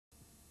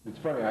It's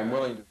funny, I'm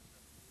willing to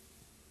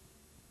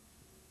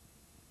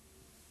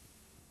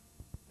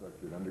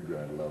at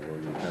undergrad level,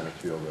 you kind of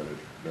feel that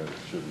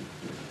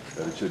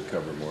it should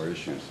cover more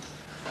issues.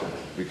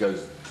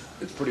 Because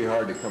it's pretty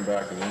hard to come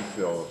back and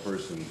infill a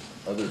person's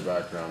other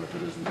background if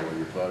it isn't the way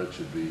you thought it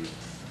should be,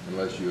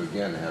 unless you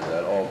again have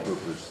that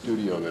all-purpose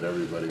studio that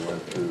everybody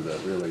went through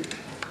that really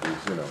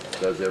is,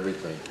 does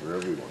everything for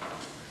everyone,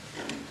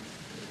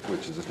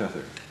 which is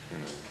another,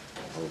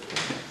 whole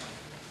thing.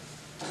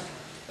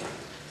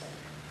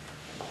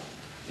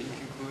 In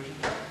conclusion?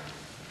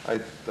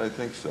 I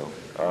think so.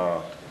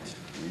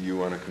 You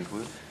want to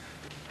conclude?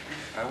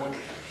 I wonder.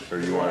 Or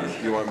you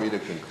want me to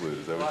conclude?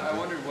 Is that what I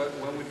wondered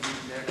when would be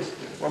next.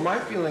 Well, my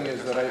feeling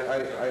is that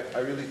I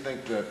really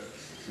think that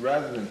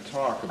rather than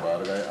talk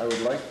about it,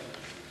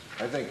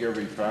 I think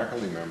every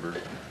faculty member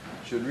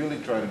should really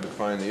try to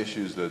define the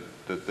issues that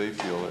they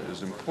feel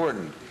is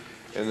important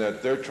and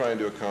that they're trying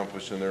to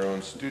accomplish in their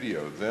own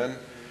studio.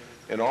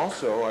 And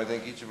also, I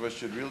think each of us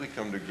should really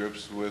come to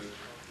grips with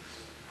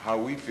how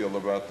we feel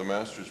about the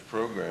master's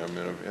program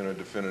in a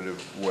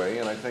definitive way,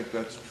 and I think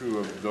that's true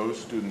of those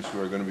students who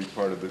are going to be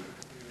part of the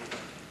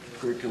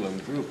curriculum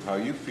group, how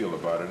you feel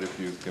about it, if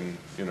you can,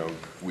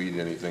 weed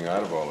anything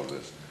out of all of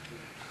this.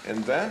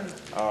 And then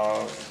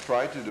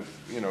try to,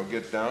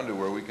 get down to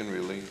where we can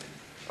really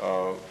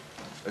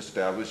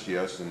establish,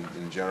 yes,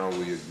 in general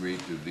we agree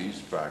to these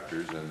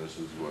factors, and this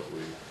is what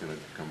we can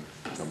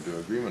come to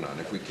agreement on.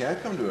 If we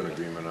can't come to an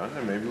agreement on,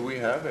 then maybe we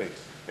have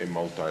a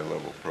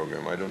multi-level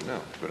program. I don't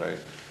know, but I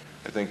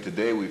think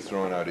today we've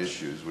thrown out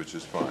issues, which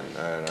is fine,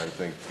 and I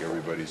think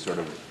everybody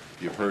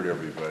you've heard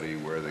everybody,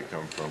 where they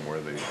come from,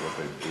 what they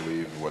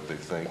believe, what they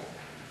think.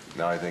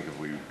 Now I think if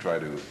we try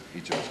to,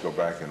 each of us go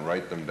back and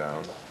write them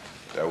down,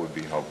 that would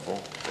be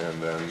helpful,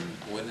 and then...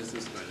 When is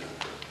this going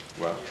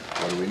to? Well,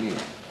 what do we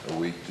need? A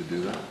week to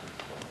do that?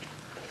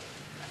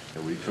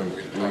 A week from...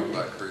 We're going to talk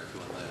about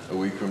curriculum then. A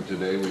week from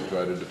today, we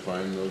try to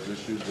define those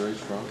issues very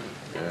strongly,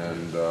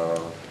 and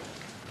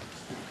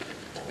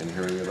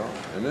hearing it all.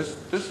 And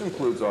this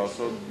includes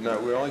also, now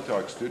we only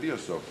talk studio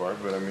so far,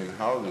 but I mean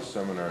how the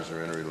seminars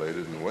are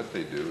interrelated and what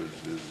they do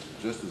is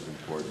just as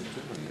important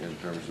too, in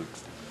terms of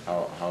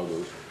how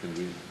those can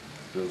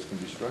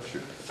be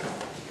structured.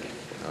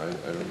 I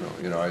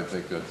don't know. I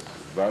think that's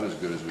about as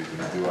good as we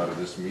can do out of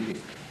this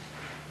meeting.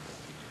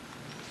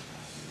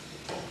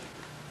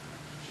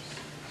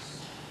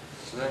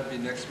 So that would be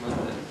next month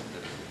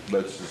then?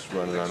 Let's just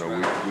run it on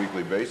a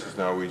weekly basis.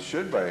 Now we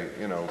should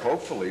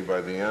hopefully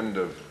by the end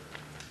of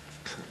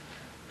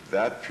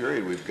that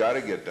period, we've got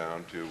to get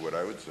down to what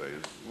I would say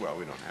is, well,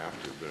 we don't have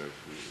to, but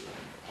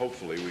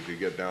hopefully we could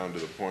get down to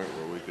the point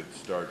where we could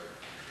start,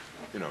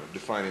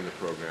 defining the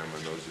program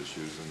and those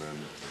issues, and then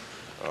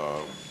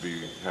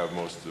have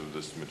most of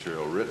this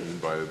material written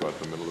by about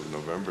the middle of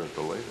November at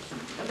the latest,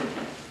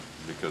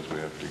 because we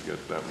have to get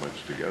that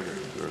much together.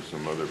 There are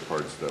some other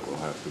parts that will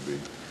have to be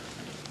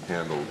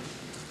handled,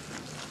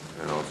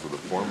 and also the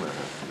format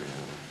has to be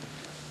handled.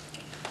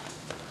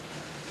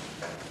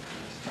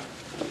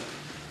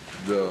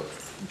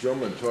 Joe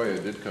Montoya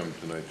did come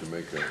tonight to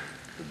make a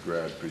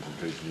grad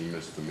presentation. He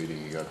missed the meeting.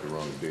 He got the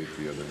wrong date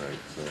the other night.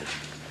 So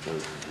there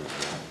was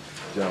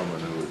a gentleman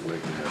who was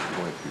making that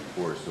point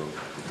before. So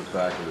if the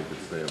faculty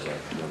could stay about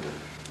another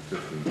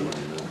 15, 20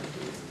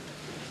 minutes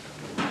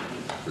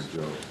for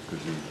Joe,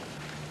 because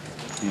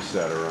he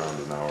sat around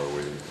an hour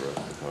waiting for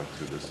us to talk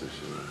through this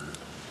issue.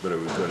 But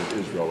it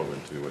is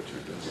relevant to what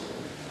you're doing.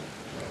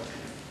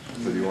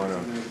 So do you want to,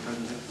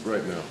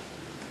 right now,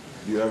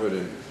 do you have it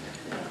in?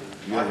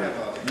 You have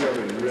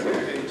it in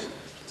written.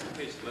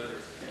 Two-page letter.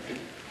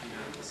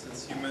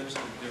 Since you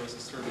mentioned there was a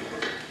certain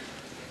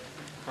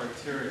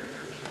criteria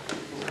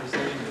for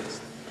presenting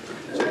this.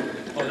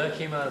 Oh, that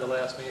came out of the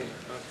last meeting.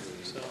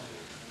 Okay, so.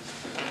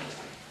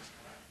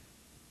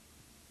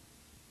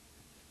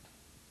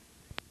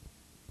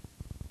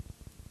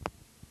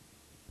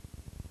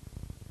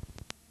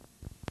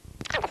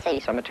 Say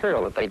some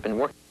material that they've been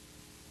working.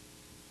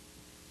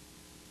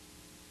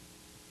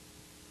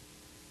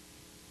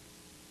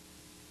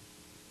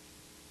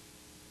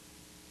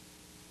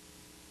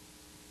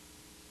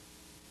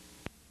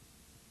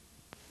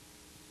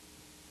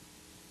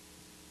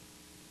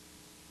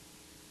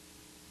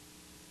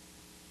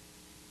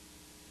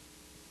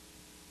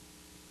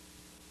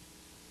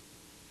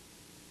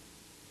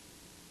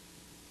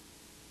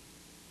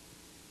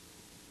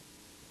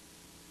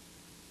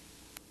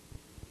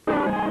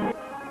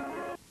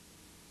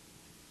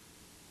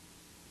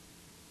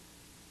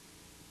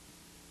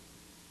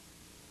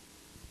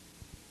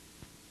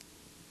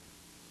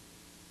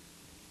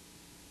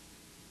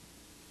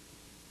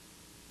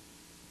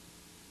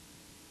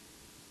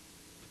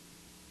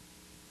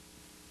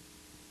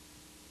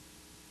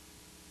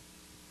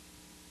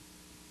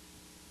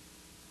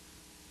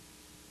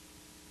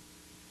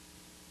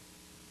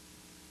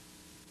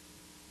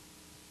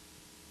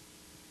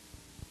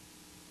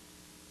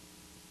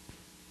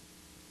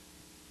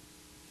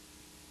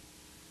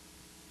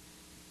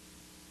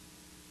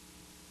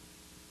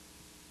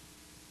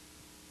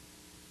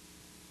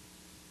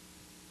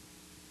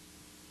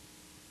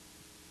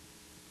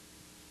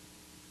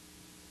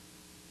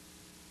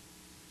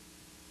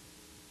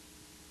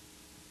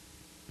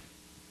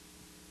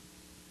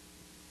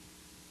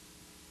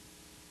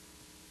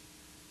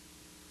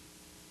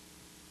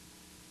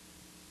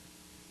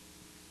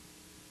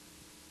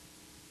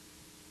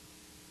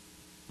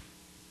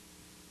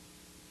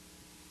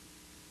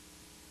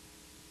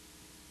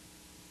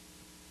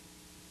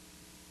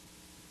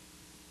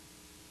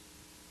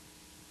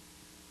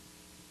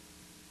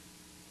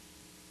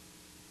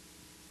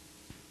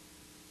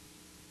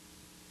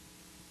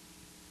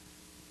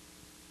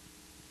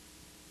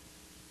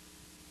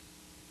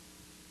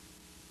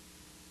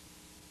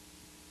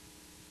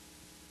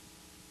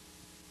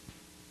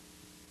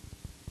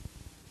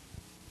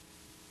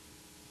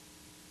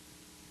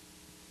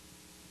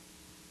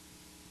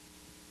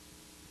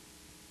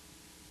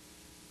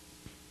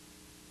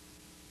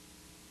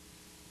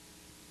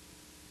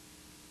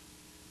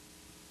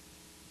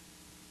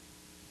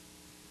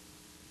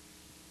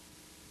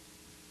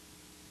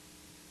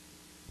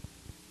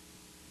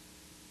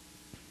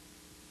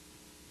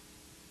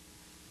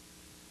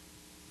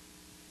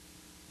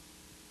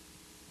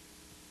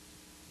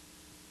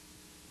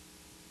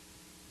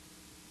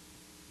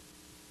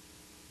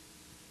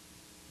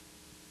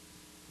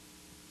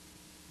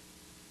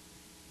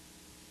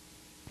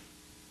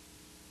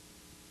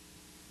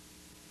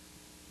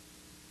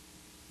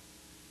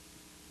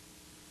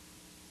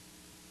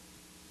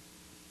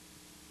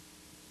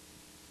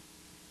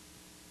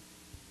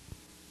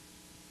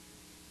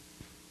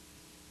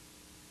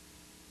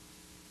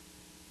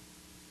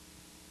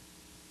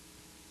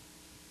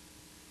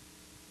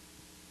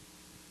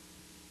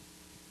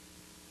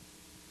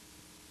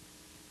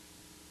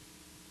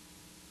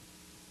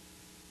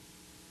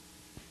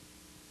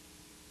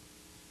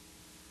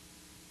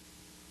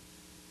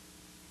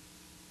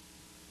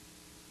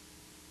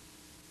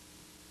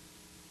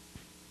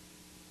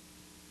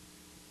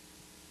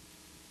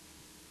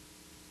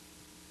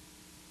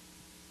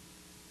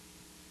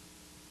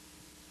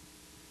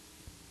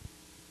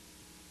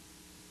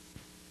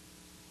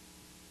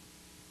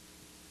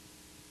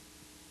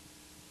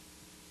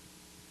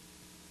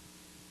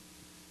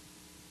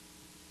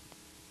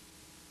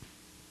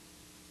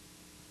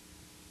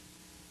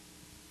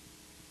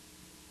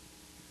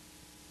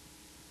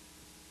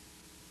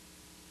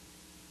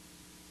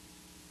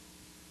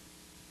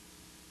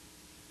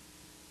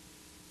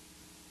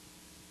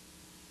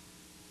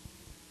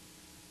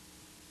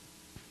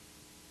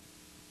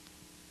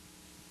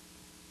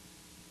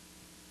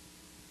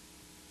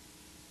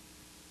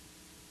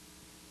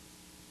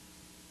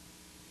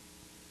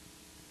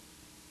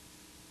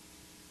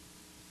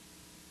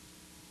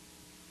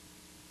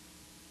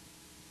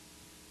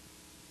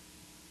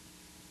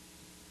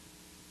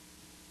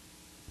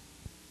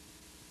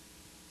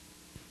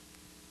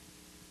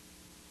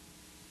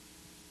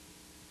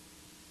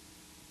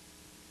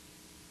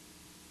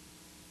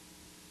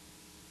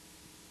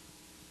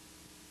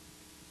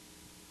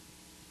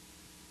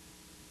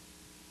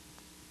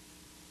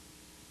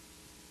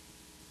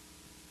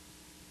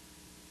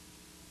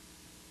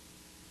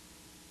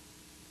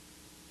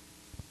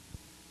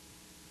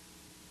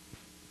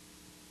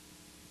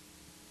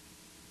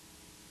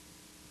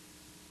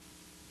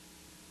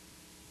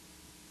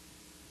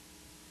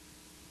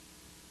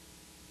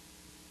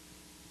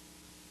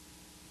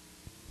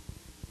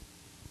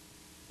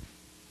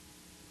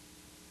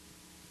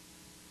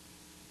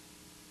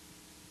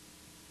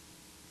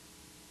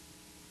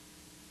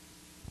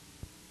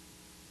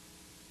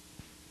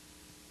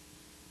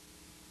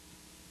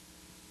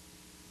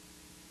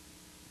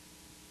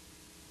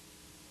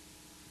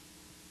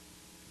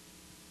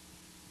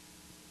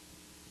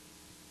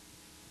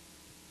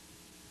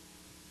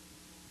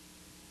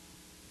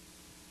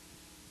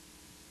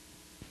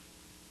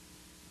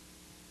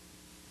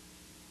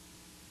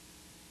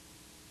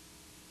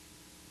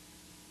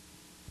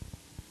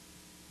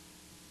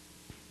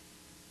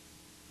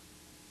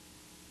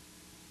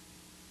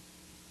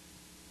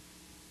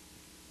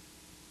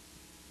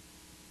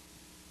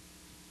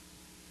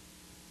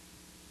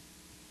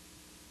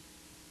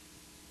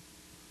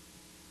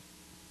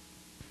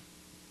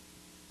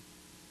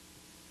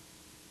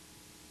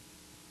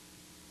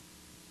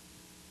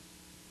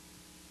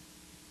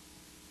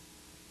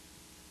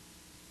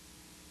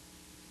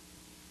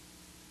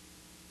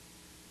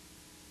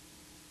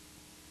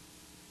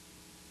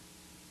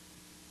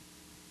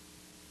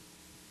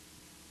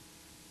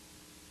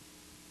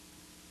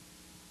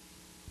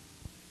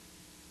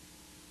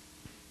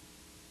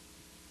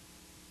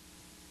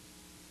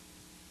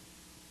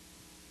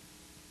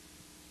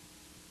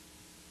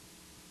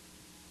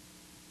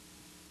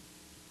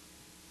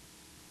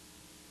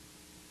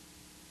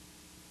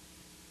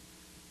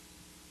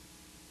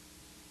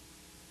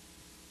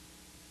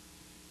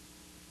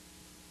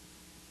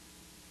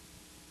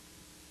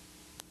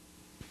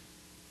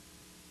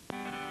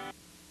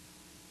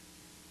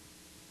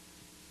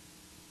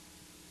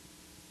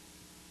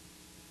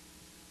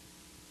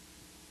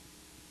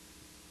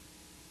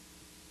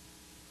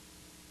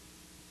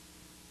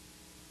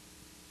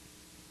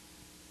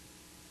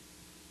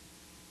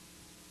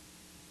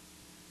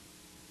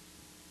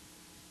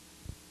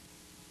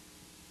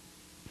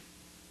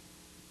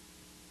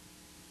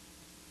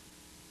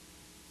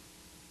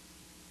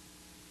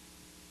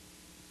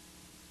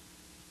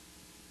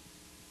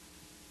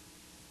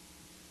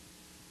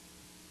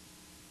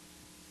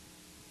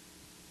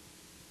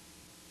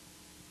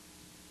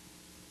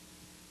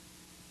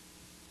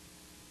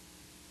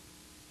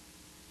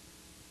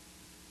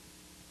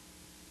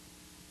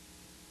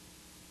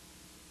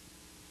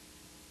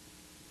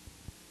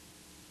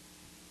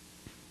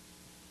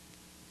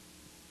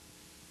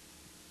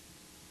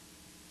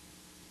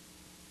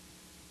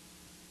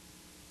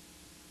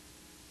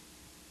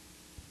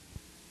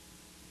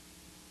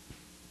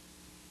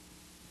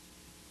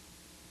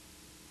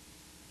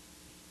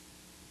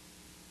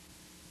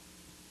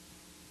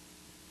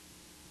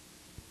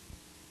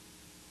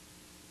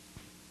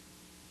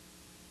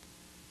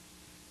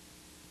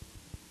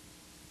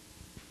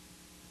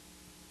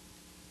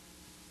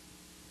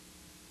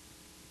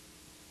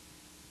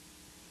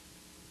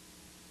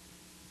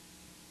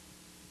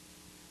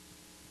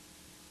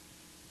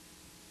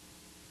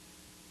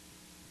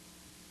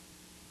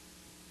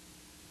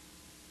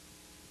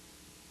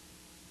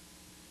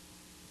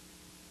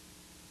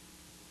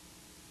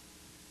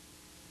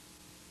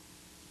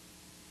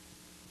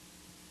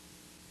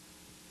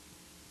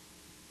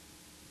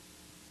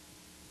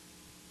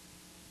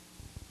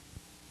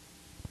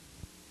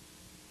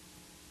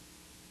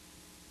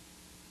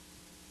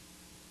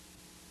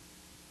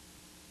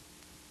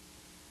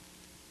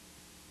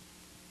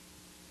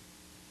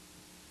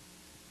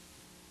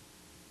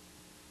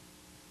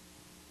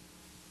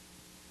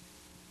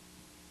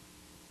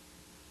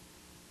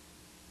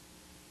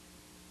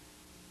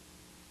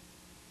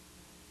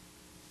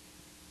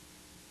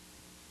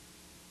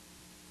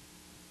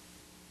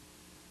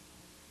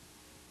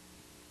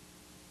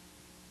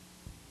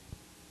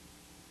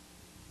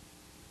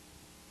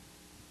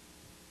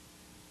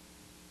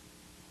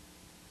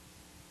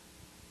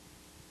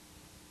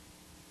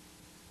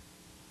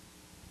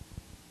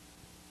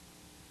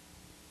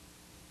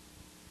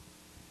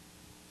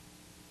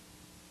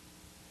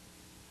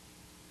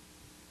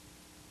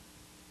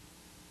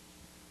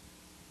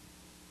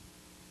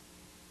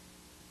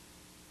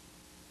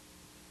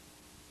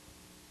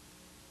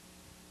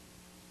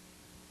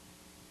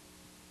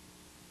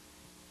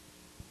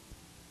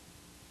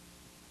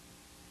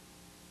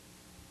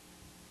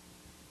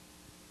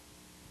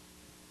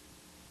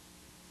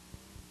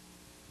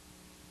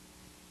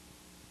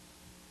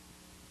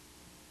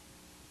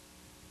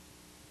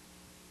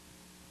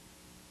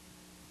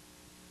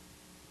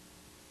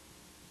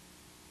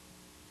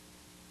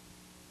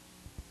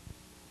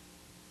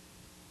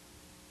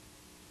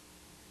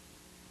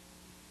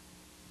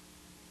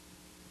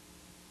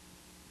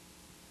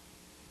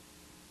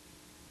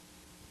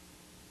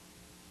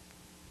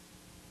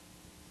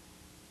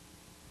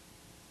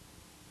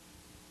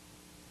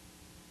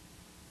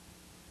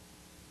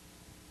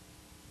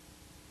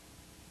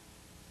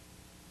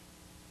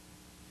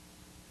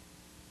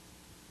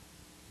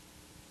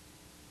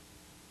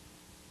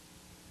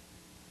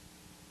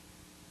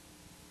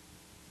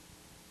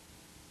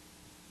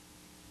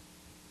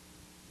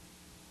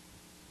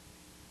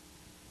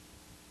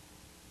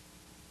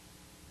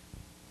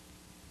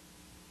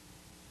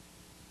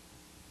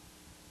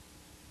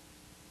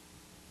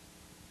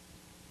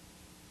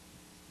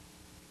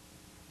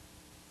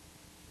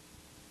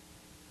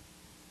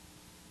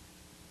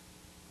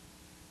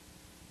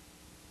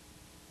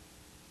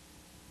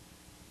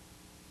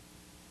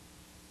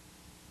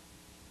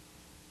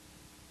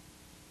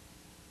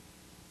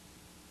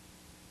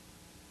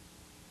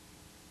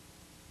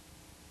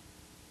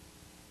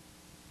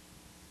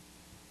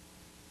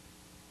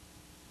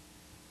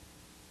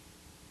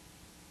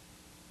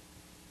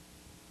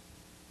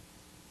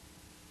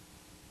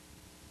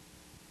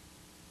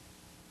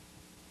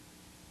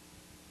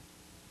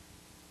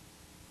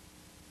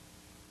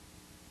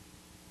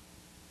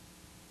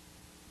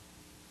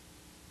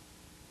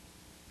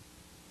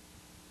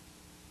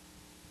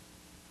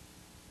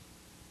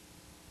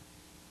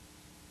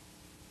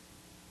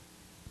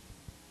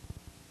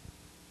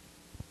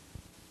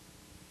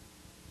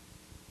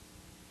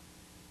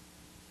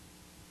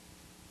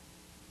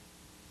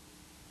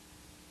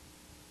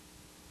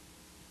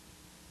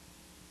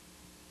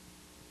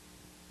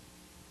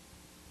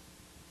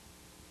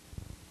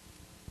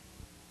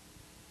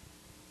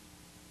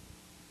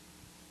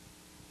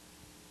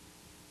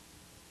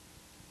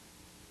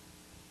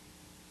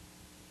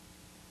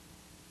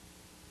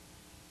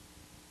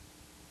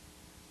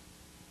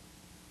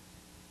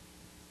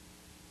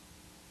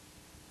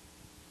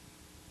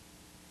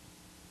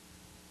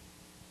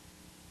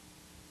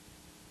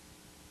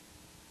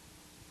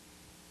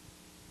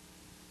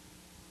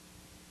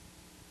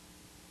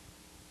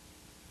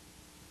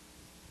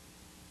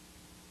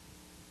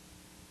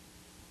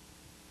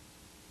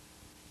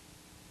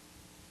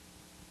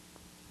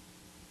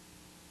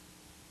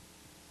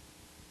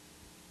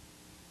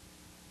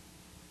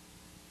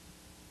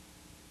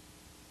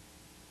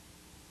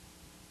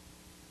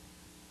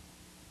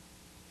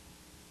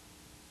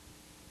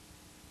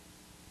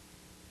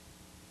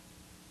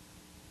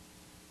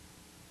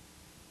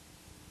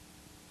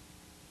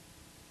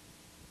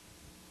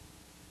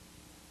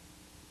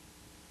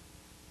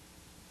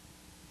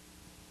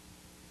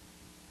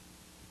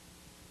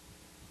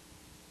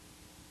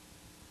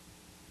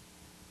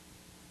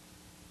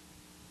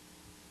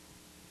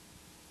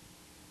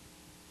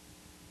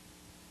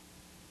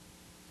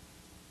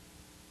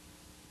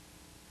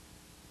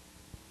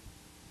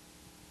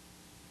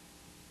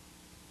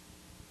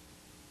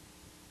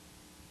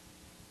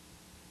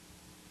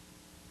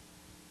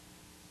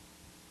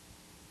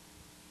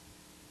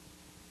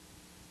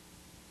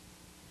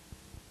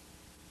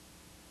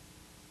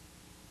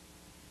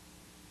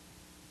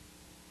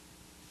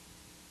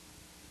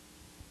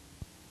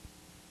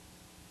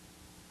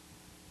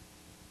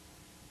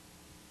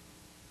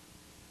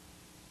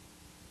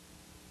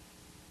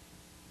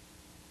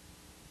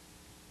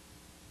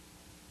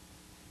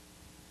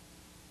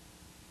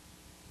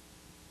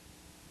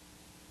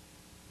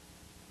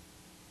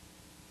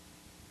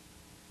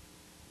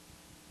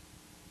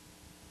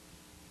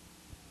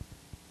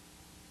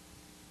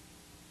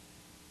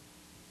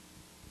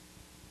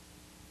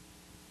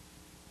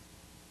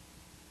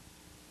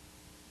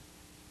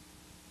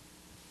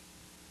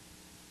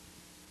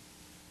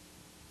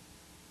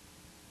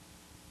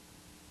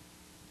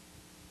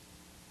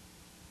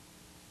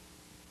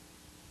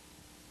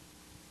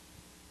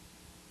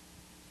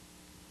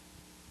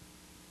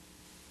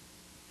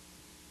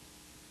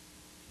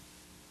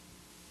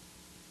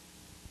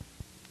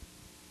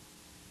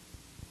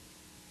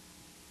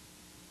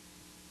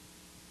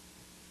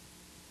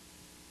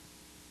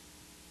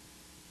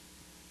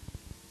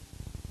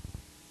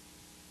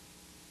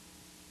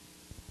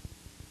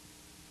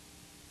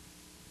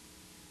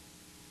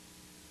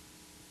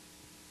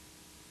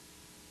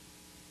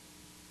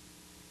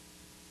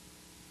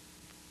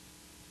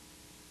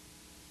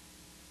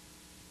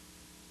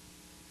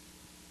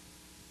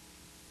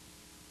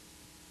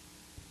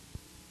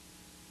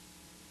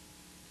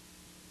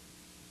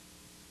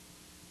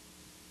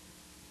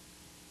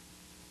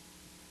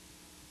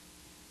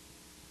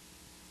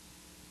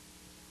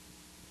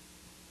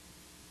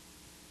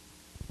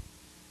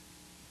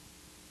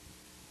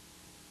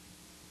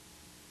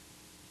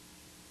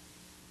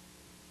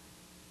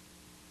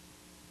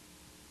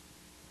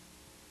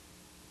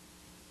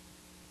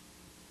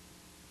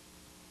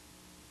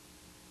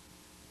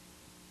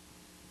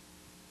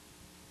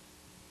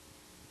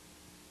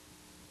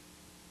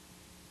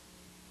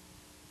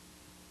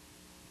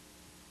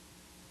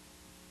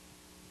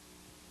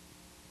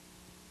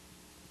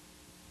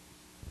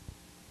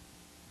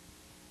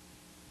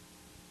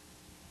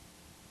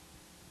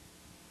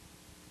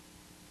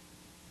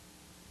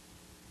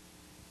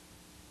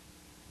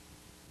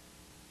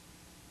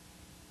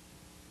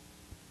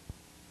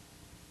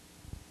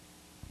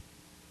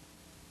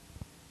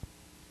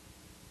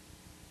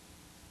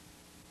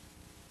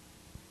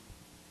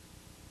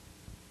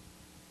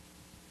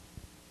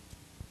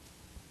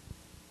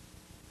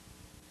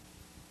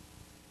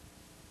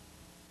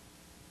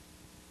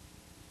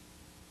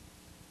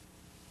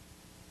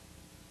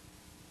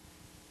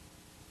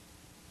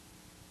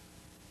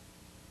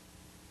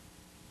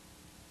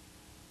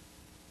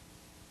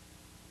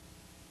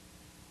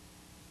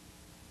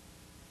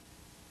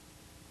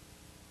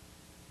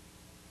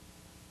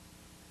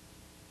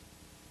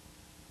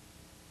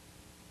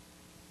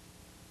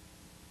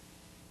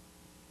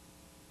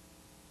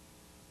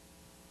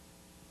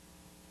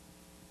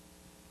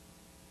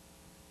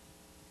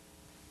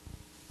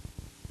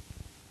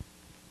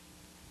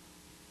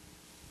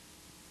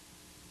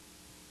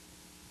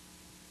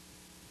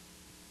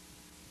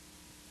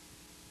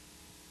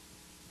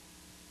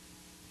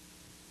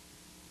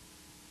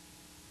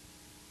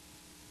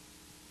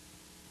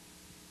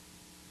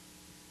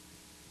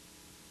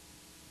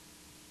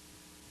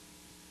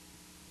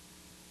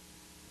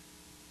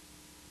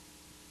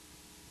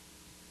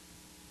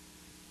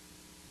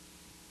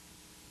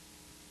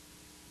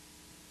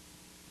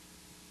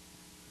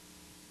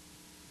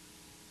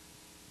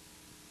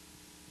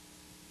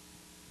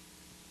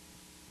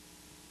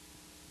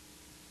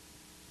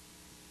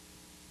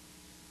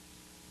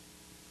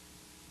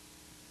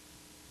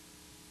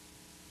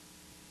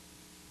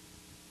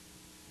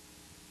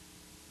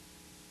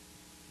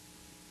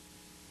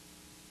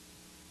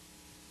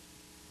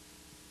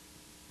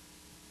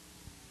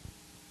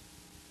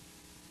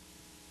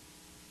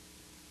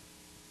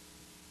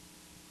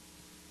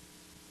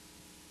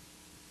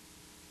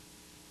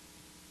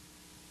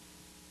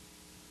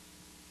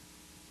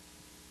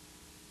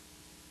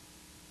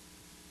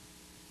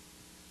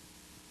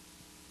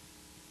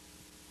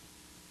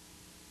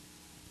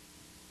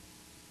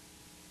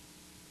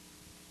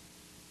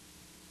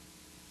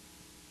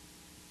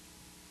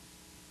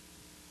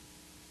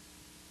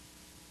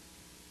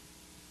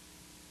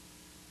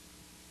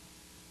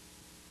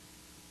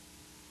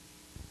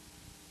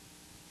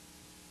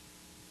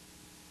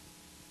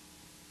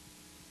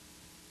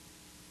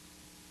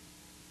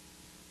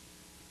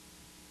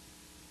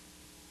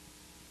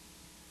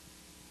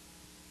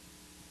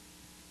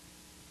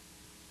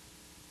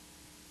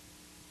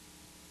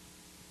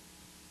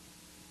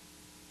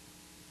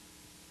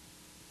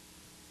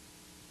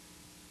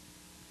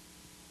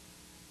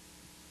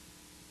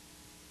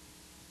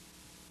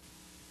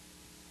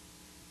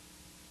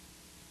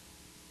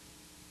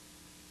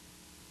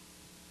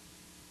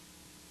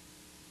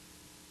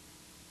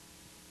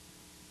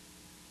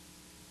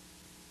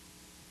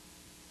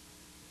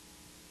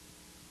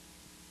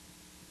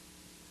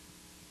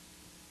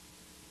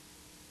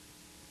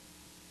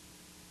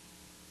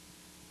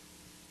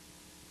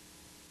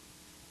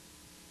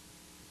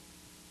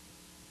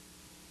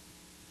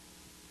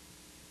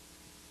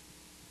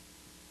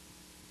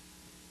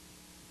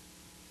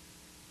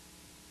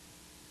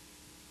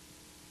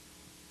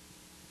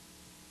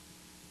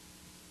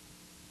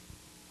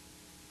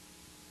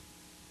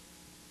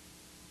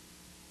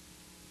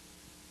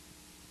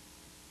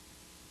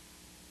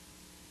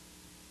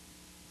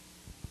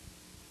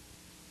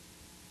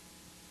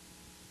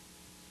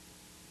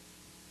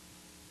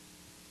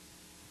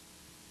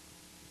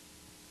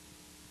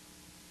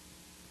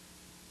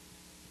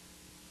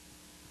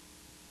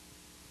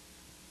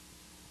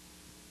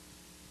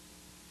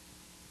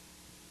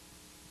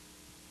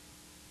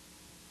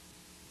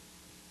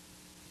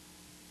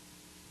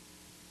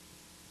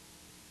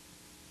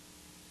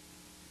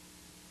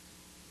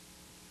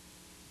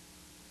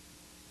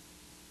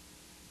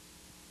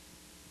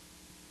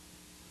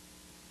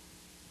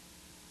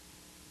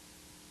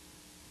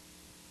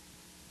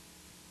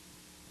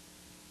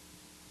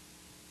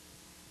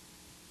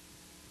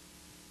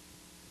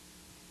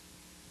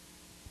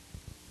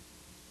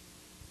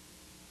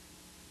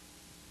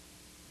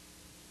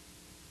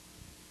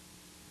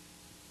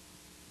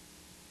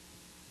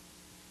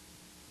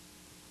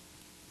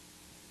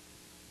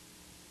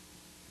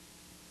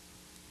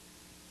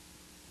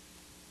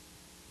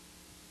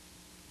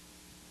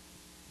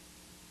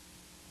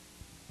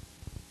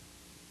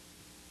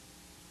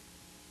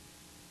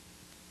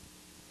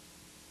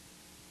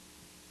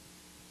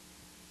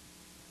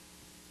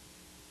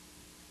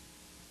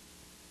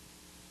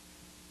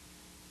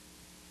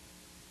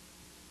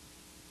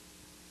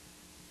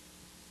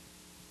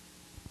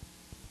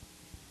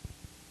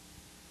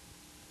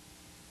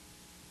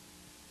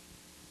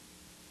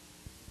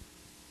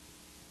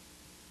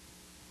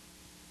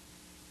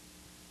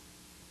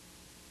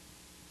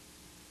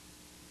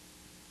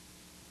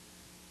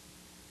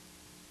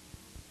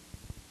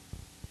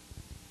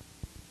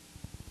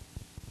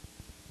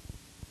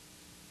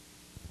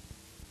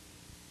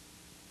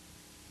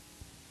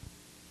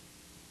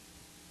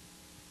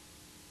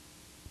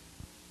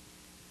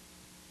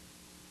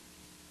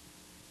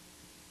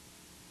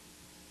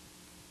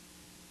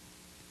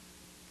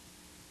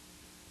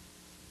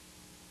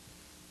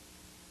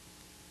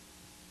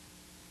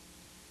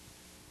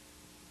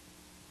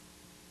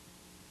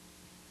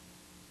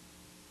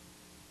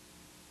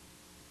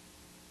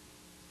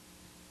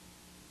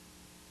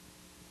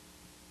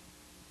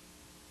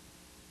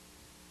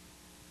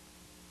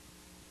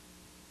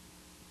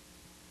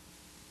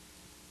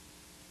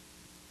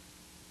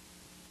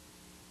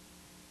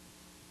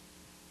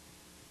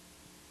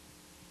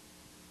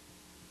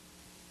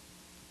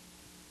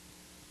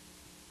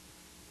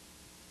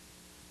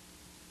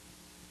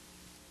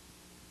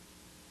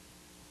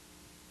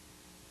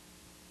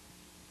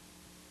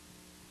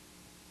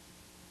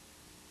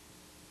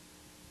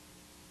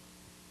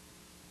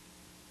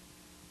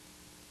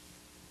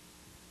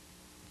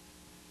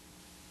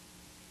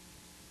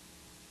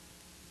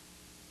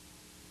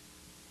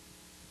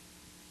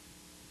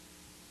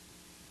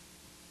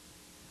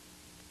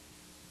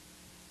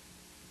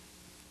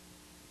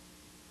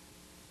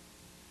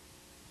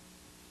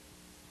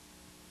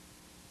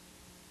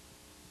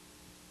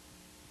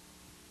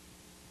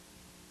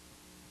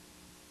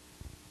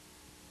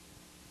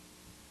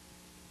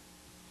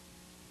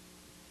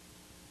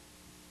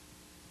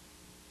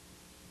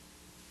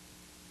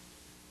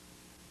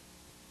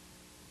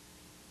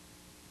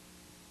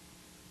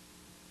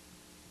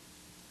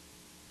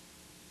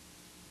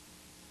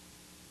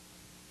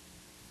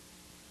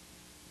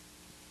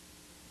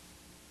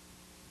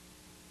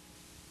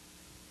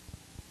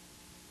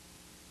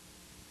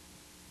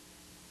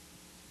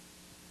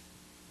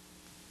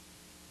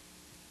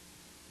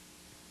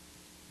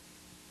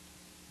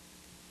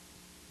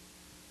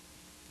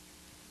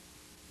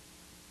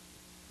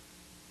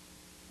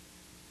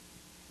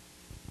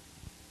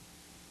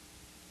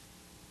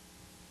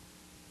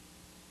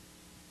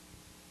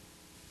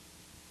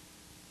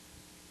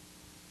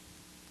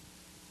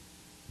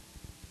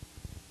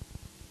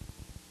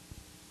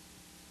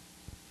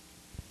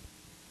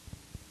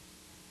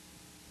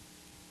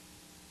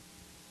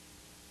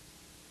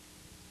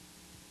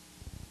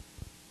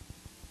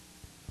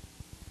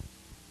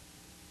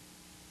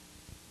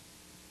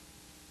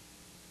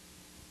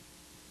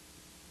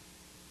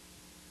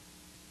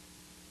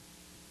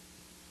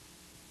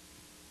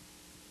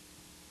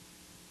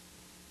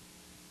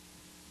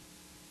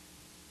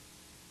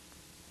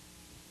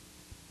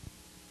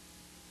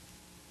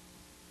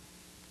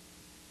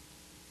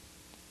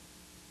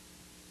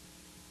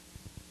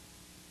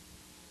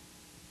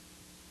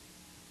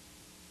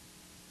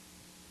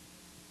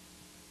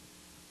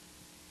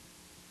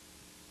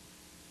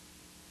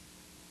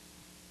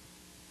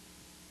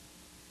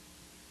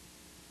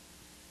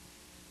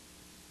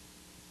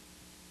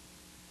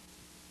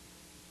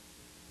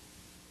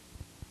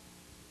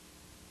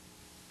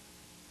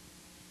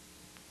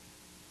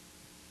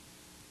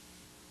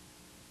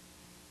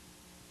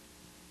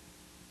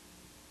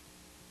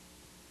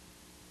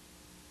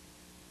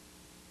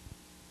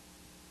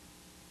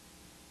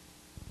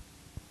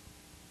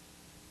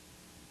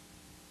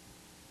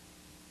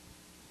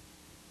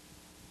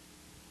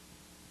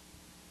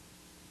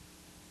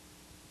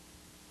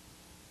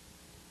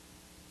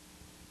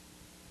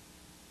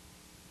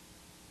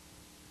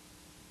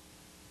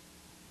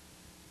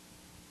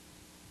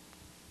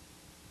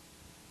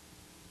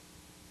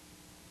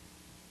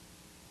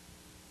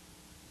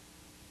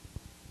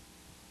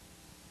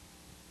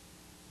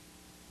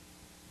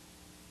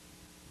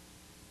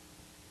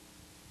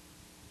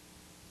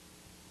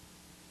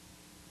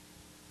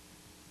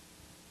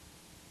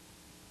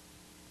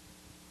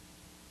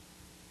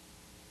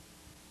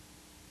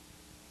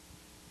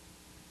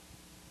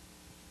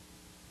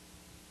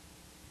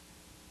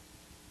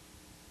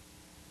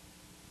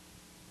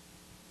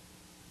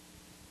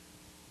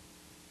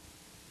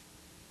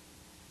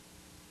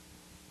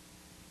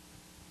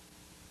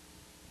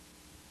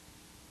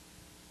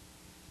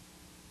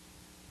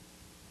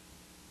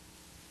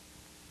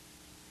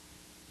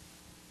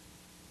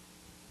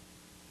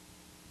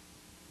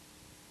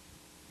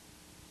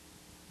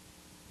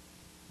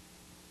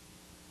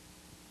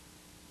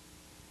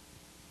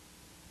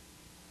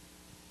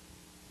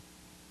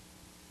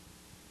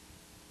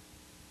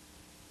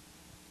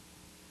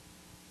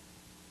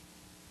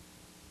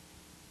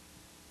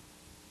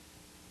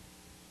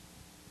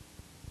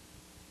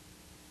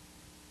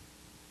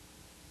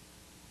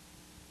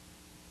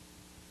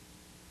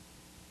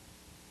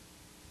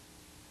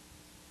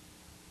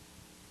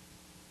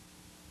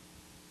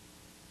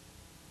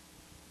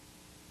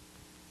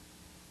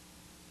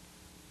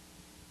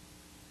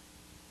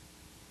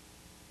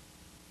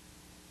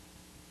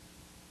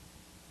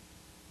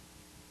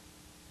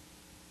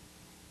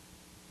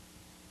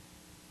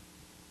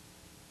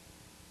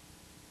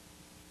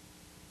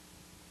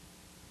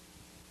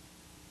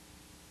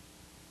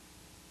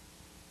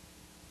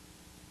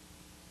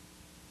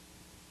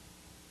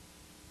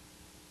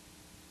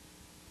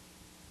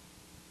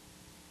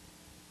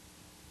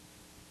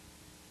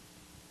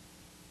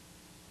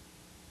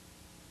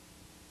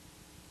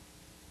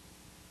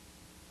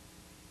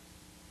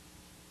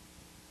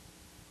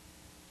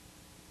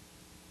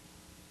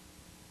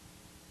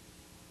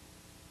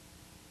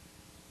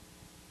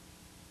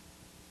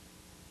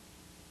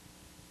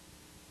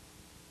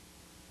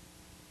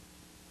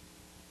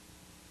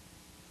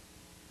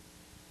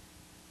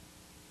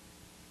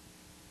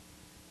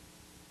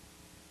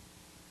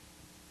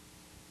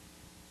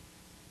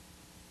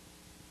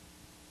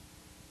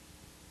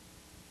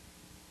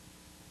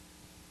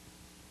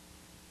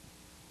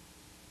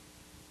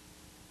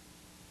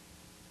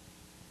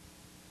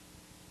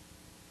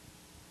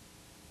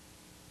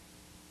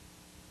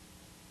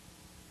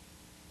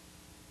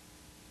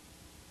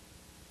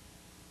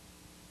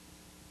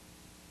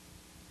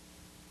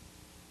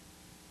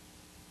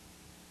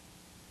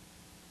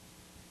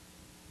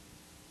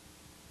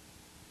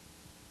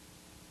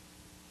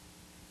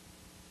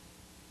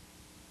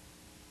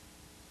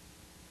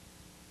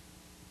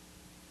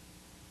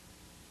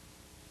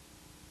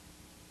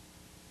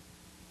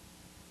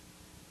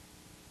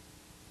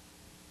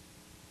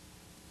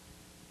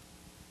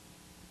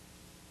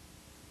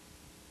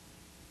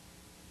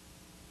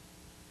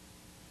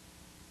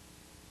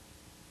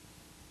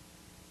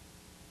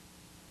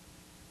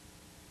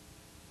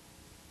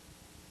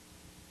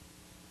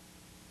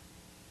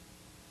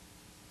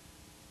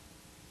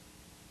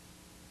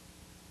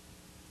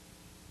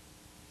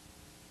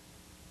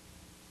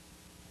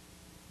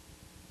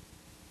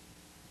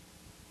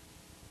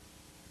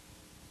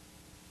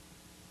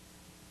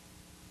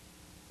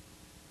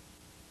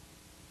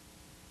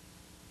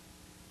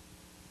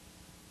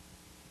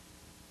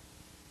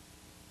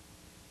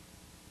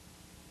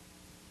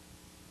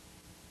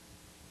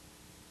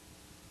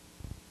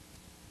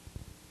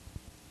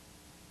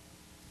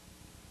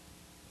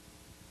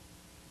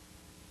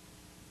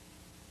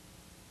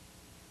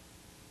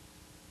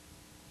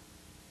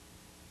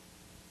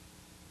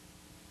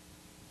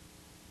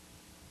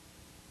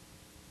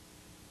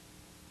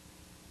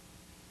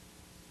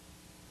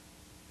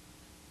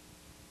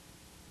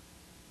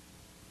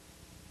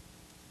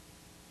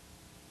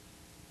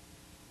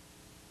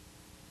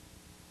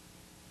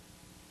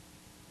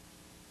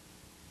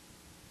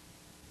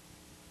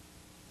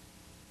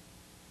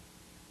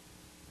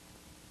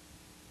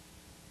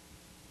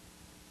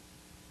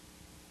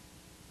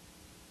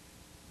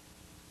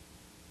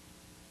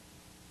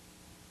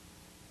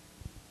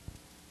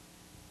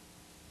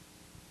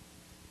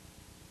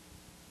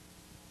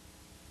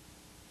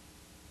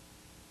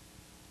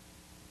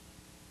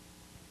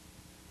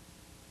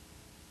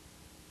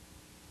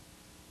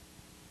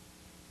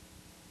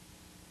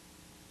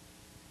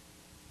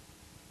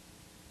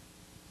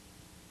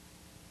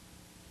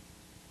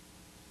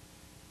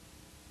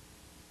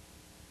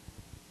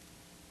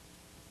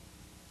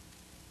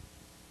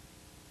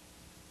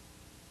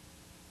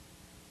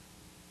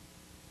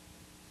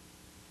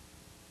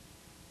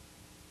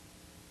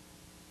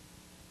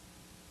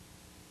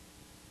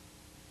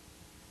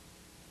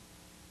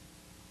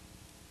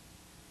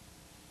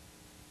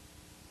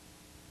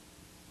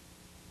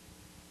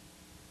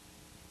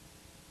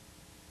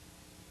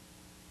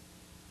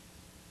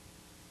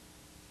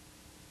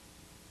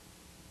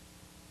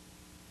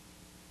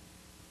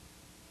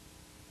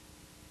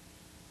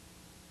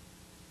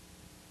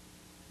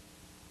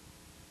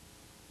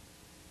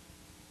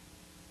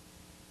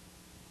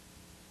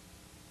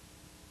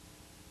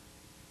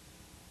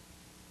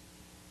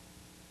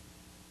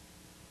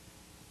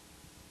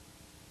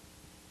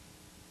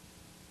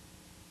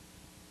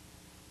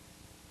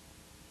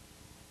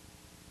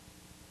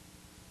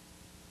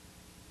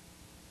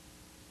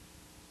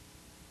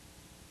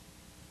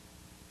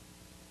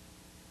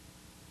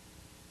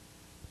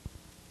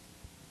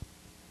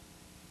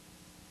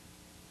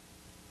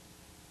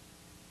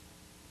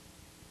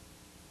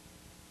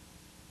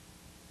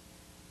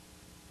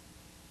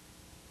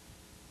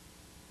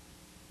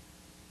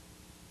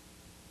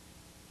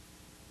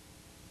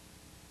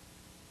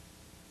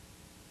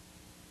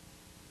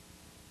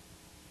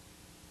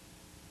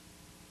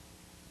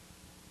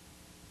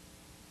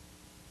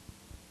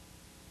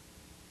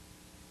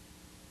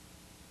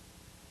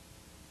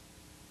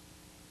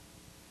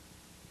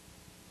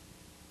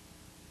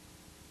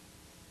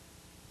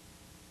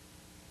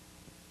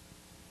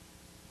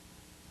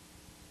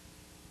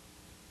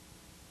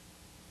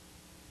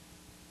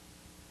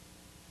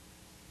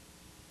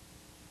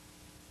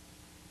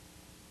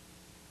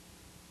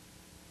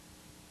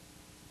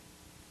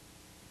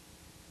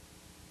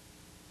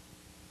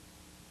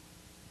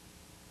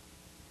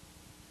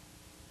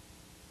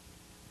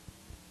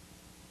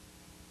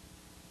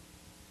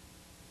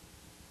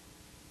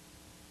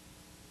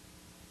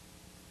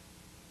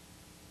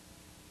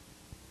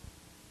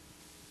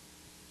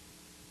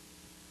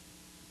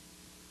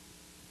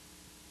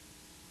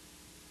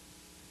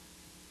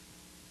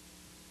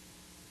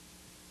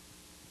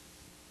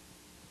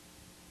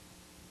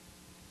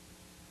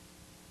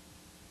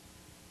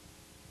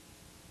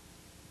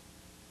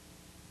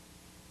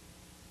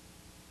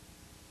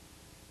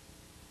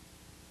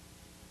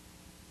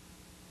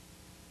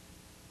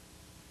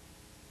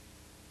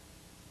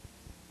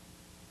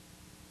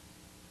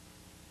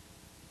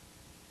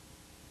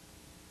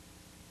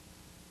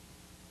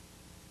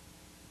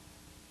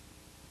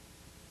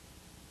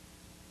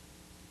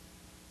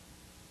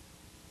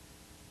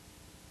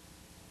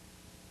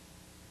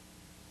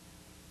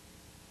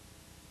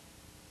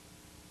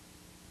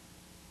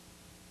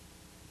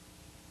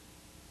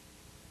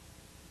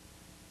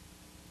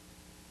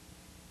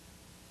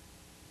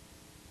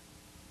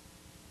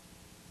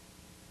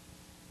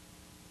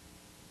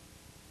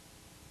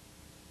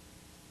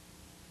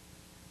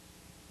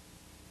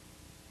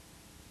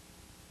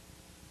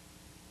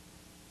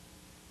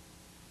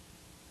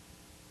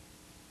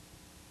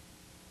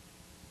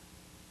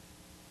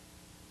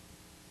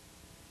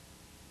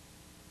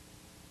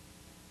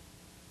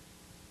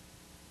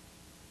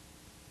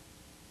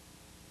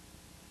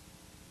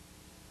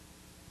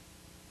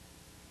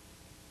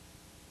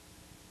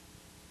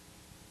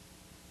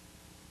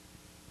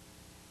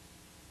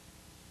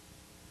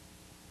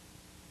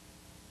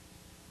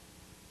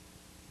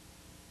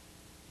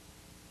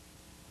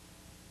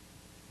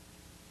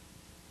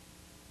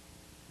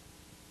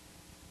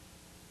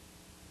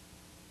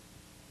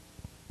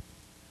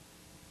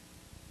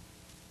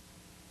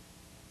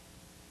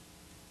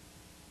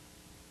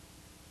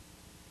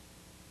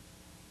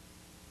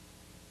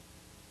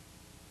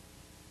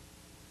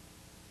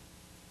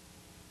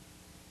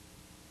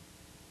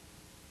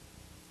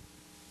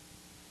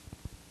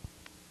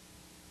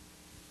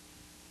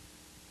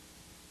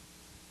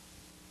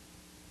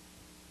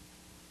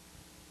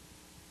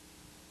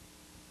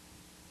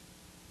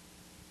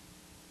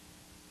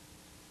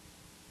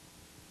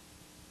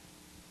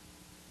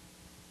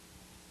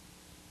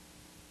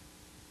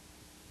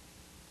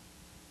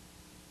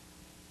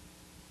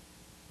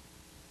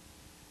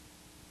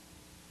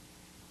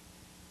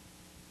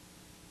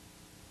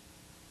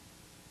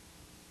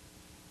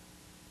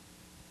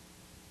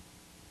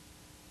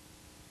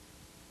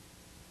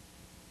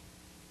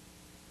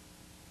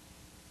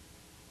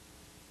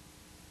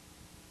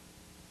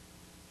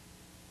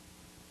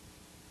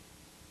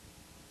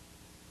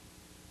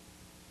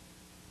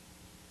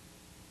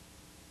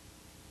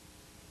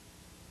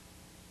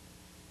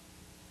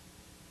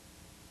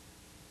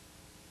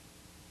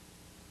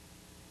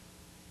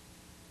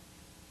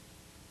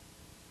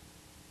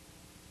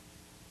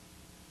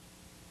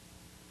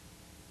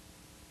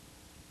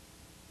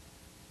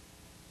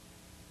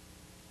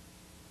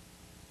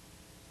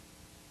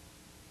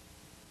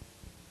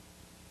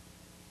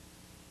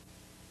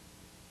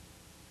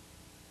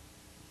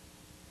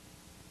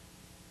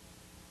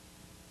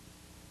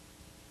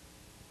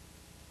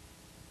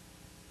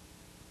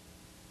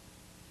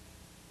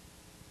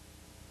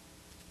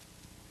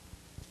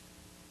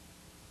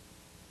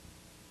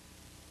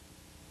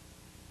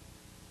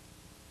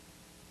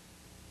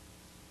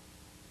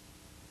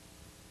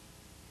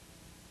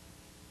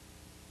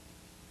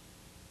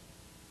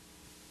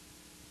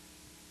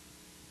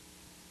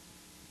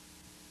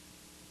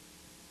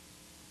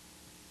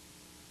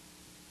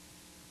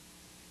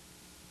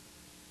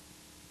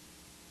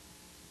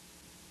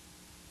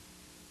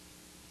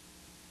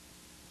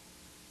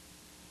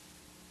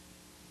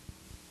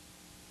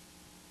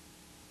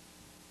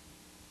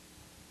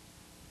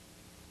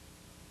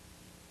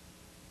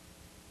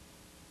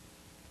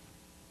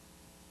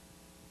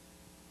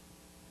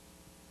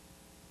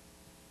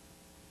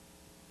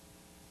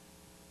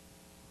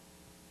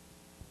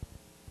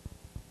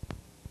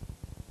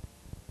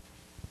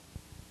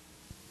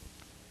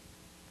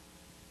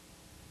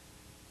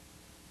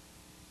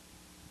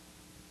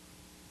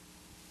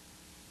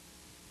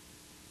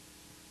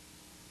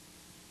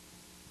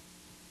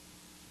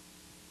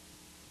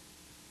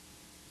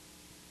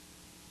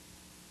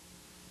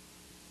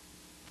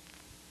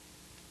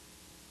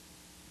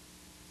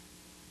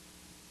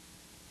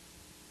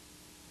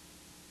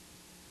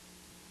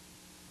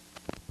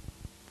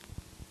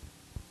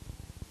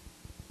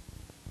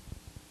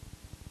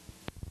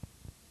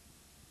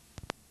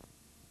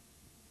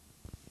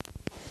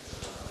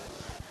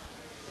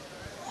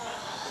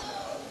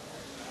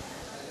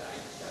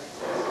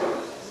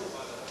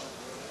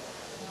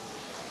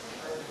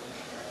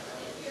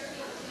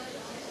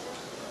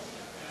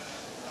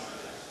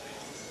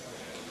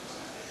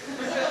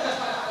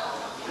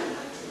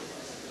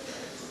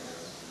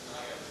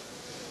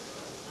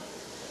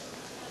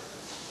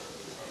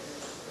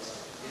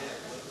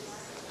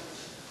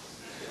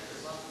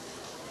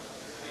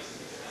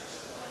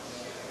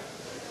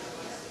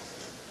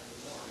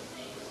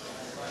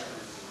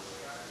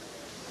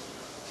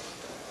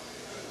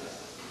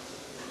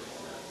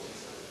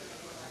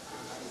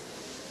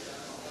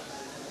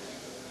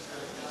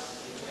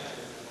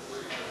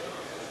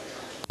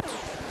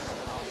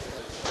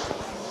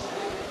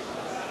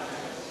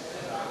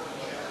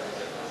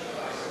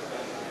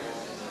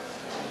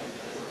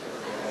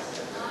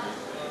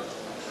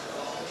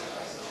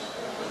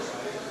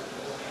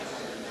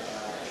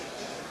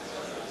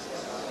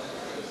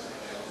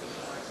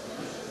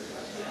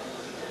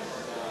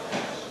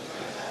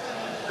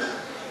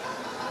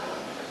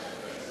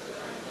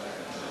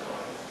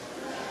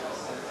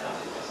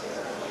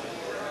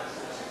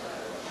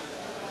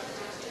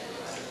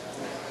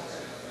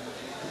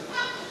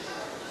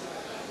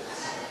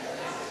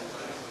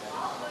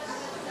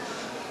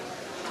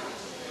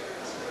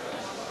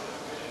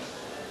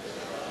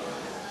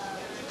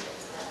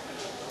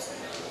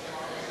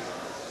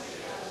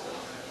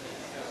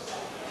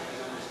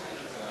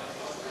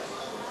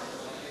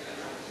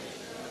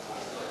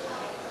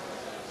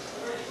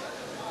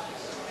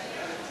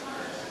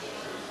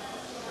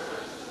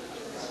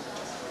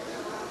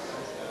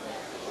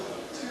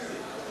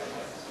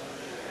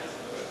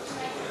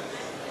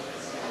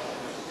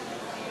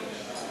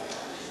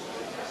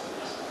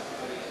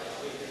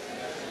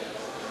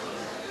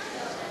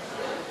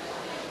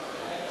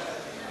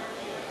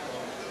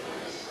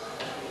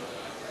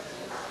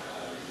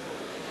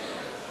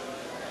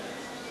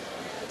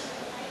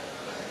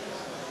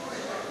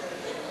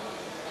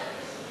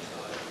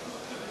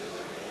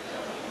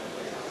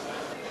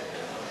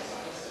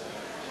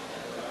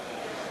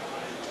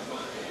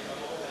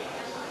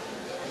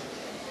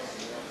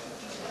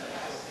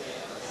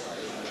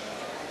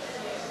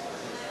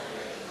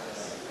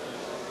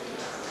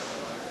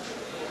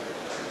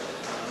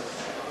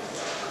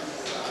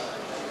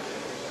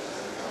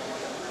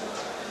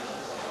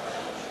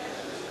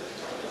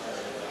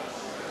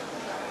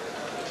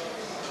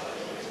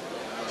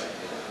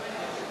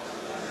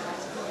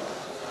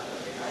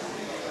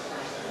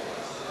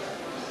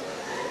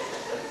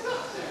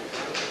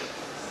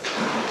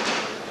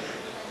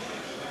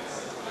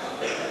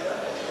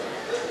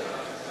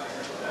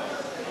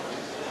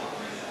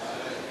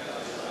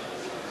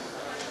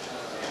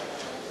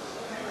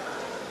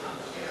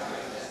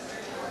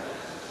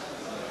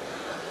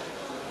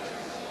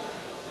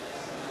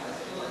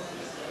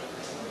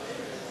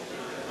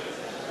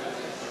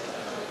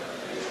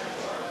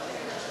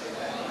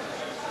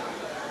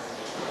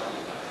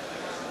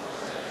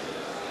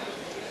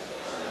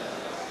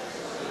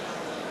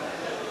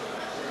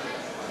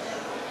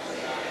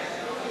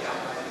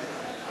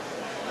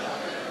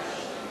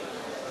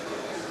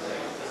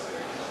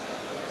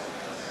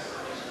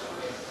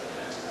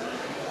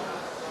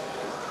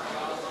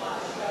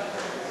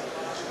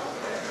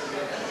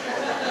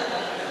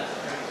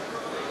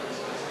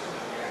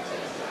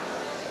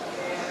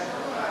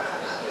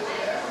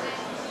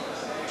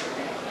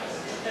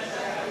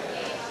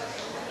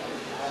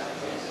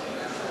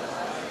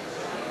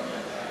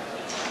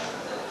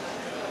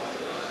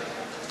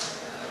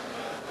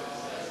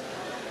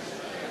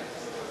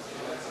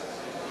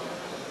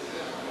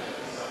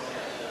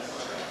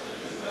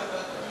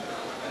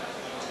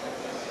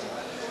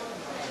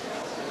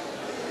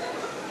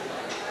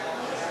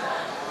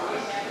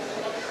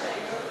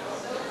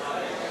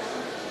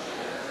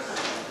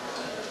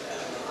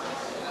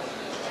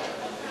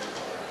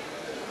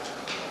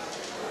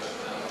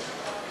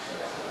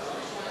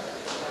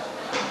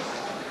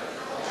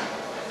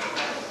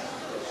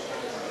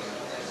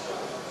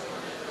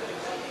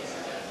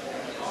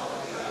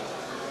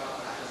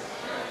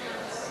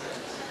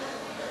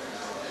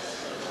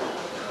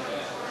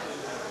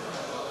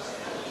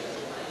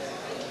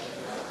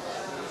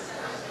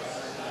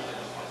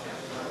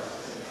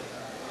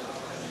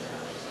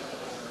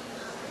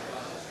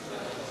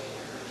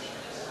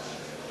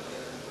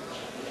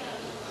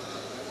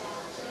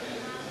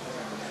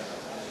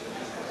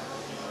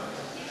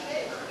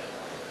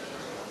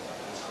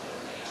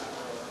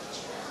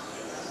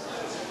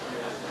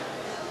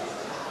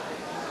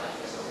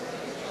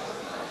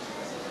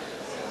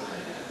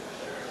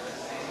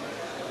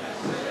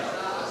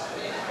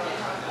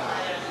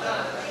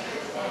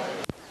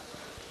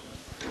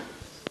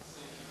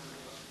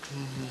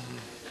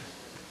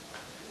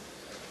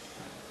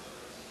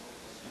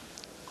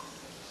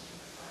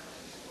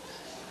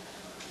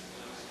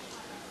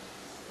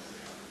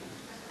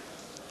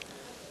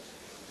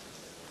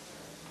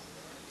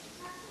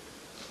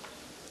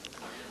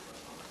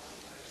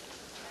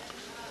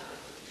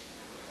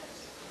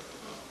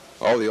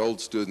 all the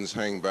old students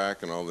hang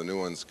back and all the new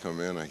ones come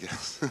in, I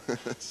guess.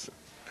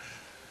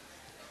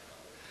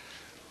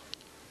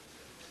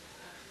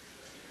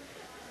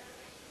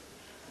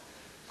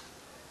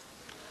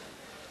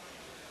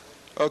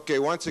 Okay,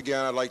 once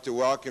again, I'd like to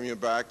welcome you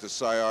back to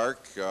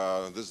SCI-Arc.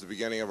 This is the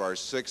beginning of our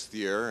 6th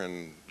year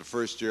and the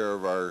first year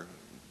of our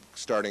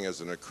starting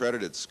as an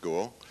accredited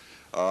school.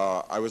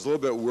 I was a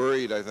little bit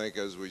worried, I think,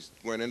 as we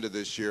went into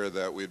this year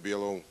that we'd be a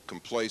little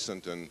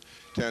complacent and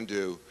tend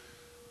to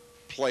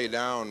play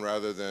down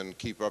rather than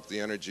keep up the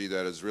energy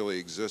that has really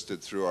existed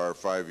through our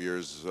 5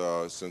 years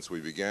since we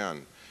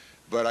began.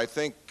 But I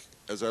think,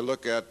 as I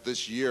look at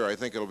this year, I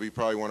think it'll be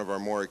probably one of our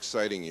more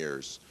exciting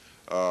years.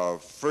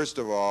 First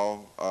of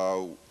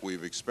all,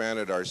 we've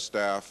expanded our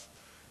staff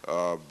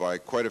by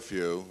quite a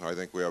few. I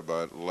think we have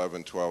about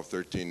 11, 12,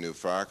 13 new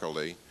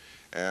faculty.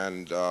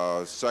 And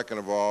second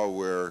of all,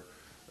 we're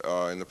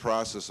in the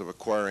process of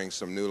acquiring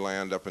some new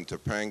land up in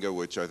Topanga,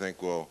 which I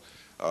think will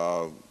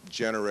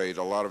generate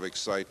a lot of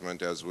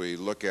excitement as we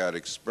look at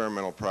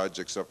experimental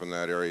projects up in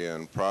that area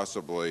and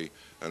possibly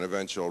an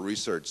eventual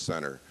research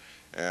center.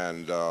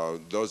 And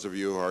those of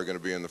you who are going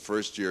to be in the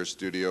first year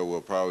studio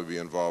will probably be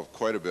involved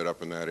quite a bit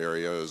up in that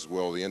area, as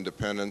will the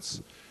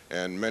independents,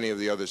 and many of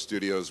the other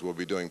studios will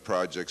be doing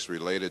projects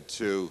related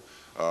to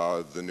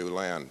the new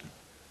land.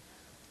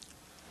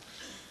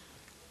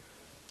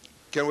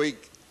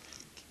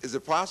 Is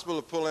it possible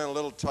to pull in a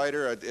little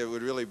tighter? It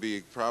would really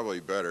be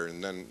probably better,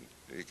 and then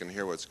you can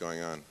hear what's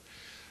going on.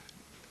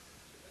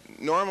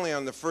 Normally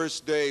on the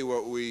first day,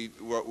 what we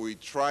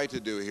try to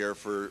do here,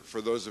 for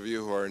those of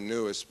you who are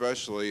new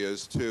especially,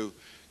 is to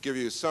give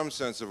you some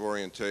sense of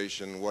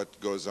orientation, what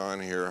goes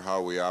on here,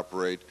 how we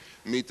operate,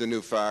 meet the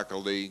new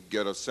faculty,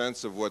 get a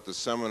sense of what the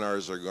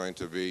seminars are going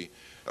to be,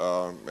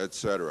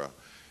 etc.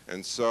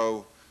 And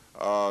so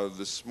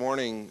this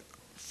morning,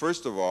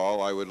 first of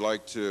all, I would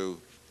like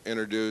to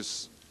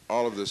introduce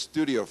all of the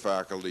studio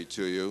faculty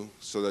to you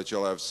so that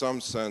you'll have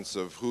some sense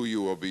of who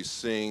you will be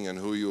seeing and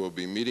who you will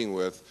be meeting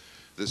with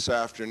this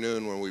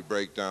afternoon when we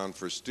break down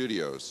for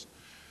studios.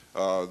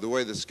 The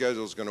way the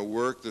schedule is going to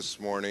work this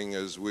morning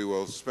is we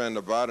will spend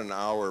about an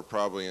hour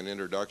probably in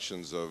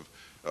introductions of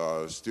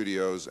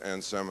studios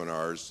and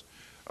seminars.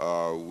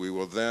 We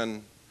will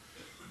then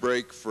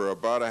break for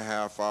about a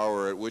half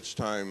hour, at which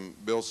time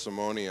Bill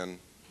Simonian,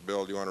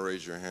 Bill, do you want to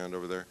raise your hand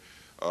over there,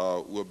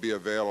 will be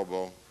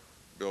available,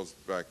 Bill's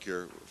back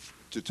here,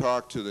 to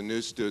talk to the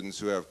new students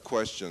who have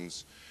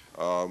questions.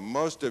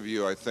 Most of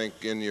you, I think,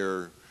 in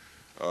your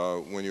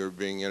when you were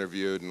being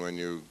interviewed and when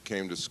you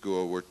came to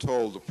school, were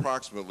told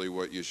approximately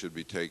what you should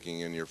be taking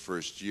in your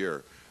first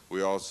year.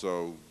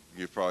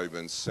 You've probably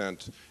been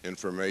sent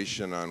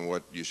information on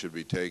what you should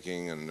be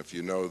taking, and if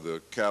you know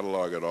the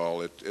catalog at all,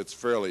 it's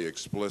fairly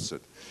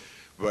explicit.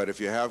 But if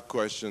you have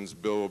questions,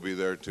 Bill will be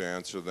there to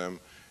answer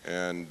them,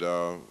 and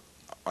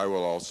I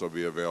will also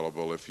be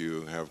available if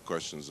you have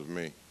questions of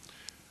me.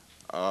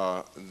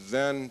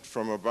 Then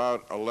from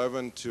about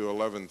 11 to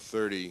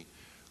 11:30,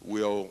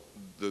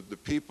 the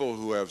people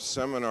who have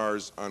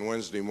seminars on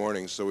Wednesday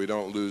mornings, so we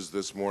don't lose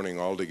this morning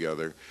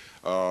altogether,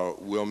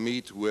 will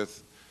meet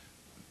with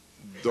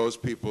those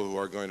people who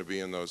are going to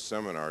be in those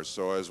seminars.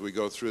 So as we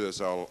go through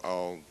this,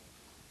 I'll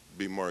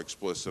be more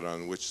explicit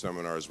on which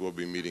seminars we'll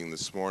be meeting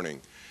this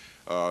morning.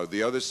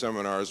 The other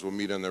seminars will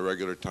meet on their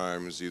regular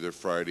times, either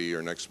Friday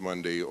or next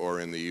Monday or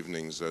in the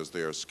evenings as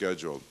they are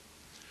scheduled.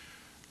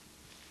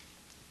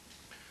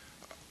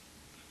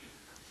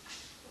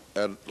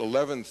 At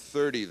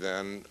 11:30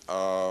 then,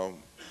 I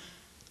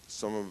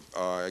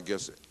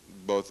guess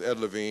both Ed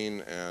Levine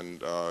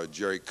and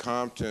Jerry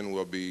Compton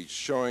will be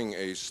showing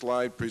a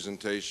slide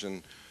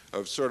presentation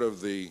of sort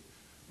of the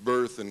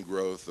birth and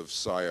growth of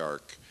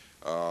SCI-Arc.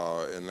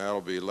 And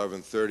that'll be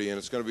 11:30, and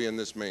it's going to be in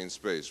this main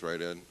space,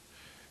 right, Ed?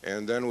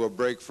 And then we'll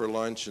break for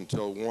lunch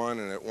until 1,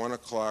 and at 1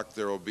 o'clock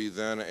there will be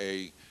then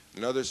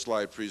another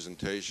slide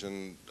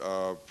presentation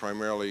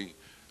primarily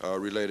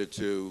related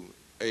to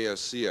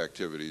ASC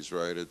activities,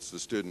 right? It's the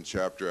student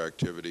chapter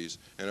activities.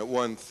 And at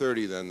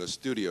 1:30 then the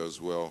studios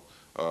will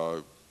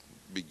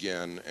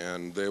begin,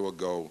 and they will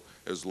go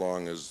as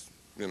long as,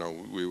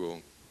 we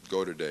will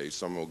go today.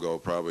 Some will go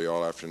probably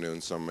all afternoon,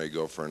 some may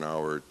go for an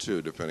hour or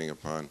two, depending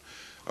upon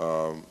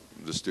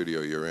the studio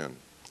you're in.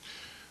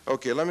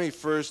 Okay, let me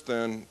first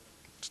then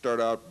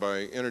start out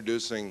by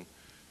introducing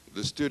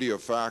the studio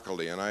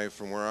faculty. And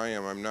from where I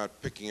am, I'm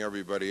not picking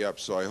everybody up,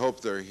 so I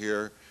hope they're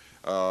here.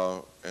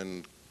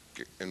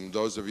 And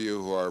those of you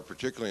who are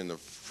particularly in the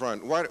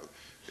front,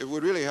 it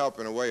would really help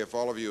in a way if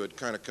all of you had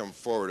kind of come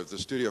forward, if the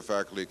studio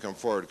faculty come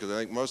forward, because I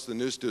think most of the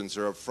new students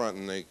are up front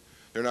and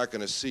they're not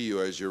going to see you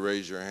as you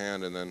raise your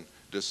hand and then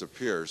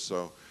disappear.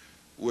 So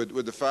would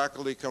the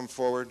faculty come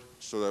forward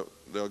so that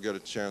they'll get a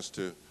chance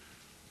to?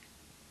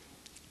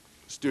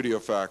 Studio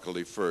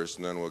faculty first,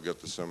 and then we'll get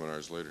the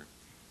seminars later.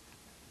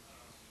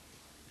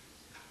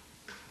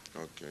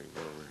 Okay,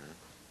 go over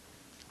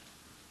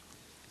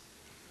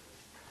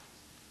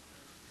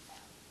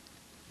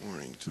here.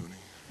 Morning, Tony.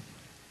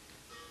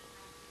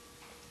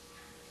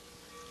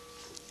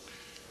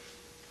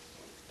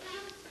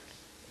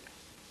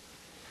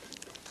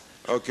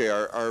 Okay,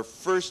 our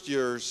first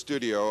year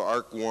studio,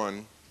 ARC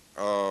 1,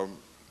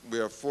 we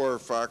have 4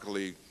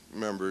 faculty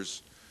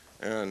members,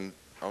 and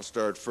I'll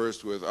start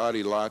first with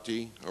Adi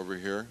Lati over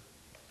here,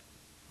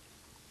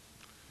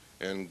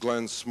 and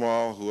Glenn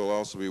Small, who will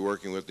also be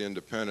working with the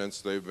Independents.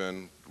 They've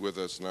been with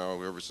us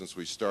now ever since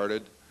we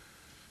started.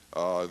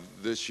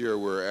 This year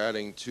we're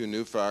adding 2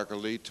 new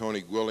faculty,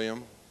 Tony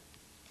Gwilliam,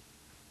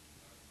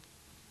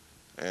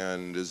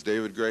 and is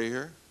David Gray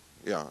here?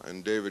 Yeah,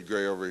 and David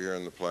Gray over here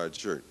in the plaid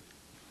shirt.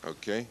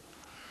 Okay.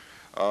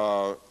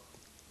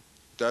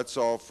 That's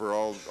all for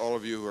all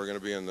of you who are going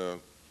to be in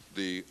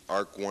the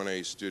ARC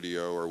 1A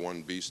studio or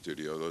 1B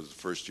studio, those are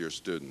first year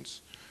students.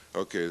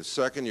 Okay, the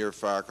second year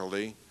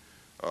faculty,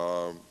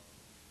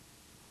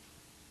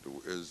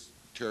 is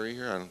Terry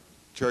here?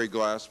 Terry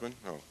Glassman?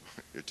 Oh,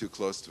 you're too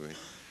close to me.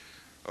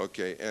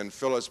 Okay, and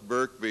Phyllis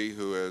Birkby,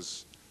 who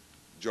has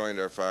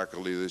joined our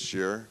faculty this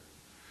year,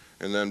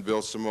 and then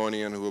Bill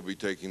Simonian, who will be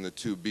taking the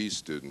 2B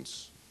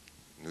students,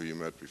 who you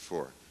met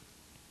before,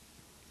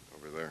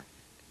 over there.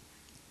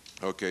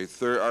 Okay,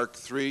 ARC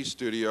 3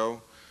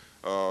 studio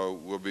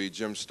will be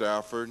Jim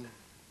Stafford,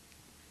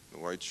 the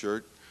white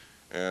shirt,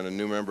 and a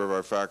new member of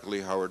our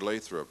faculty, Howard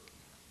Lathrop.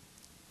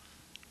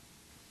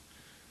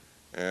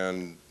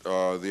 And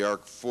the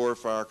ARC 4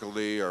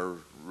 faculty are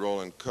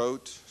Roland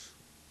Coate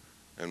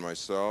and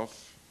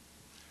myself.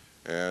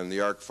 And the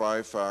ARC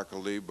 5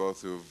 faculty,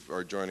 both who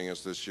are joining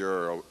us this year,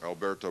 are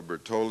Alberto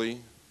Bertoli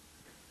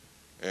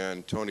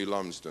and Tony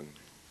Lumsden.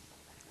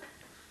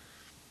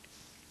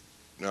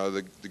 Now,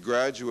 the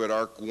graduate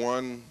ARC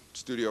 1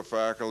 studio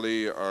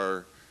faculty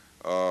are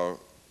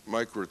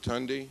Mike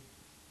Rotundi.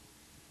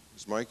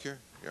 Is Mike here?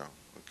 Yeah,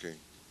 okay.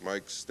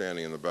 Mike's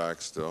standing in the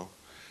back still.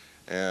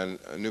 And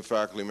a new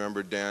faculty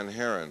member, Dan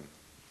Herron.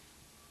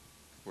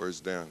 Where's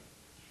Dan?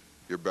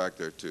 You're back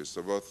there too.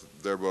 So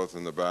they're both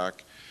in the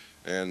back.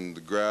 And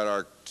the grad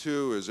ARC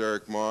 2 is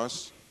Eric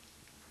Moss.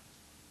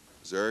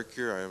 Is Eric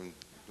here? I am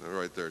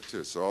right there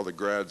too. So all the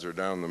grads are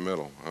down the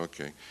middle.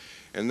 Okay.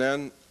 And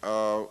then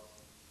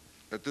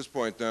at this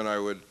point then I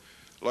would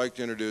like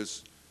to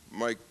introduce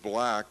Mike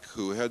Black,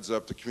 who heads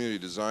up the Community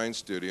Design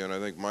Studio, and I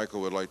think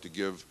Michael would like to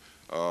give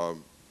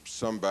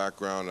some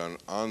background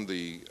on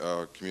the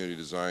Community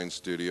Design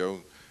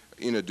Studio.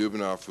 Ina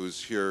Dubinoff,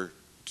 who's here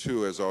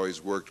too, has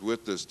always worked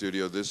with the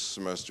studio. This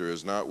semester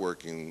is not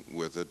working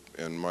with it,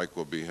 and Mike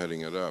will be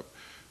heading it up.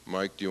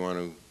 Mike, do you want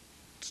to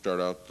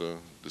start out the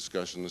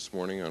discussion this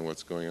morning on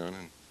what's going on?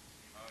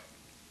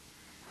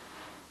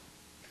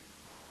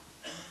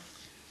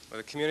 Well,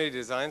 the Community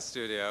Design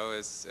Studio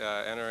is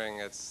entering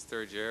its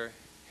 3rd year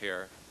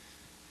here,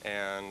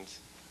 and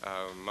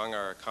among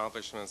our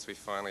accomplishments, we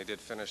finally did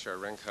finish our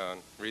Rincon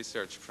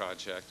research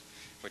project,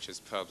 which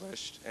is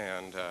published,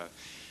 and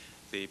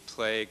the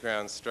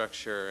playground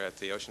structure at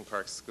the Ocean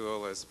Park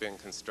School is being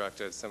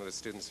constructed. Some of the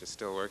students are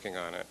still working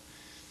on it.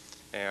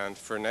 And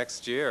for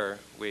next year,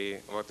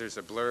 there's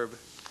a blurb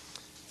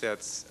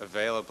that's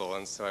available,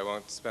 and so I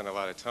won't spend a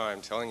lot of time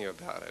telling you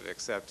about it,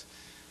 except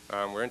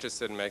we're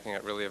interested in making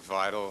it really a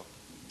vital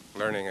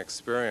learning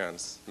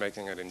experience,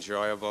 making it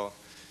enjoyable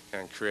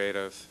and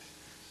creative,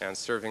 and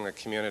serving the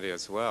community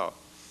as well.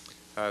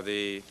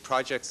 The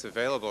projects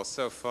available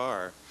so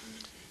far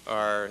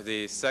are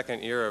the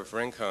 2nd year of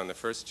Rincon. The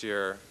 1st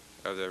year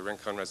of the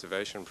Rincon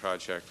Reservation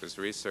Project was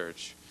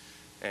research,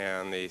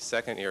 and the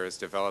 2nd year is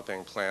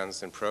developing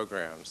plans and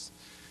programs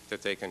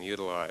that they can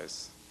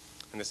utilize.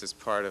 And this is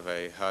part of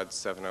a HUD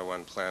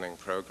 701 planning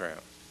program.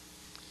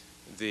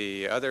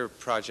 The other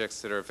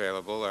projects that are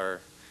available are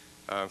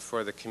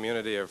for the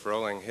community of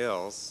Rolling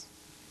Hills,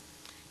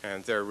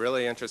 and they're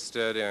really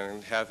interested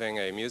in having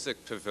a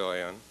music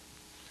pavilion,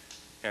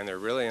 and they're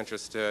really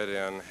interested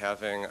in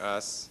having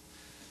us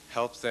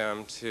help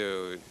them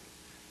to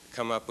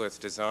come up with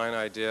design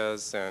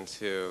ideas and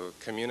to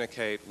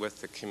communicate with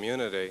the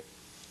community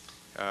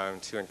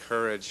to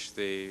encourage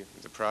the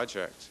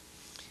project.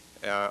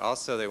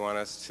 Also, they want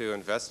us to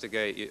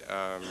investigate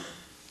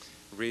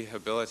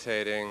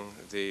rehabilitating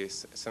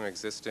some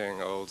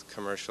existing old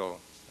commercial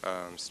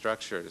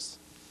structures.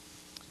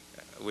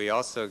 We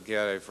also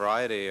get a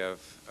variety of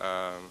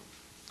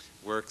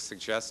work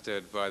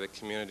suggested by the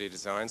Community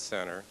Design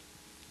Center,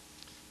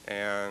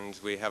 and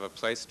we have a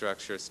play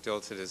structure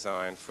still to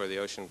design for the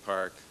Ocean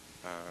Park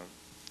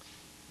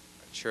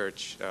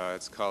Church.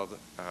 It's called,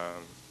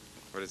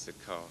 what is it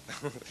called?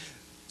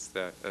 It's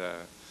the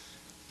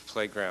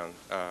playground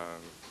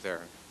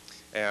there.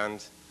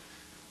 And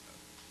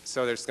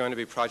so there's going to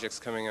be projects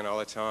coming in all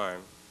the time,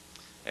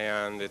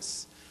 and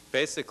it's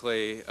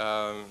basically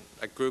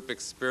a group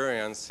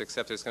experience,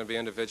 except there's going to be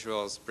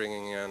individuals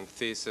bringing in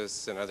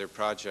thesis and other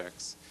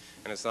projects.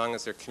 And as long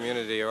as they're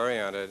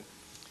community-oriented,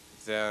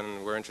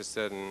 then we're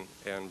interested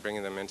in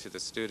bringing them into the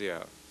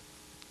studio.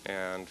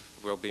 And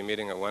we'll be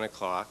meeting at 1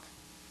 o'clock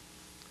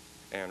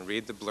and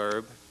read the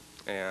blurb,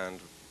 and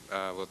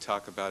we'll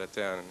talk about it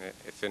then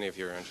if any of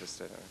you are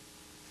interested in it.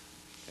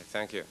 Okay,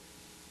 thank you.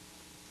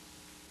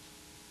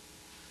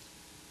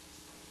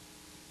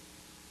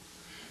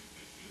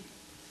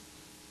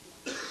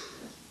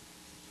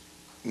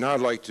 Now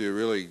I'd like to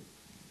really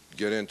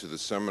get into the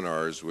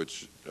seminars,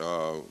 which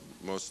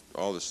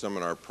all the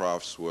seminar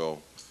profs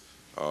will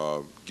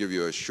give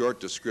you a short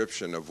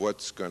description of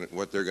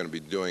what they're going to be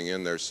doing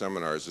in their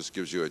seminars. This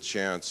gives you a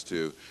chance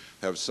to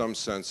have some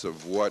sense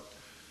of what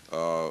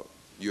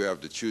you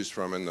have to choose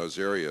from in those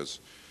areas.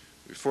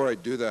 Before I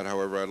do that,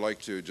 however, I'd like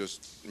to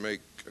just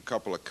make a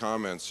couple of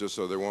comments just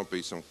so there won't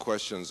be some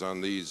questions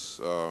on these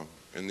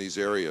in these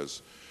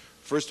areas.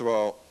 First of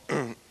all,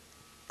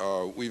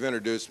 we've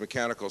introduced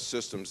mechanical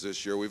systems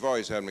this year. We've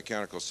always had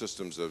mechanical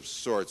systems of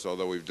sorts,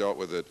 although we've dealt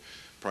with it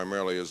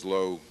primarily as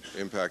low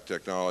impact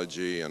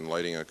technology and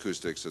lighting,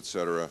 acoustics,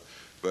 etc.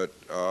 But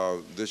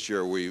this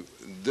year,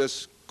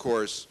 this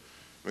course,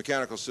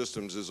 mechanical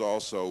systems, is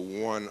also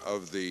one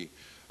of the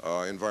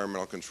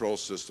environmental control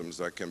systems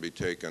that can be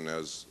taken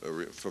as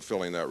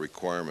fulfilling that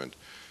requirement.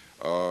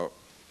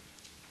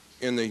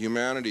 In the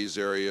humanities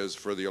areas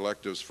for the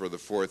electives for the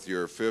 4th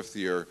year, 5th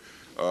year,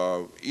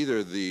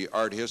 either the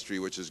art history,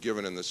 which is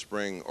given in the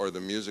spring, or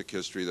the music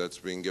history that's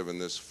being given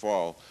this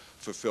fall,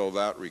 fulfill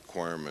that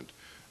requirement.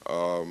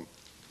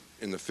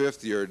 In the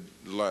 5th year,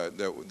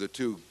 the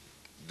two,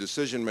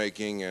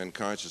 decision-making and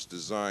conscious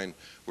design,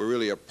 were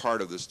really a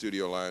part of the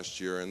studio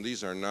last year, and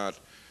these are not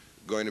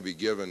going to be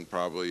given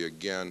probably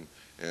again,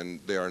 and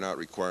they are not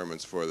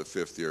requirements for the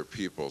 5th year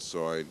people,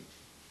 so I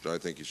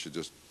think you should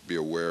just be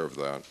aware of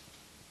that.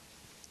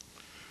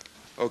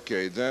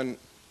 Okay, then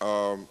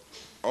all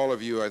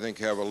of you, I think,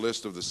 have a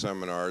list of the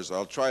seminars.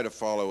 I'll try to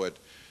follow it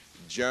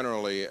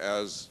generally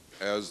as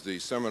the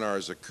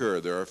seminars occur.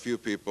 There are a few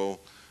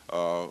people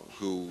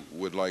who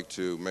would like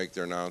to make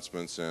their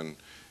announcements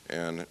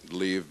and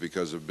leave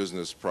because of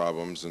business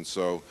problems, and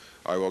so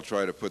I will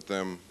try to put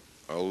them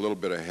a little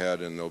bit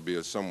ahead, and they'll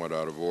be somewhat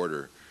out of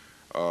order.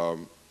 I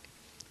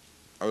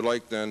would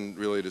like then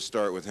really to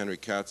start with Henry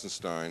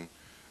Katzenstein,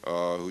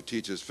 who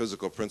teaches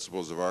physical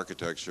principles of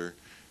architecture.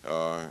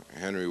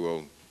 Henry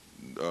will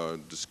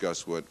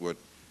discuss what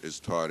is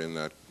taught in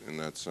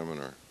that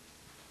seminar.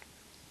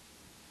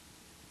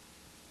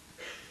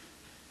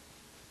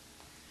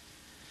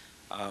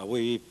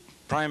 We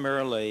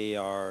primarily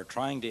are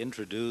trying to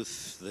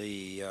introduce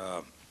the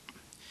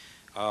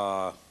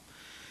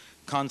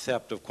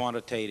concept of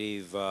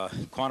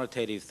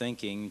quantitative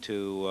thinking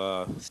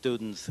to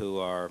students who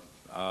are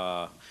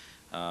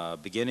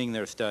beginning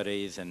their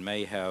studies and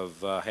may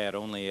have had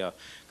only a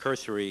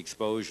cursory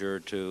exposure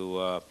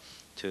to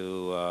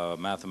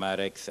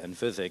mathematics and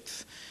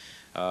physics,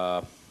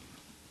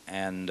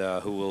 and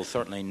who will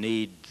certainly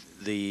need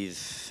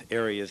these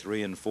areas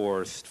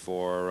reinforced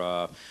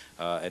for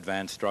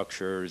advanced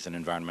structures and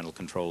environmental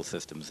control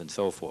systems and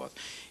so forth.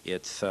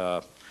 It's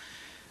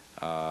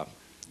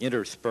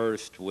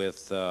interspersed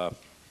with a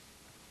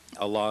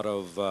lot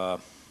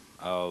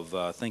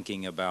of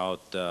thinking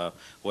about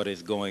what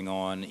is going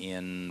on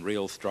in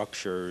real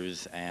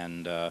structures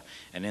and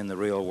in the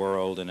real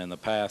world. And in the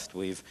past,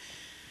 we've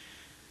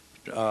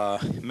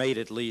made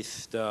at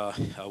least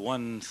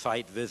one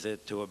site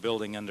visit to a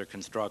building under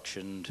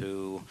construction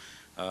to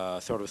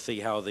sort of see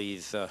how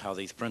these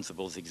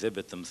principles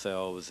exhibit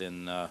themselves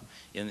in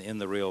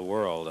the real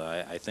world.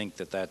 I think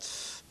that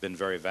that's been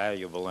very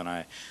valuable, and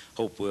I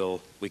hope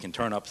we can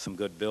turn up some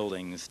good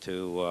buildings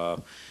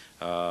to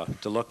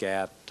look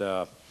at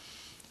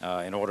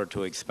in order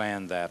to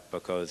expand that,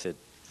 because it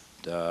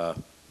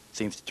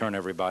seems to turn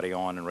everybody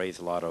on and raise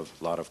a lot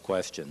of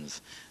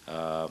questions,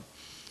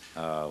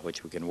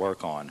 which we can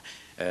work on.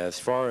 As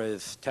far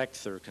as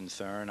texts are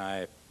concerned,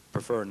 I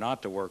prefer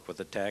not to work with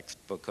the text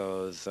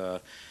because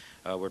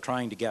we're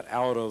trying to get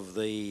out of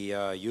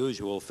the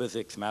usual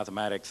physics,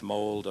 mathematics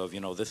mold of,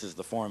 this is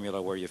the formula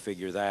where you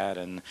figure that,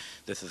 and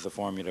this is the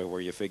formula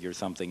where you figure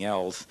something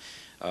else.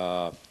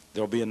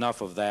 There'll be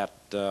enough of that,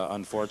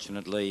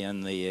 unfortunately,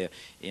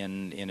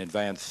 in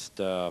advanced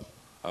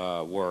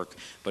work,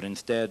 but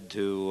instead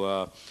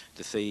to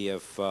see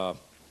if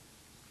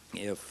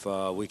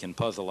we can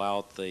puzzle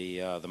out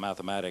the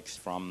mathematics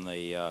from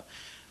the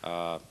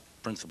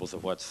principles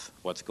of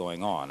what's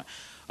going on.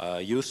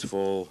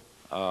 Useful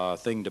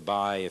thing to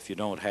buy if you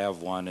don't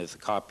have one is a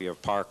copy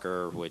of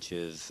Parker, which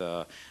is,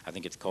 I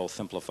think it's called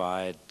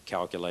Simplified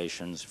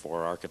Calculations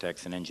for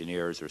Architects and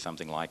Engineers or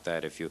something like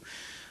that. If you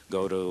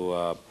go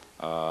to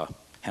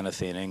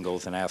Hennessy and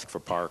Ingalls and ask for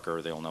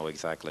Parker, they'll know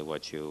exactly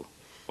what you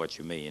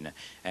mean.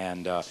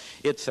 And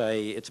it's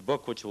a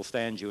book which will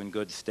stand you in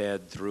good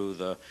stead through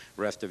the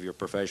rest of your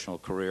professional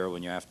career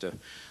when you have to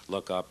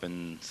look up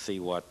and see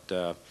what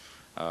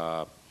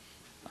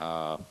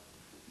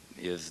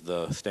is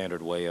the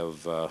standard way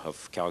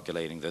of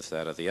calculating this,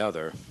 that, or the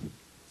other.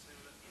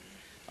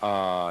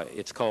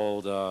 It's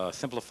called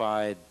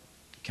Simplified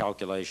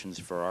Calculations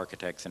for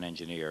Architects and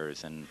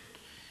Engineers, and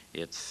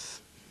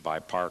it's by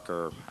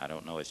Parker. I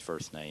don't know his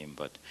first name,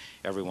 but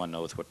everyone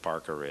knows what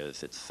Parker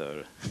is. It's,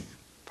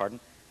 pardon?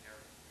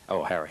 Harry.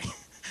 Oh, Harry.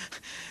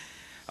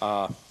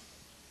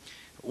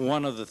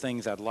 One of the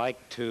things I'd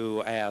like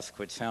to ask,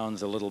 which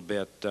sounds a little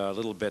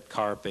bit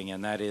carping,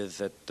 and that is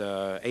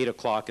that 8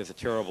 o'clock is a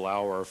terrible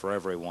hour for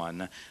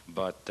everyone,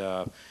 but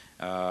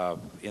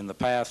In the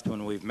past,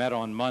 when we've met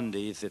on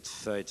Mondays,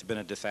 it's been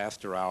a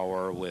disaster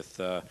hour with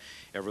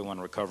everyone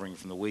recovering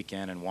from the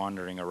weekend and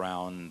wandering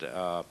around,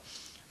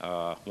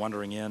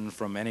 wandering in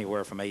from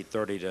anywhere from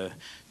 8:30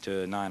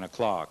 to 9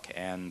 o'clock.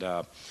 And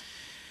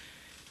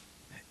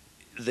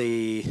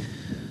the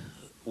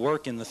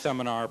work in the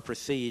seminar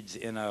proceeds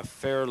in a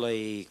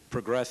fairly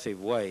progressive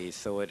way,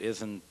 so it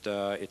isn't,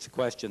 it's a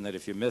question that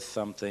if you miss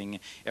something,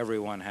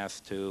 everyone has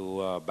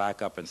to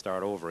back up and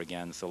start over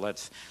again. So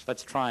let's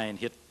try and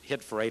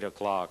hit for 8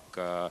 o'clock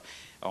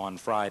on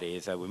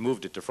Fridays. We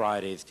moved it to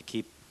Fridays to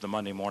keep the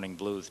Monday morning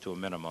blues to a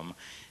minimum.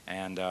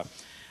 And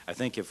I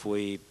think if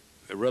we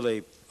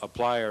really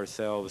apply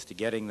ourselves to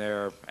getting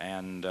there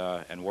and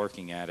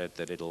working at it,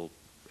 that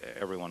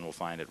everyone will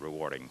find it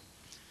rewarding.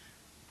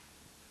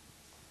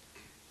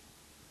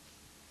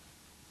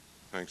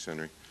 Thanks,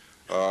 Henry.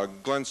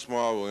 Glenn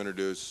Small will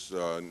introduce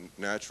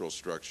natural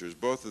structures.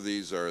 Both of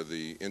these are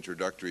the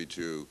introductory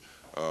to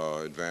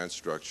advanced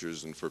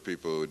structures, and for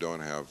people who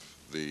don't have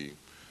the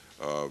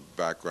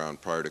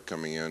background prior to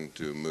coming in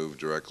to move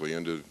directly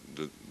into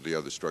the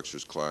other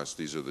structures class,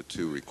 these are the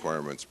two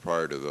requirements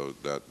prior to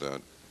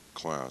that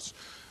class.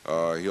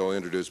 He'll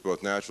introduce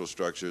both natural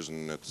structures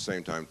and at the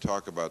same time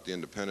talk about the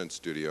independent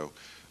studio,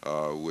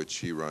 which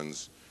he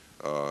runs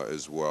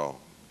as well.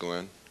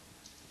 Glenn?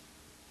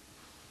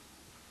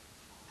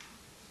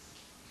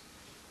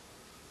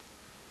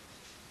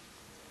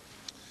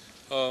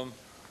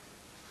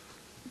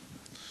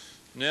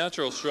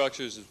 Natural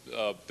structures is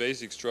a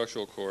basic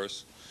structural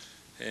course,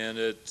 and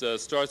it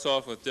starts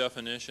off with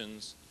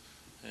definitions.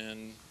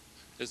 And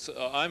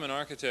I'm an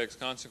architect,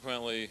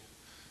 consequently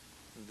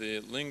the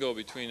lingo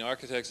between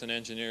architects and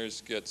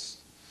engineers gets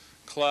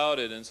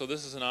clouded, and so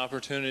this is an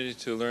opportunity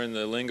to learn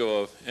the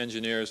lingo of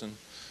engineers and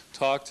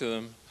talk to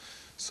them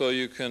so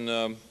you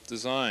can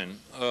design.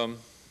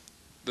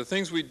 The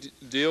things we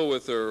deal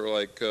with are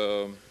like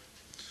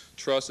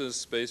trusses,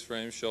 space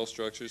frames, shell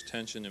structures,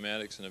 tension,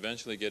 pneumatics, and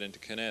eventually get into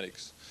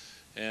kinetics.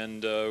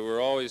 And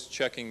we're always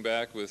checking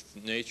back with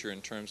nature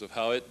in terms of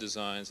how it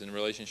designs in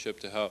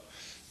relationship to how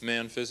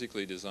man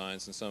physically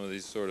designs in some of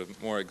these sort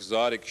of more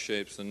exotic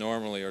shapes than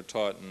normally are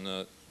taught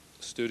in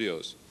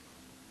studios.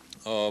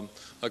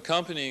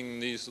 Accompanying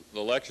the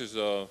lectures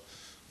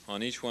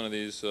on each one of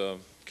these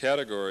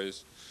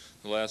categories,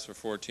 that lasts for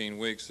 14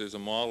 weeks, there's a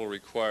model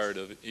required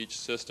of each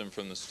system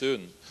from the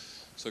student.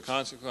 So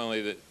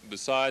consequently,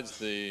 besides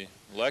the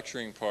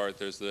lecturing part,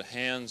 there's the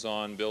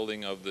hands-on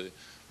building of the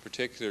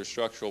particular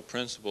structural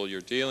principle you're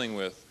dealing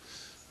with.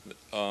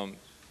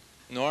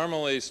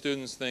 Normally,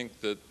 students think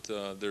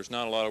that there's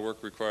not a lot of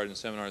work required in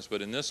seminars,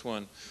 but in this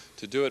one,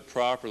 to do it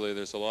properly,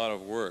 there's a lot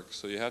of work.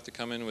 So you have to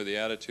come in with the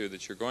attitude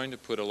that you're going to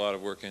put a lot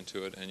of work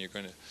into it and you're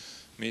going to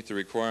meet the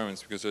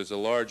requirements, because there's a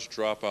large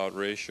dropout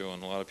ratio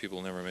and a lot of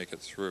people never make it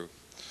through.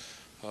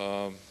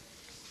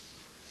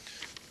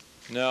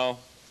 Now,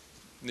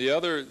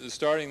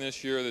 starting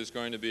this year, there's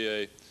going to be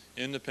an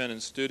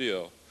independent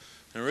studio.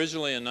 And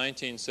originally in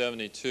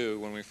 1972,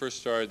 when we first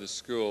started the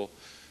school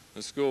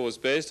was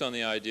based on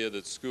the idea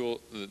that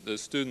the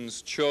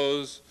students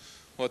chose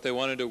what they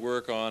wanted to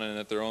work on and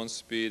at their own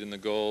speed, and the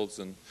goals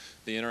and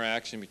the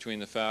interaction between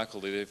the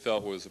faculty they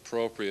felt was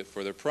appropriate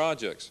for their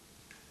projects.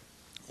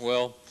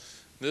 Well,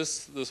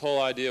 this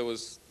whole idea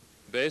was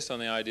based on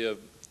the idea of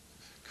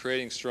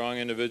creating strong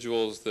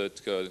individuals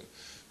that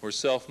were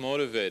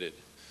self-motivated.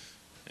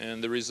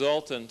 And the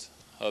resultant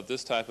of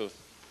this type of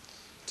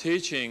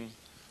teaching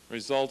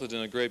resulted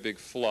in a great big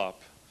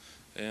flop.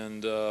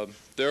 And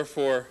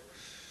therefore,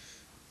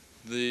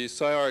 the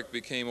SCI-Arc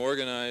became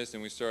organized,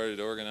 and we started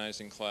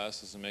organizing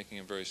classes and making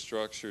them very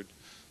structured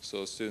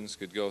so students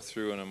could go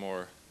through in a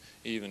more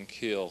even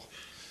keel.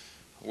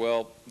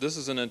 Well, this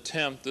is an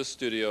attempt, this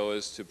studio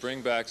is to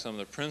bring back some of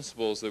the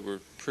principles that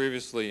were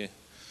previously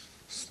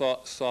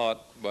sought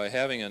by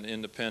having an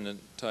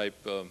independent type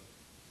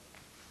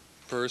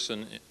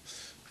person,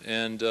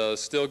 and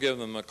still give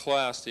them a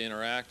class to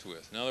interact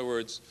with. In other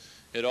words,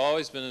 it had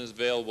always been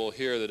available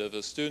here that if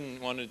a student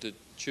wanted to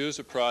choose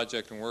a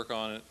project and work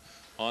on it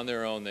on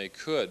their own, they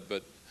could,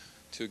 but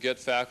to get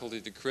faculty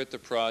to create the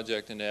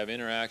project and to have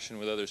interaction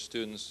with other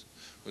students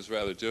was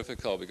rather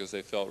difficult because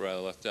they felt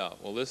rather left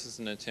out. Well, this is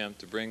an attempt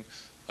to bring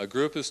a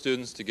group of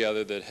students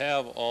together that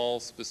have all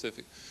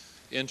specific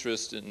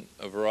interest in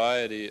a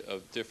variety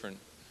of different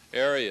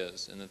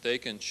areas, and that they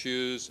can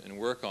choose and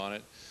work on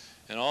it.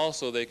 And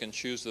also they can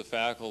choose the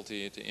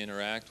faculty to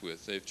interact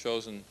with. They've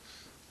chosen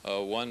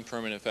one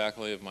permanent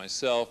faculty of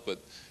myself, but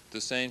at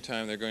the same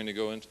time they're going to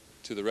go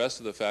into the rest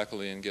of the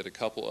faculty and get a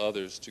couple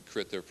others to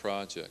create their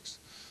projects.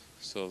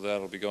 So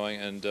that'll be going.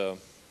 And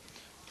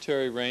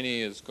Terry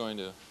Rainey is going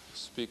to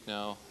speak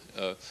now.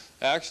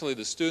 Actually,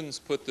 the students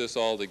put this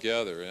all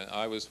together, and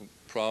I was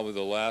probably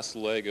the last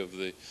leg of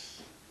the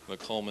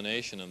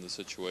culmination of the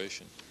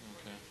situation.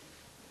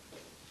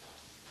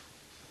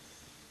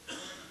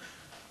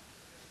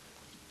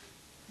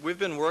 We've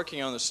been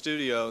working on the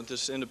studio,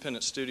 this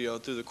independent studio,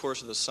 through the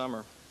course of the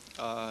summer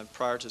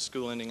prior to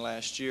school ending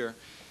last year.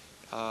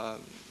 I'm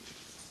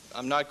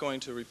not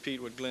going to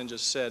repeat what Glenn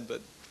just said,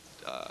 but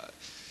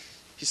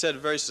he said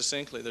it very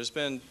succinctly. There's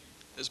been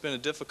a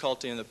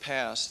difficulty in the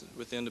past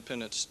with the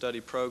independent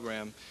study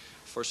program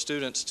for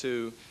students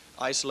to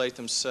isolate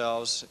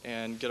themselves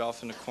and get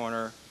off in the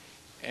corner,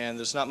 and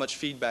there's not much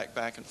feedback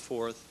back and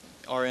forth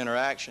or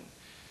interaction.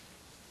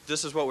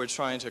 This is what we're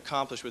trying to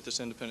accomplish with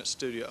this independent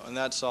studio, and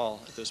that's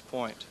all at this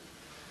point.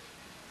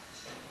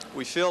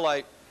 We feel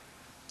like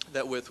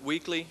that with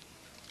weekly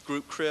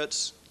group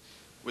crits,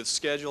 with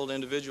scheduled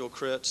individual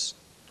crits,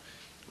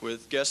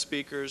 with guest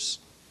speakers,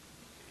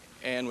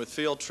 and with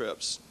field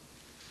trips,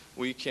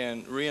 we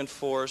can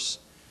reinforce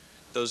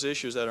those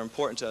issues that are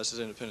important to us as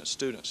independent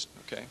students,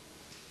 okay?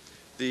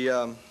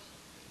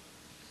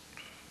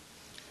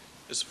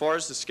 As far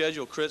as the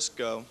scheduled crits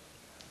go,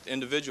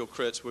 individual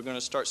crits, we're going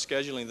to start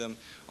scheduling them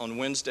on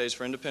Wednesdays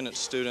for independent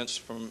students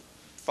from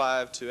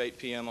 5 to 8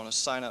 p.m. on a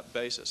sign-up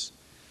basis.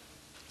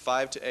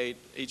 5 to 8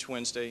 each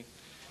Wednesday,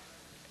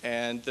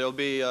 and there'll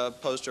be a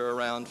poster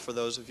around for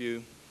those of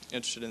you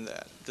interested in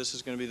that. This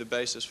is going to be the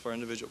basis for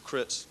individual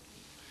crits,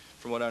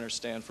 from what I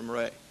understand from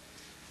Ray.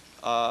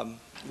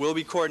 We'll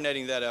be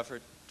coordinating that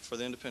effort for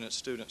the independent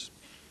students.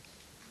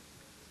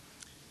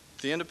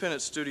 The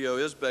independent studio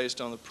is based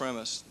on the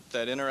premise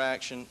that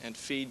interaction and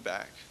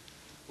feedback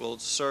will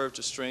serve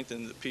to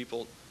strengthen the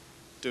people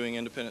doing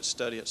independent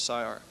study at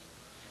SCI-Arc.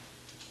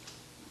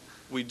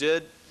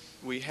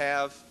 We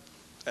have,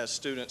 as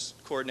students,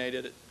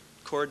 coordinated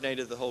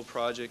the whole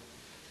project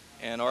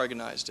and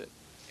organized it.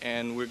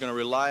 And we're going to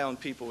rely on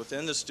people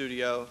within the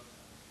studio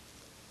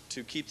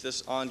to keep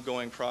this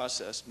ongoing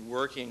process and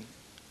working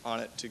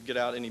on it to get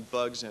out any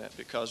bugs in it,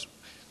 because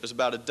there's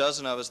about a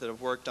dozen of us that have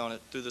worked on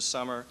it through the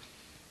summer.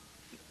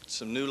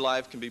 Some new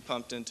life can be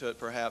pumped into it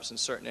perhaps in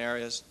certain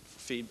areas for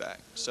feedback.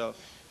 So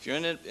if you're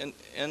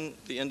in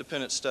the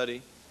independent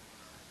study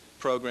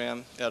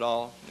program at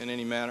all in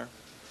any manner,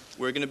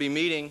 we're going to be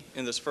meeting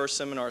in this first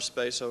seminar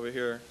space over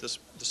here this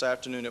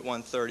afternoon at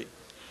 1:30.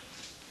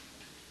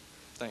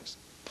 Thanks.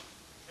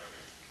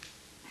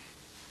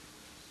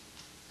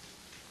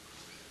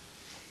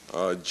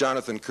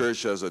 Jonathan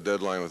Kirsch has a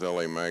deadline with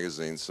LA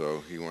Magazine,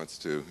 so he wants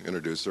to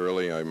introduce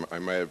early. I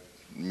might have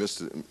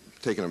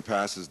taken him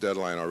past his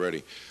deadline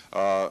already.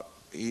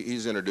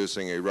 He's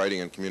introducing a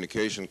writing and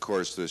communication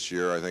course this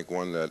year, I think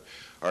one that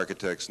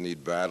architects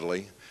need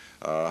badly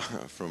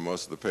from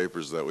most of the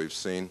papers that we've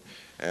seen.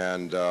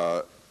 And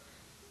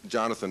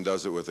Jonathan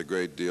does it with a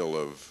great deal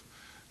of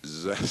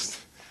zest.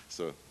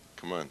 So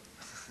come on.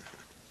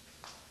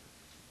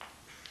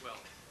 Well,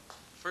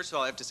 first of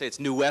all, I have to say it's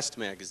New West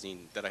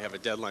Magazine that I have a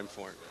deadline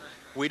for.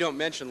 We don't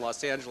mention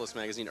Los Angeles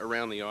Magazine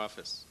around the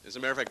office. As a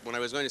matter of fact, when I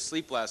was going to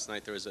sleep last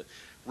night, there was a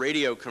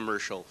radio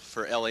commercial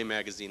for LA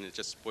Magazine, and it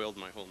just spoiled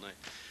my whole night.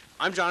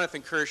 I'm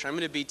Jonathan Kirsch. I'm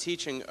going to be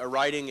teaching a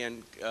writing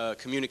and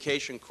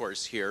communication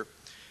course here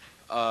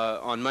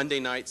on Monday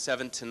night,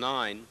 7 to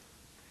 9.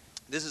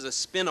 This is a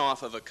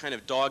spin-off of a kind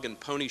of dog and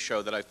pony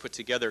show that I've put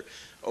together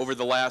over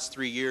the last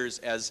 3 years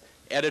as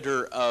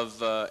editor of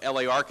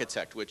LA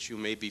Architect, which you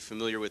may be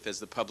familiar with as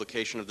the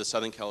publication of the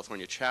Southern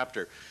California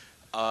chapter.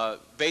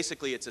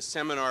 Basically, it's a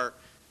seminar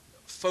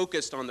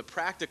focused on the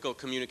practical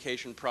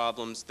communication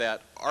problems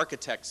that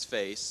architects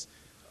face.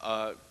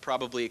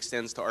 Probably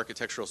extends to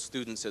architectural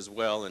students as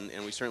well,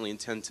 and we certainly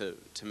intend to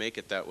make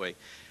it that way.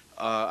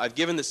 I've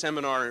given the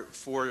seminar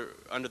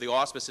under the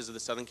auspices of the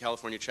Southern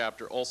California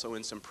chapter, also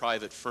in some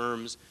private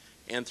firms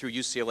and through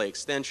UCLA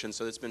Extension,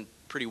 so it's been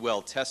pretty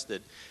well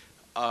tested.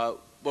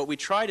 What we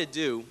try to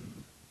do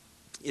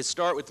is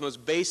start with the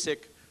most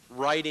basic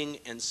writing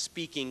and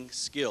speaking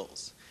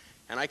skills.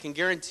 And I can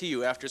guarantee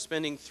you, after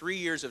spending 3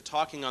 years of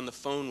talking on the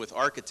phone with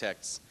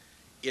architects,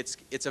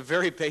 it's a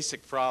very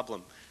basic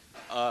problem.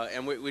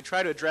 And we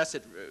try to address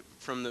it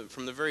from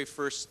the very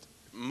first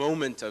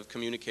moment of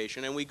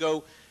communication, and we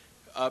go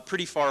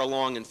pretty far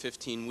along in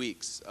 15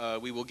 weeks.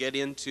 We will get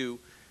into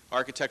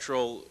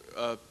architectural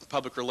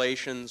public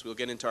relations, we'll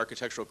get into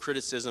architectural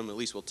criticism, at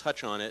least we'll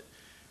touch on it.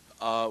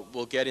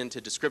 We'll get into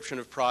description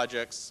of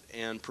projects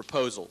and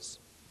proposals.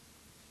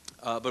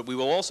 But we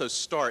will also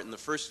start in the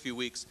first few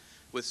weeks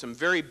with some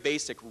very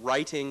basic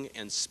writing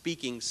and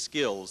speaking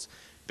skills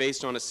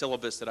based on a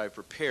syllabus that I've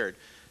prepared.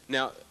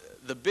 Now,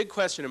 the big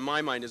question in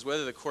my mind is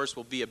whether the course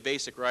will be a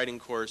basic writing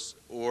course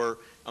or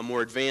a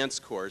more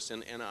advanced course,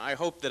 and I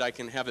hope that I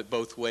can have it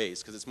both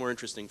ways, because it's more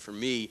interesting for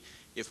me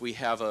if we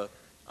have a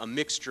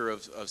mixture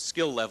of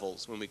skill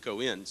levels when we go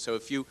in. So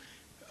if you,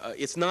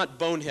 it's not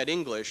bonehead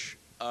English,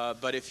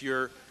 but if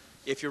you're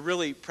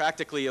really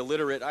practically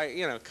illiterate,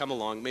 come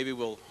along, maybe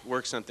we'll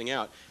work something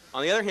out.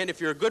 On the other hand, if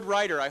you're a good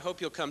writer, I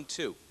hope you'll come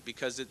too,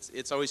 because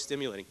it's always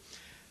stimulating.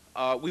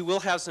 We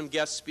will have some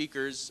guest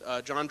speakers.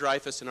 John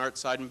Dreyfus and Art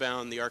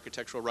Seidenbaum, the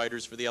architectural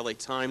writers for the LA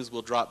Times,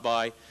 will drop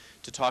by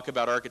to talk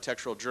about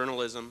architectural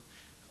journalism.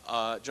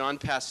 John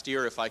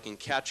Pastier, if I can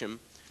catch him,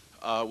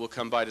 will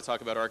come by to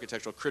talk about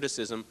architectural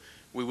criticism.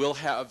 We will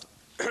have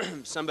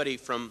somebody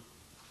from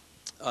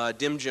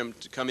Dim Jim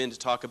to come in to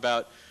talk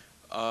about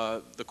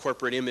the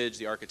corporate image,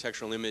 the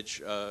architectural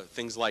image,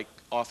 things like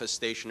office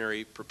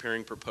stationery,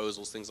 preparing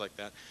proposals, things like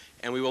that.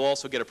 And we will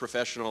also get a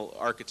professional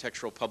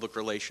architectural public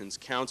relations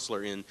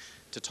counselor in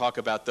to talk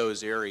about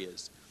those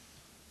areas.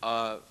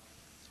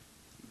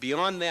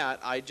 Beyond that,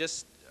 I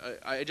just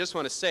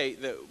want to say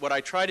that what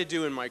I try to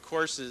do in my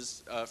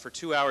courses for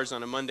 2 hours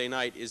on a Monday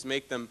night is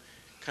make them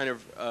kind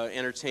of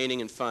entertaining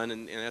and fun,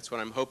 and that's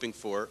what I'm hoping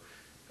for.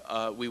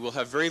 We will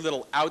have very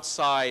little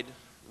outside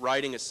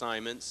writing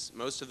assignments.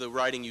 Most of the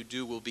writing you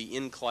do will be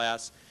in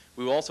class.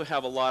 We will also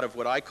have a lot of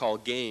what I call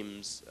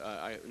games,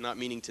 not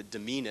meaning to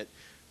demean it,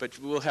 but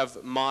we'll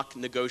have mock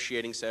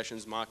negotiating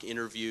sessions, mock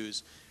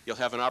interviews. You'll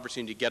have an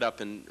opportunity to get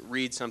up and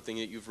read something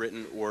that you've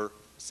written or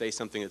say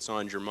something that's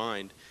on your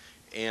mind.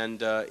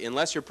 And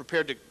unless you're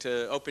prepared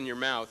to open your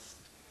mouth,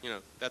 you know,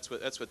 that's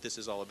what this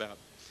is all about.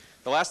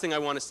 The last thing I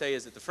want to say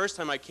is that the first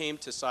time I came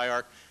to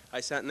SCI-Arc,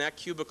 I sat in that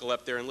cubicle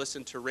up there and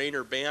listened to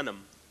Rainer Banham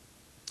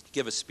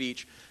give a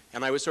speech,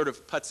 and I was sort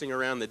of putzing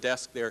around the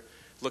desk there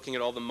looking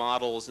at all the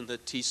models and the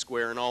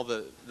T-square and all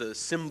the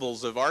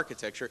symbols of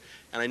architecture,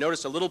 and I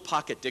noticed a little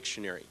pocket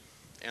dictionary.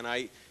 And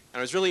I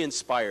was really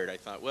inspired. I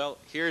thought, well,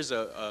 here's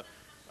a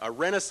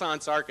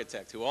Renaissance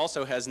architect who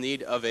also has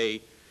need of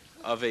a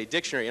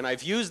dictionary. And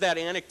I've used that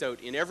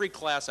anecdote in every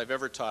class I've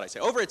ever taught. I say,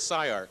 over at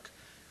SCI-Arc,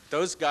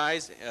 those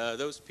guys,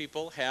 those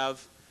people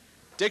have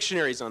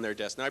dictionaries on their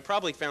desk. Now, I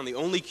probably found the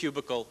only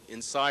cubicle in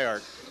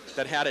SCI-Arc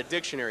that had a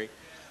dictionary.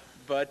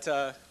 But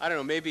I don't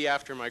know, maybe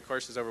after my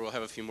course is over, we'll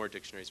have a few more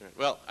dictionaries around.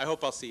 Well, I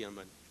hope I'll see you on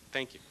Monday.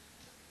 Thank you.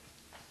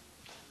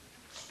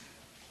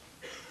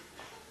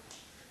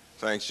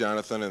 Thanks,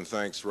 Jonathan, and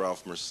thanks,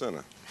 Ralph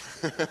Mersina.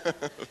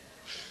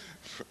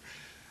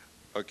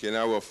 Okay,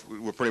 now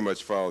we'll pretty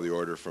much follow the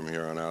order from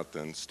here on out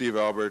then. Steve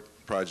Albert,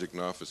 Project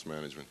and Office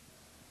Management.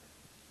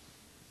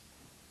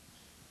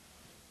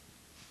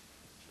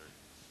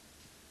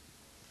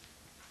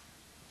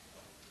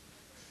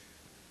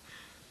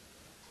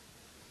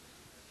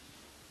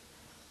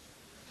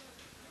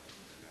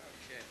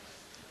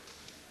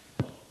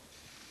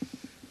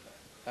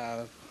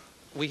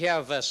 We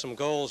have some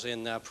goals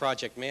in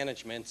project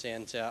management,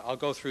 and I'll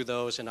go through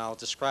those and I'll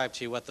describe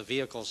to you what the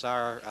vehicles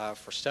are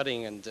for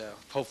studying and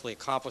hopefully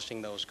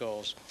accomplishing those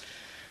goals.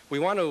 We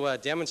want to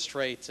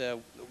demonstrate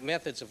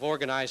methods of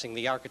organizing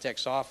the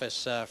architect's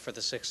office for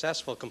the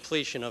successful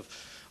completion of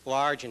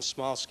large and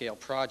small-scale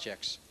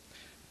projects.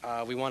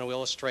 We want to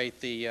illustrate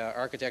the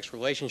architect's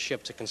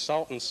relationship to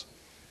consultants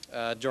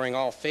during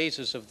all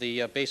phases of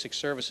the basic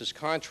services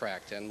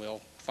contract, and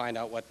we'll find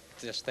out what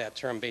that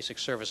term basic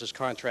services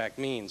contract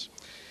means.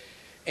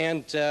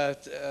 And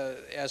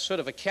as sort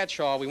of a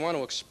catch-all, we want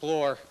to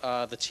explore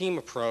the team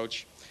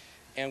approach,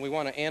 and we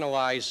want to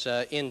analyze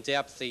in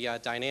depth the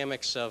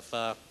dynamics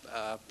of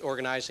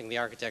organizing the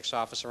architect's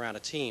office around a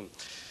team.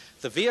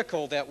 The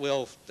vehicle that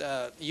we'll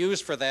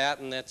use for that,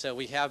 and that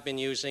we have been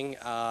using,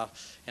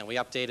 and we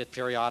update it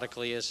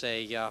periodically, is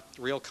a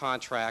real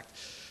contract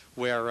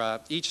where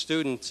each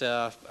student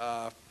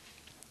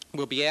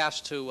will be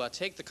asked to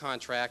take the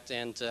contract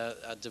and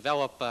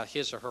develop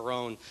his or her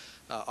own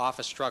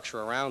office structure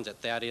around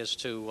it. That is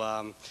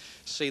to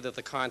see that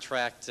the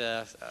contract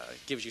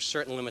gives you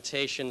certain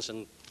limitations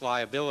and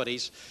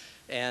liabilities,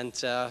 and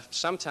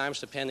sometimes,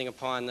 depending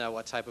upon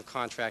what type of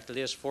contract it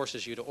is,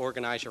 forces you to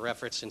organize your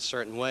efforts in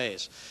certain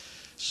ways.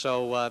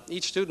 So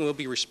each student will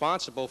be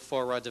responsible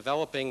for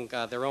developing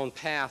their own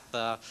path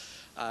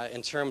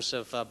in terms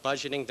of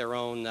budgeting their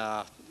own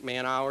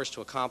man hours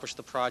to accomplish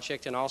the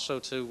project, and also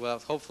to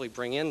hopefully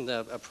bring in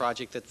a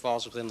project that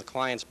falls within the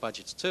client's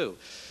budgets too.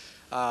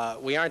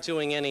 We aren't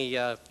doing any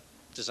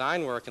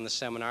design work in the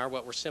seminar.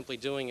 What we're simply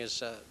doing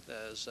is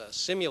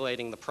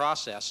simulating the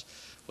process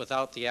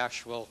without the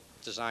actual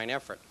design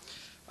effort.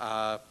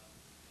 Well,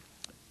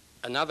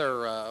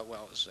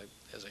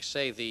 as I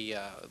say, the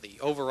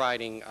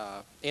overriding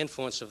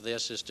influence of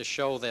this is to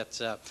show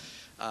that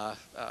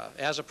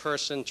as a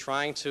person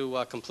trying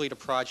to complete a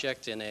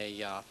project in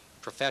a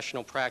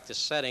professional practice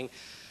setting,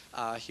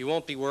 you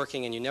won't be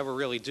working, and you never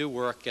really do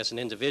work as an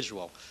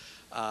individual.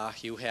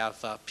 You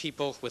have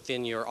people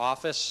within your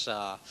office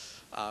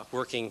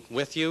working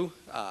with you,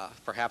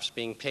 perhaps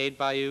being paid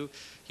by you.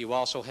 You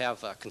also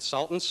have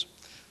consultants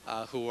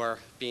who are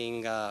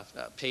being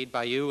paid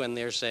by you, and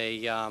there's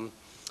a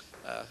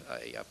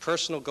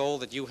personal goal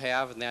that you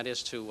have, and that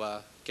is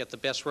to get the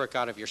best work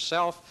out of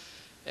yourself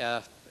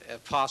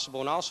if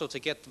possible, and also to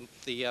get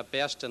the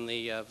best and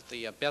the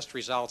best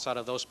results out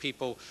of those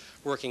people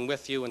working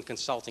with you and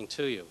consulting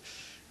to you.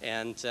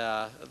 And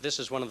this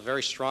is one of the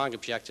very strong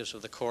objectives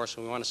of the course,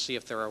 and we want to see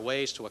if there are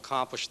ways to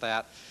accomplish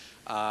that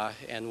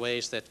and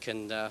ways that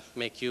can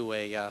make you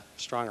a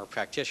stronger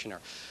practitioner.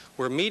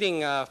 We're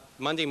meeting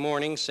Monday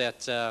mornings at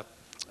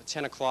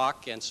 10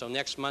 o'clock, and so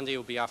next Monday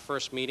will be our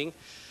first meeting.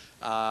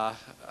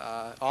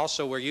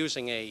 Also, we're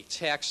using a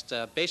text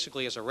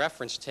basically as a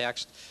reference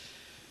text,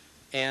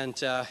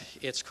 and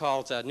it's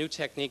called New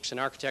Techniques in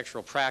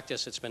Architectural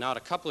Practice. It's been out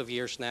a couple of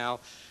years now,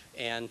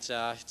 and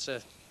it's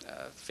a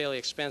fairly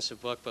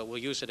expensive book, but we'll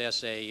use it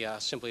as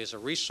simply as a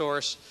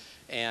resource,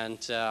 and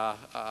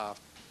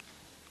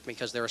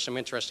because there are some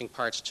interesting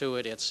parts to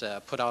it. It's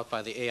put out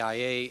by the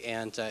AIA,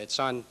 and it's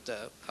on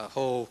a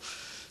whole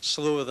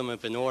slew of them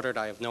have been ordered.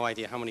 I have no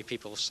idea how many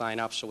people sign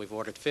up, so we've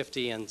ordered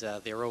 50, and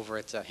they're over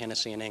at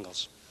Hennessy and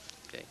Ingalls.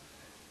 Okay,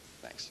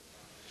 thanks.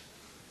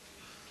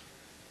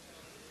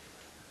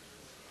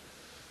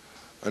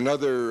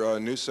 Another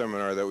new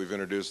seminar that we've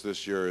introduced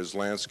this year is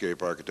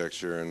landscape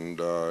architecture, and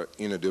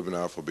Ina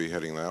Dubanoff will be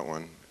heading that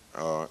one.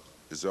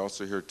 Is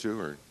Elsa here too,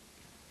 or?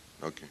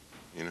 Okay,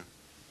 Ina.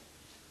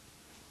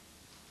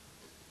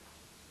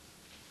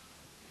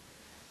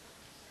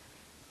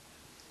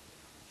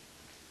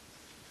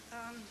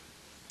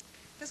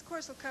 This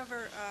course will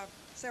cover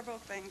several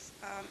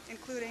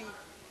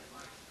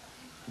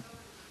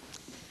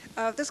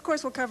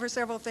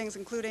things,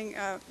 including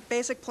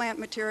basic plant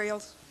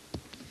materials.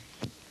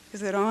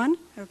 Is it on?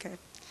 Okay.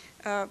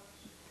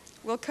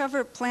 We'll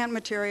cover plant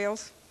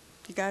materials.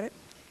 You got it?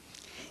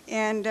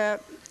 And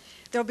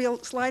there'll be a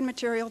slide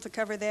material to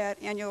cover that,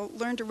 and you'll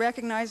learn to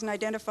recognize and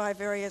identify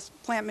various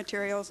plant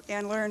materials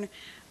and learn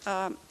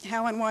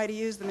how and why to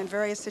use them in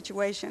various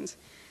situations.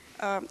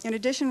 In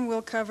addition,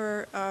 we'll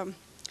cover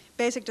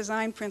basic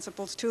design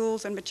principles,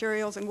 tools, and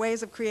materials, and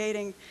ways of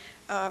creating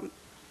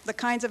the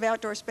kinds of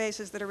outdoor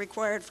spaces that are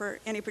required for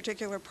any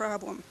particular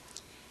problem.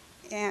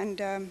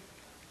 And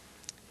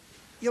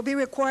you'll be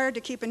required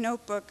to keep a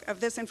notebook of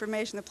this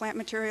information, the plant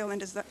material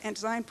and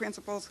design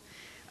principles,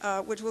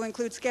 which will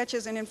include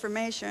sketches and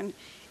information,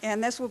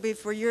 and this will be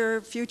for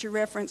your future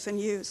reference and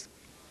use.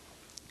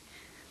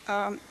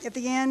 At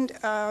the end,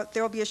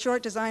 there will be a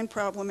short design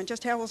problem, and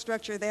just how we'll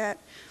structure that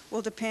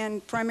will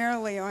depend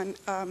primarily on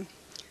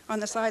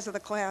the size of the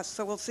class.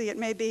 So we'll see it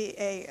may be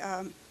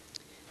a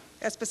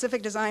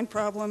specific design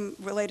problem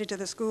related to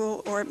the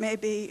school, or it may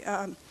be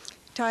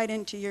tied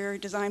into your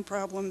design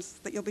problems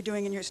that you'll be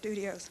doing in your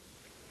studios.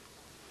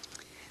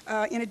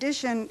 In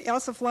addition,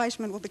 Elsa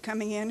Fleischman will be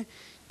coming in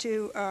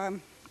to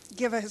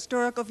give a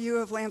historical view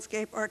of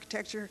landscape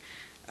architecture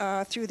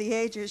through the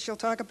ages. She'll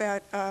talk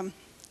about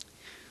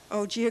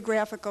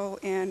geographical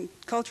and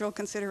cultural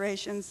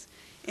considerations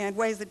and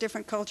ways that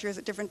different cultures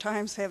at different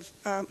times have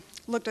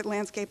looked at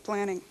landscape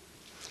planning.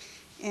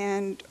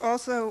 And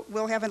also,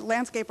 we'll have a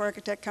landscape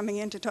architect coming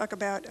in to talk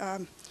about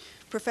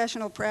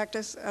professional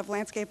practice of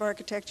landscape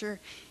architecture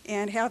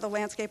and how the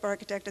landscape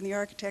architect and the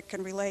architect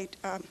can relate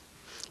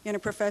in a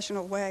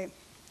professional way.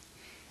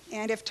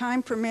 And if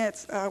time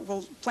permits,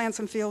 we'll plan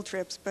some field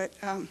trips, but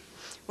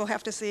we'll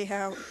have to see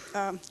how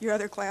your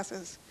other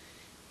classes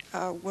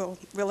will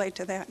relate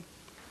to that.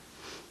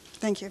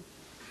 Thank you.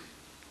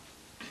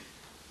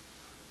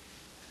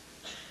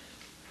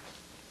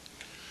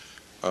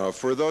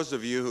 For those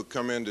of you who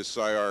come into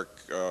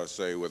SCI-Arc,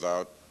 say,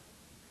 without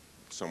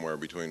somewhere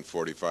between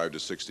 45 to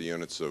 60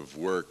 units of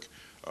work,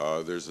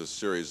 there's a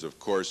series of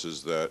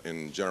courses that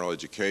in general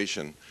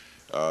education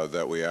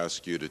that we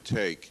ask you to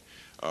take.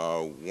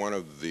 One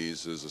of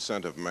these is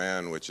Ascent of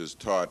Man, which is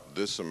taught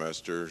this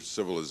semester,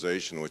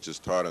 Civilization, which is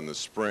taught in the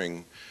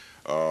spring,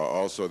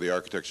 also the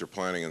Architecture,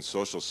 Planning, and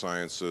Social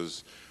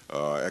Sciences,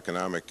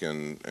 Economic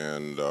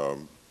and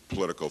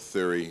Political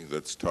Theory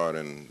that's taught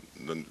in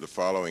the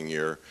following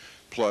year,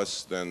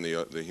 plus then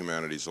the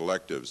humanities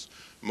electives.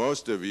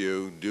 Most of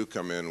you do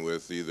come in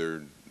with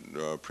either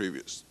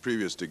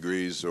previous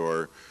degrees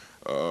or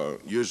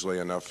usually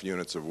enough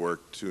units of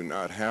work to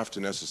not have to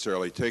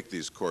necessarily take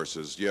these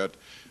courses. Yet,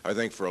 I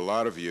think for a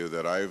lot of you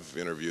that I've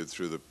interviewed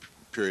through the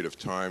period of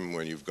time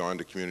when you've gone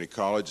to community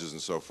colleges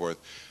and so forth,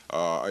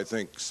 I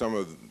think some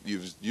of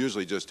you've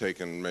usually just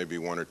taken maybe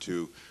one or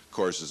two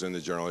courses in the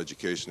general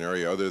education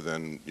area other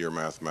than your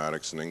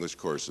mathematics and English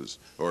courses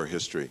or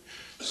history.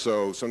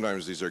 So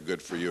sometimes these are good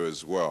for you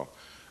as well.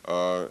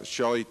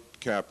 Ray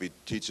Kappe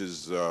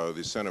teaches the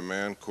Ascent of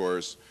Man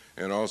course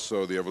and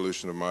also the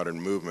Evolution of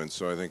Modern Movement,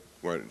 so I think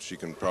she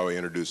can probably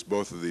introduce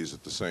both of these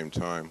at the same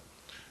time.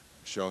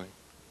 Shelley?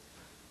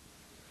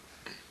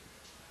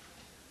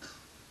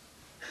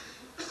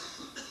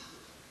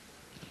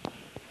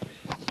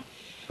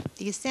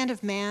 The Ascent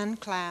of Man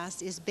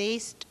class is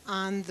based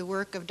on the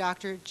work of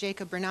Dr.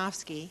 Jacob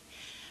Bernofsky,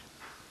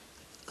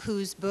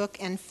 whose book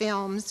and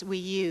films we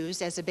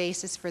use as a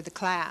basis for the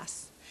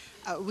class.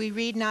 We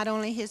read not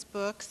only his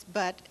books,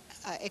 but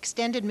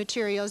extended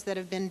materials that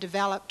have been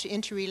developed to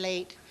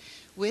interrelate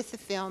with the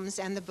films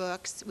and the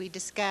books. We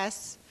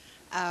discuss,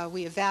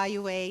 we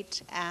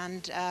evaluate,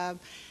 and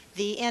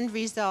the end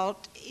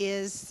result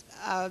is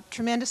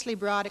tremendously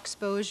broad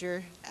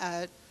exposure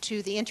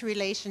to the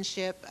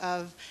interrelationship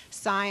of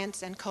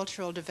science and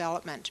cultural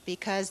development,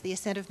 because the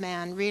Ascent of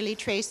Man really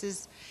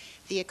traces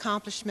the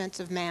accomplishments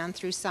of man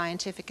through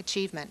scientific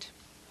achievement.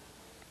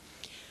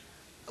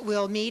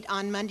 We'll meet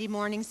on Monday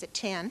mornings at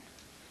 10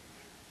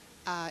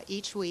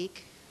 each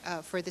week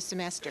for the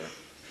semester.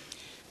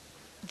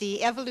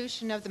 The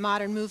Evolution of the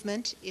Modern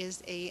Movement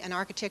is an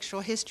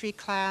architectural history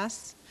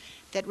class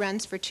that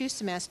runs for 2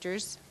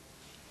 semesters.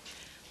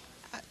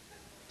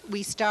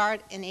 We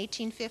start in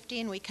 1850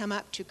 and we come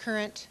up to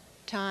current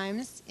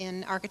times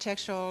in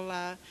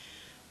architectural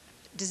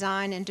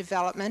design and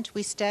development.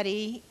 We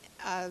study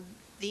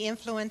the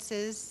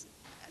influences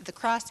the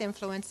cross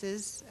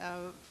influences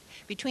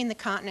between the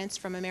continents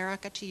from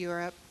America to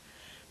Europe,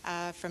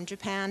 from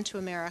Japan to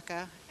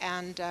America,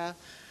 and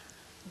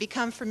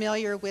become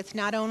familiar with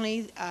not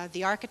only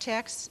the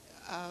architects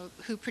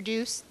who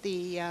produce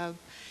the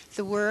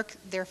work,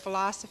 their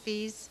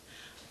philosophies,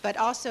 but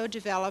also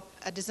develop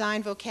a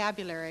design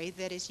vocabulary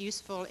that is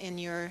useful in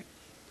your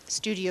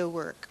studio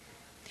work.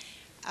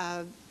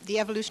 The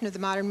Evolution of the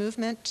Modern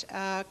Movement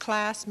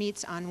class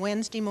meets on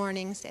Wednesday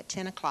mornings at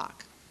 10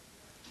 o'clock.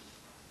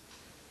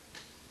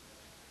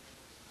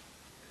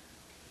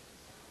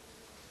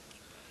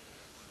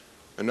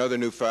 Another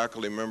new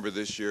faculty member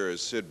this year is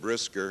Sid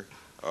Brisker.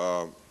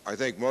 I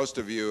think most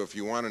of you, if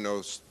you want to know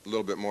a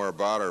little bit more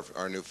about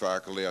our new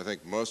faculty, I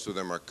think most of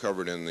them are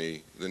covered in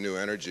the new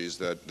energies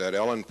that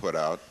Ellen put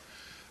out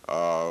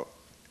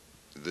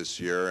this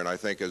year. And I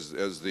think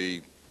as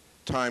the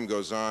time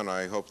goes on,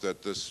 I hope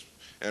that this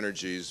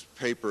energies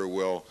paper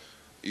will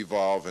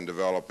evolve and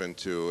develop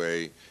into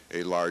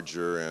a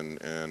larger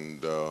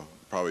and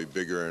probably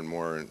bigger and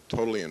more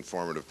totally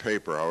informative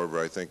paper.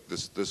 However, I think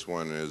this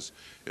one is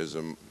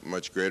a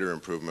much greater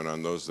improvement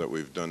on those that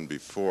we've done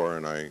before,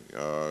 and I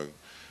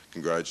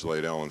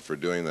congratulate Ellen for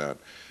doing that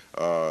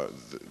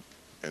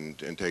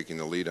and taking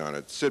the lead on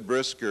it. Sid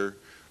Brisker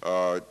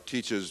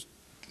teaches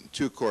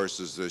two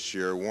courses this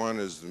year. One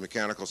is the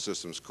mechanical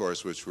systems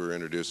course, which we're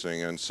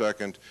introducing, and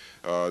second,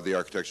 the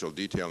architectural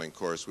detailing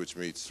course, which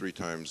meets 3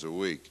 times a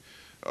week.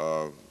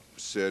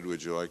 Sid,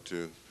 would you like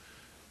to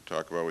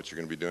talk about what you're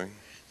going to be doing?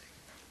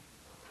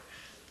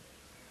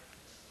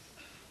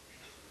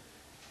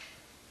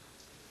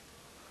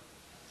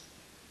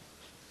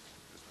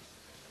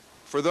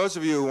 For those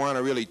of you who want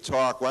to really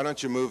talk, why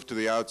don't you move to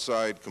the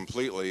outside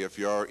completely if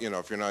you're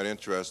not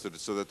interested,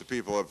 so that the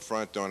people up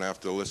front don't have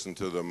to listen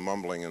to the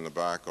mumbling in the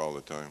back all the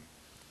time.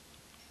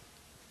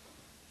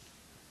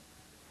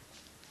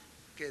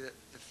 Okay,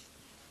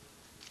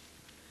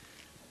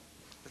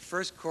 the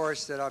first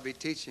course that I'll be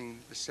teaching,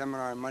 the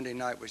seminar on Monday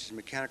night, which is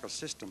mechanical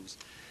systems.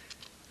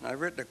 And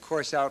I've written a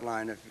course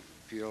outline. If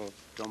you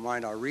don't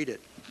mind, I'll read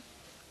it.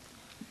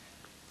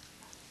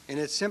 In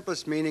its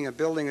simplest meaning, a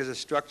building is a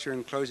structure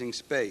enclosing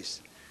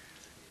space.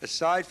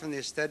 Aside from the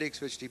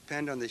aesthetics which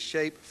depend on the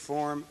shape,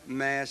 form,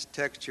 mass,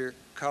 texture,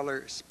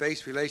 color,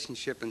 space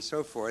relationship, and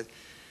so forth,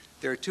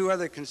 there are 2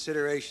 other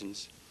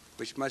considerations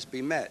which must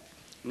be met,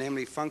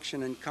 namely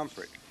function and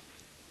comfort.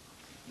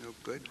 No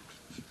good?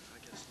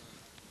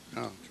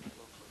 Oh,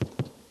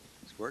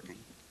 it's working.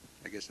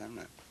 I guess I'm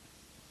not.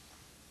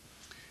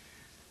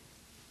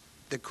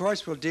 The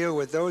course will deal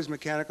with those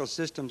mechanical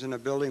systems in a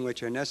building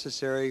which are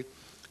necessary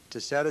to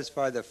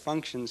satisfy the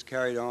functions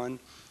carried on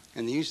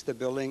in the use of the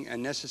building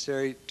and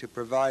necessary to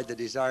provide the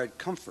desired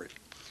comfort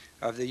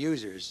of the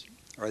users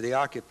or the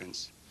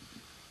occupants.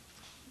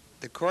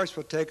 The course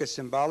will take a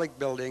symbolic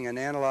building and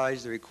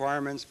analyze the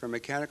requirements for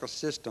mechanical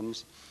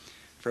systems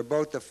for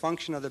both the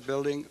function of the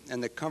building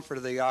and the comfort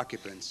of the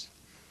occupants.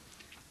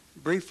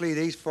 Briefly,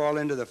 these fall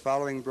into the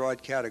following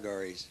broad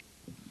categories: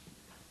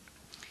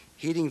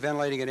 heating,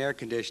 ventilating, and air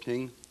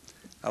conditioning,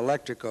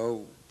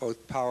 electrical,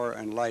 both power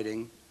and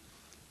lighting,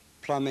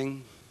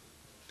 plumbing,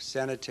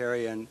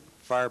 sanitary and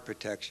fire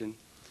protection,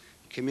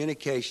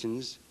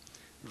 communications,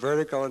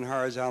 vertical and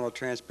horizontal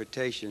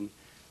transportation,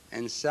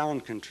 and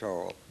sound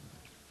control.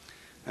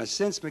 Now,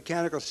 since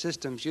mechanical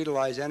systems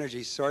utilize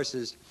energy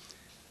sources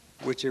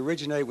which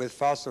originate with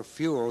fossil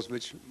fuels,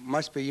 which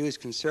must be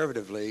used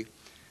conservatively,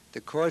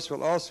 the course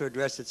will also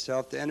address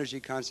itself to energy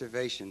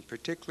conservation,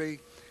 particularly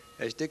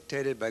as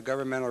dictated by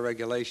governmental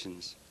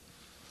regulations.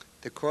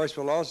 The course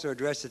will also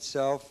address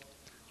itself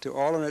to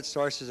alternate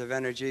sources of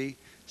energy,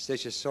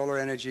 such as solar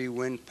energy,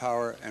 wind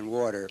power, and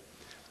water.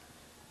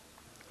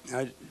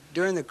 Now,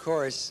 during the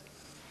course,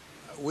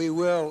 we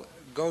will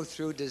go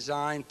through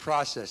design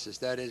processes.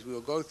 That is, we will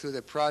go through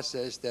the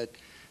process that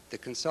the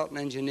consultant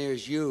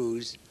engineers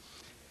use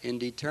in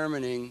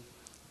determining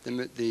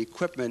the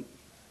equipment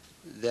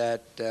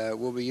that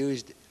will be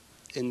used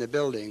in the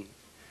building.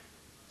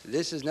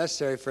 This is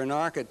necessary for an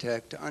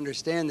architect to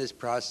understand this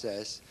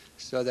process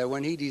so that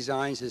when he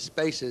designs his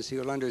spaces, he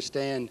will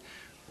understand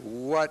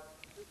what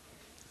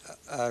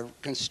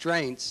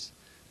constraints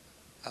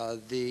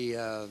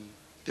the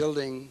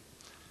building,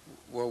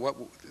 or what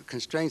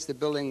constraints the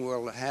building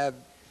will have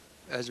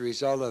as a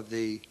result of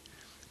the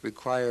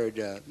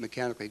required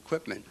mechanical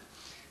equipment.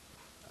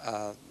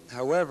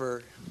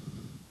 However,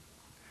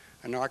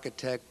 an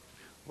architect,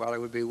 while it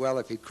would be well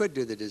if he could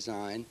do the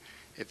design,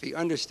 if he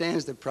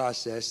understands the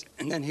process,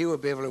 and then he will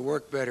be able to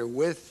work better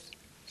with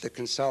the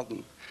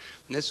consultant.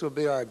 And this will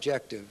be our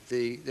objective.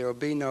 There will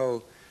be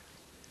no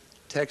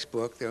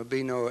textbook, there will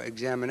be no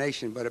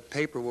examination, but a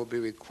paper will be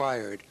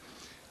required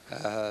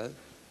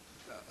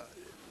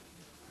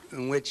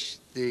in which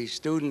the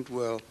student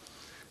will,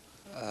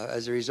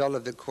 as a result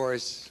of the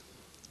course,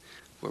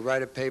 will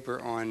write a paper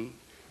on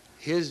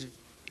his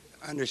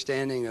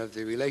understanding of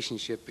the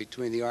relationship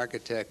between the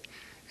architect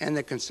and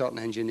the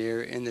consultant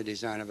engineer in the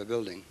design of a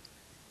building.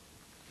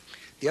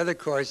 The other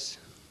course,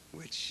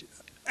 which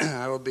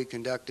I will be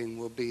conducting,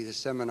 will be the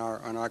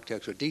seminar on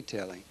architectural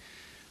detailing.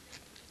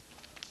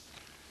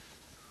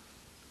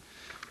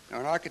 Now,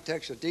 in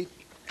architectural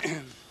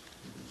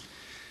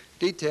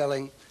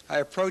detailing, I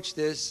approach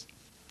this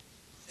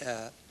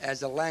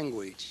as a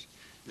language.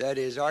 That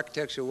is,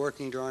 architectural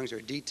working drawings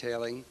or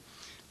detailing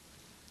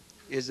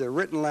is a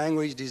written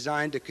language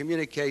designed to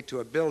communicate to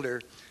a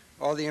builder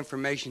all the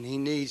information he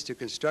needs to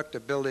construct a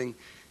building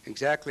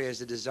exactly as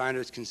the designer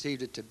has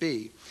conceived it to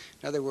be.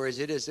 In other words,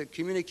 it is a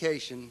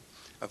communication,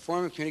 a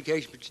form of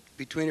communication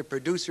between a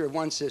producer of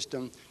one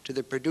system to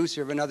the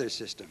producer of another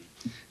system.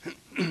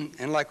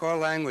 And like all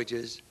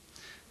languages,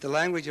 the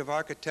language of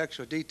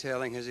architectural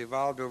detailing has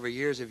evolved over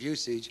years of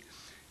usage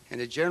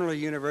and is generally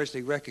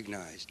universally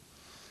recognized.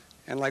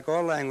 And like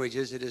all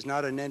languages, it is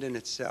not an end in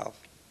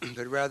itself,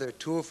 but rather a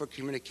tool for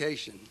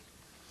communication.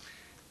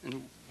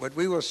 And what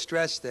we will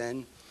stress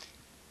then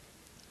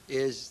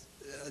is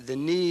the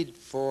need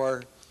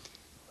for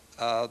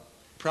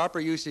proper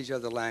usage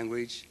of the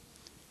language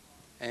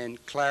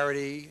and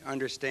clarity,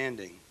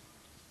 understanding.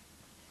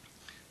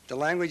 The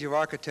language of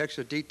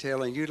architectural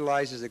detailing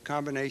utilizes a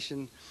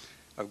combination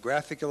of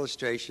graphic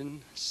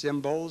illustration,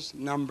 symbols,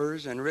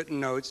 numbers, and written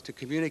notes to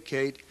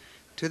communicate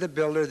to the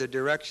builder the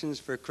directions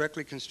for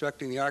correctly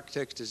constructing the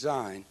architect's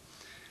design.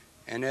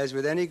 And as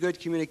with any good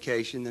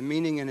communication, the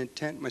meaning and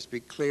intent must be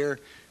clear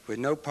with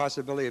no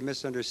possibility of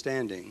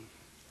misunderstanding.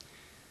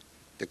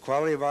 The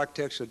quality of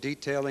architectural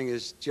detailing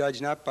is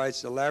judged not by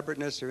its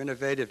elaborateness or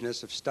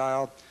innovativeness of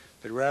style,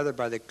 but rather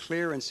by the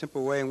clear and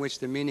simple way in which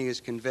the meaning is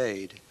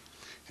conveyed.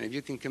 And if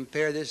you can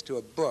compare this to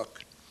a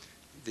book,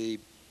 the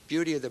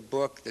beauty of the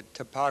book, the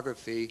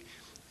topography,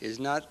 is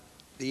not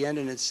the end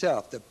in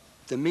itself.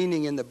 The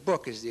meaning in the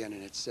book is the end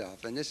in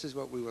itself, and this is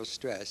what we will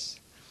stress.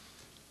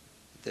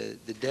 The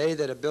day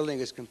that a building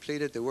is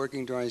completed, the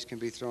working drawings can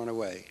be thrown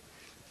away.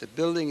 The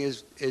building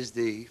is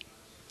the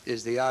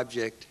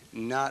object,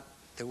 not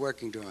the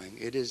working drawing.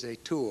 It is a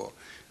tool,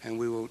 and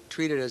we will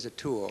treat it as a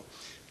tool.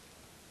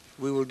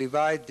 We will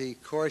divide the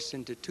course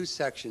into two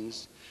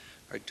sections,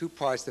 or two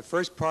parts. The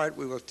first part,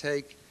 we will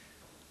take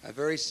a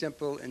very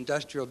simple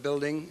industrial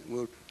building.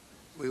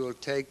 We will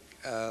take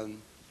a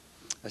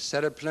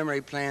set of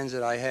preliminary plans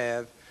that I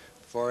have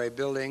for a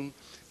building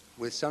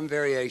with some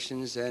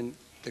variations, and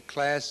the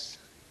class,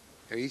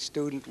 or each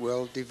student,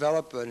 will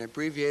develop an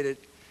abbreviated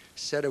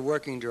set of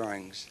working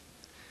drawings.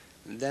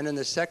 And then in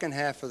the second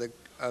half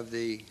of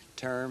the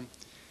term,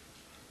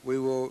 we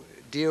will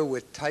deal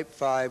with Type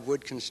 5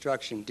 wood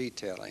construction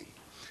detailing.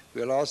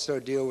 We'll also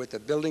deal with the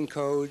building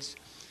codes.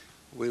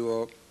 We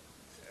will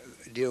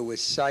deal with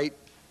site,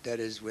 that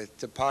is with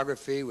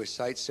topography, with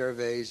site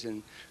surveys,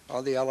 and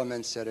all the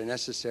elements that are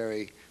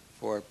necessary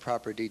for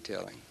proper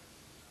detailing.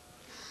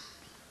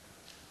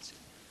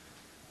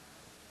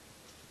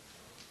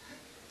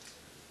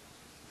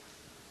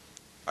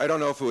 I don't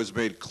know if it was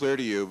made clear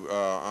to you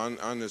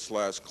on this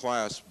last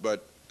class,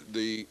 but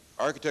the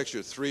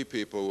Architecture 3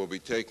 people will be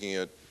taking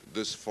it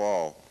this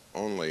fall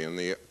only, and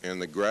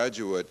the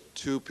Graduate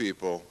 2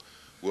 people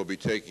will be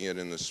taking it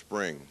in the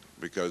spring,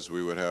 because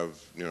we would have,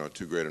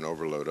 too great an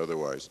overload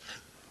otherwise.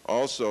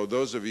 Also,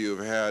 those of you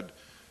who have had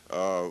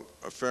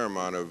a fair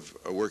amount of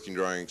working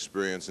drawing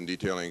experience and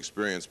detailing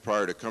experience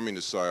prior to coming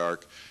to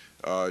SCI-Arc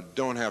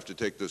don't have to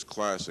take this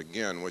class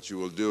again. What you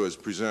will do is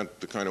present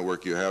the kind of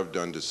work you have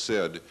done to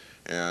Sid,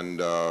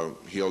 and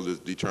he'll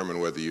determine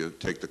whether you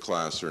take the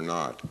class or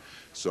not.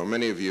 So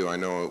many of you, I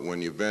know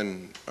when you've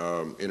been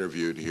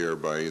interviewed here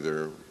by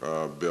either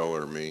Bill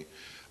or me,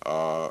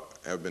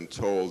 have been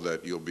told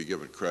that you'll be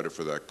given credit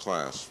for that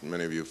class.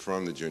 Many of you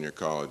from the junior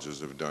colleges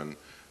have done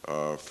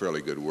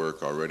fairly good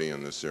work already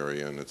in this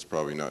area, and it's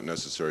probably not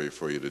necessary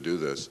for you to do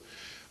this.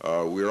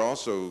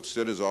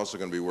 Sid is also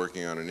going to be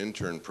working on an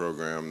intern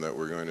program that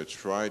we're going to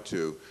try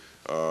to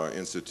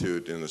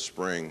institute in the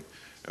spring,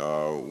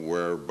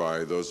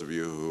 whereby those of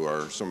you who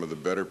are some of the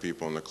better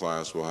people in the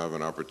class will have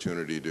an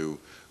opportunity to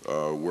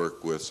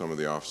work with some of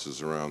the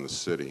offices around the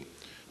city.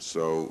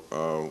 So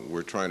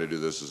we're trying to do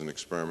this as an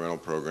experimental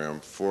program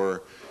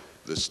for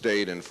the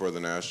state and for the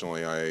National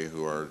AIA,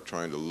 who are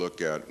trying to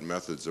look at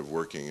methods of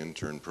working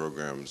intern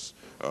programs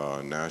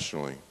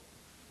nationally.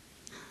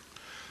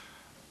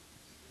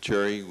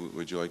 Cherry,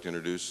 would you like to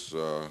introduce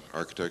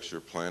architecture,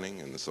 planning,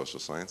 and the social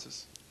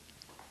sciences?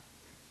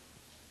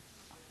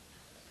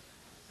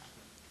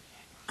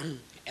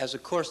 As the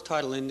course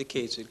title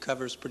indicates, it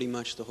covers pretty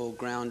much the whole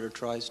ground, or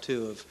tries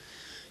to, of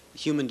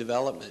human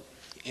development.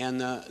 And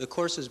the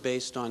course is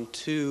based on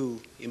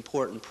two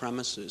important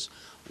premises.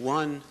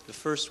 One, the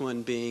first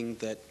one being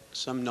that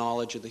some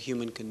knowledge of the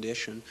human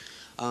condition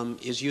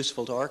is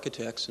useful to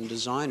architects and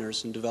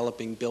designers in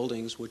developing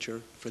buildings which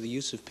are for the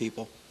use of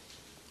people.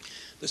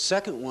 The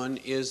second one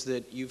is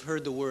that you've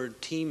heard the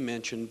word team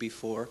mentioned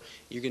before.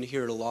 You're going to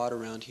hear it a lot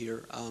around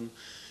here.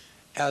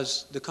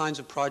 As the kinds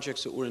of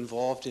projects that we're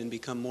involved in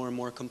become more and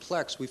more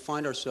complex, we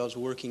find ourselves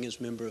working as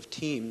member of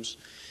teams.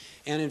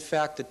 And in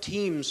fact, the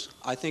teams,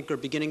 I think, are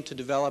beginning to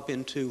develop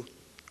into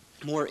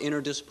more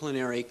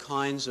interdisciplinary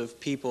kinds of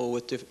people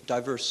with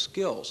diverse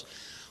skills.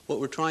 What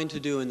we're trying to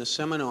do in the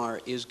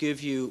seminar is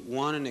give you,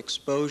 one, an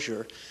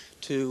exposure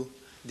to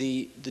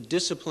the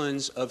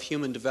disciplines of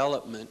human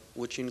development,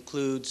 which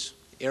includes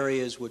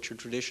areas which are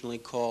traditionally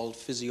called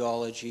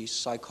physiology,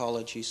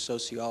 psychology,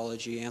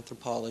 sociology,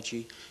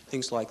 anthropology,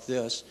 things like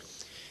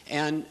this.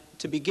 And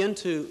to begin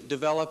to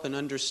develop an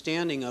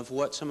understanding of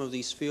what some of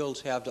these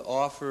fields have to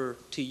offer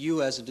to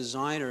you as a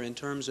designer in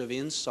terms of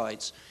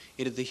insights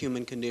into the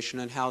human condition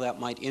and how that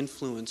might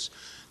influence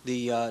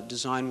the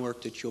design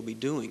work that you'll be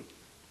doing.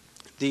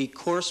 The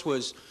course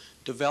was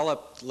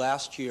developed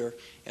last year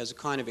as a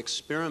kind of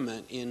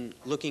experiment in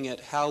looking at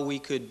how we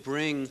could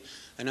bring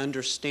an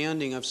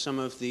understanding of some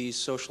of these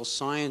social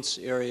science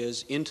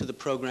areas into the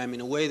program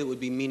in a way that would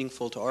be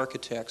meaningful to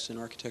architects and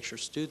architecture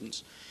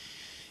students.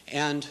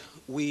 And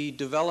we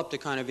developed a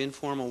kind of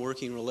informal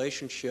working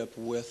relationship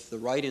with the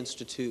Wright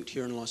Institute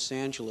here in Los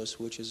Angeles,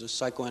 which is a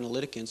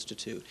psychoanalytic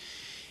institute.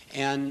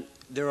 And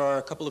there are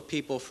a couple of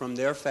people from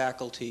their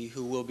faculty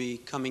who will be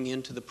coming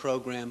into the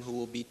program who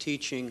will be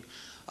teaching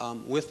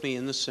with me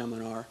in the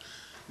seminar.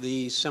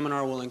 The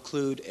seminar will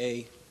include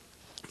a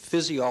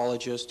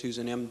physiologist who's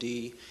an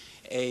MD,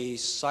 a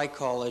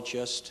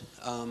psychologist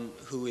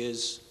who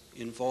is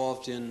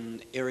involved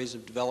in areas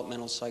of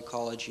developmental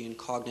psychology and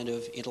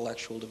cognitive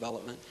intellectual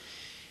development,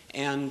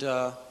 and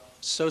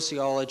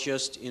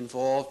sociologist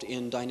involved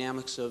in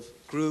dynamics of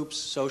groups,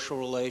 social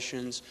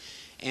relations,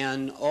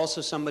 and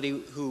also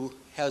somebody who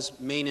has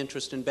main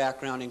interest and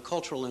background in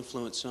cultural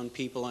influence on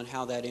people and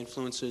how that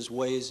influences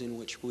ways in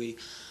which we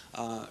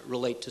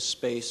relate to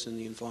space and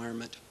the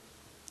environment.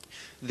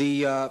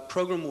 The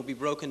program will be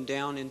broken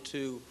down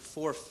into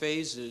 4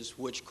 phases,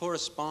 which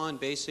correspond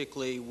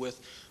basically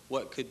with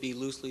what could be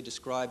loosely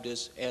described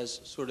as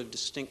sort of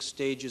distinct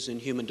stages in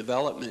human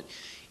development: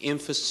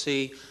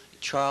 infancy,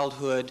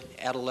 childhood,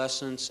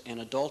 adolescence, and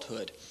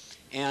adulthood.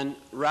 And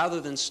rather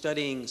than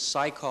studying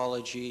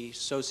psychology,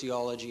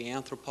 sociology,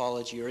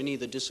 anthropology, or any of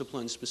the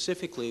disciplines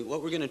specifically,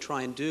 what we're going to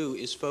try and do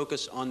is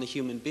focus on the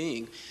human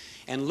being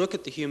and look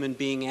at the human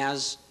being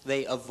as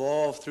they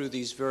evolve through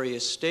these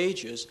various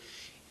stages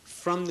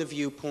from the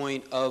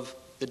viewpoint of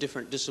the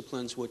different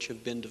disciplines which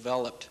have been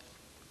developed.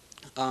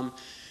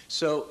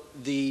 So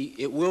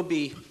it will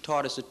be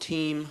taught as a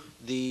team.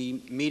 The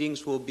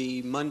meetings will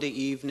be Monday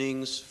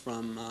evenings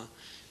from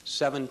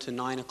 7 to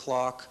 9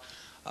 o'clock.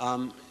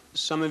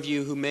 Some of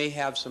you who may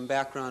have some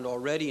background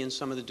already in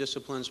some of the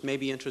disciplines may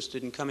be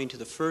interested in coming to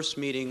the first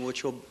meeting,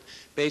 which will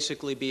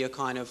basically be a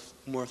kind of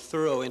more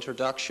thorough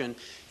introduction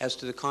as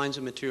to the kinds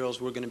of materials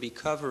we're going to be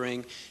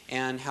covering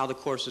and how the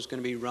course is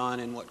going to be run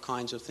and what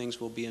kinds of things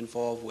we'll be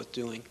involved with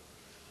doing.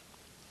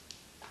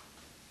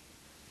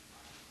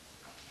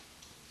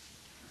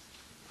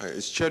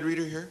 Is Ched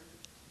Reader here?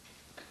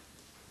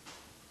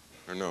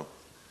 Or no?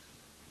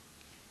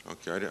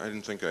 Okay, I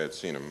didn't think I had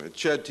seen him.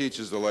 Ched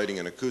teaches the lighting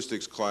and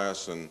acoustics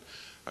class, and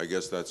I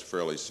guess that's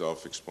fairly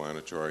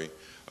self-explanatory.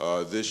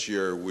 This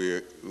year,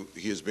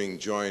 he is being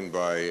joined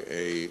by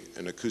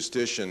an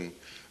acoustician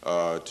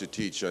to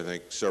teach, I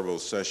think, several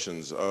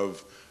sessions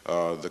of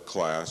the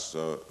class,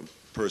 a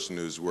person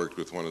who's worked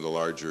with one of the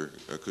larger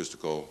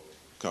acoustical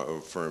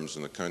firms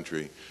in the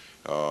country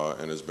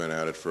and has been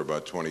at it for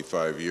about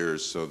 25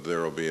 years, so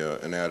there will be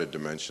an added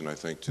dimension, I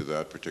think, to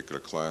that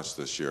particular class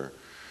this year.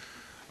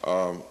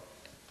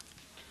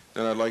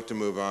 Then I'd like to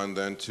move on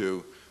then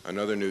to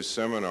another new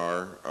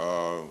seminar.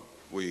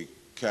 We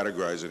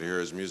categorize it here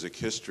as music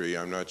history.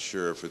 I'm not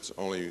sure if it's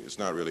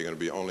not really going to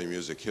be only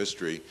music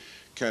history.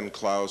 Ken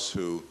Klaus,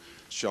 who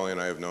Shelley and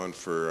I have known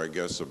for, I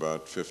guess,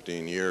 about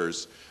 15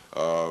 years,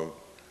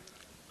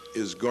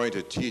 is going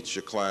to teach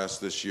a class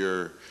this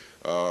year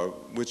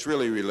which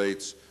really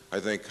relates,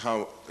 I think,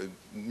 how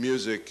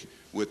music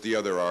with the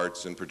other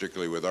arts, and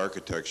particularly with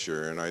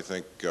architecture. And I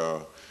think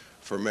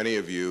for many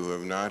of you who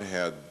have not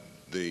had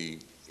the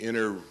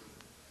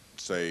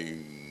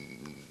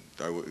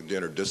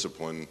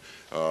interdiscipline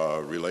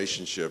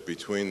relationship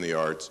between the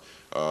arts,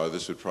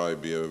 this would probably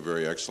be a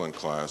very excellent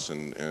class,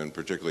 and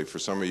particularly for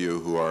some of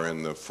you who are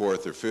in the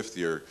 4th or 5th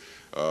year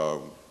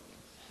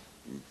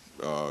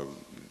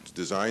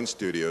design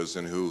studios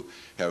and who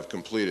have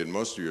completed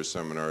most of your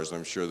seminars,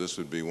 I'm sure this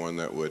would be one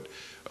that would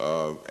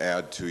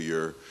add to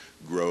your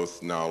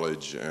growth,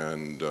 knowledge,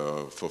 and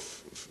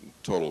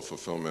total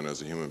fulfillment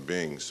as a human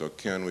being. So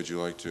Ken, would you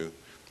like to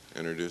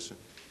introduce it?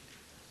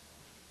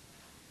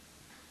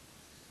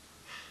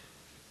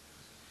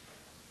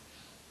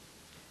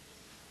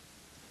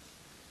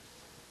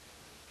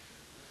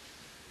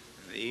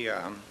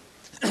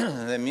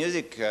 The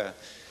music,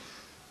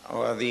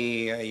 or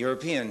the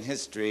European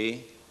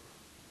history,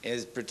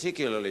 is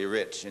particularly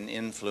rich in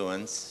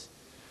influence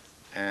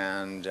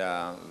and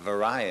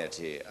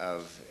variety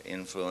of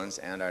influence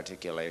and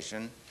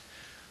articulation.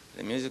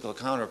 The musical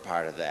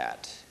counterpart of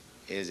that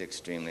is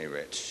extremely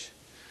rich.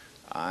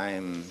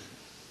 I'm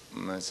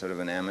sort of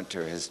an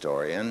amateur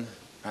historian,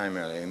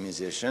 primarily a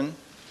musician.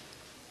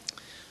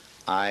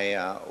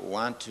 I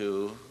want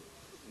to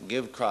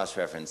give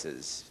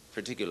cross-references,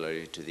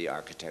 particularly to the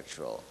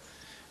architectural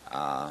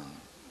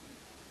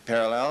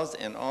parallels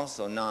and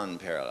also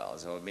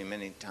non-parallels. There will be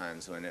many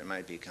times when it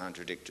might be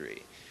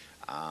contradictory.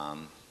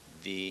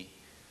 The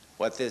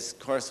What this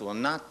course will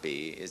not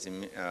be is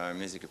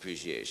music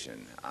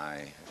appreciation.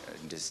 I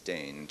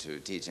disdain to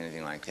teach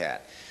anything like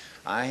that.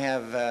 I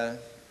have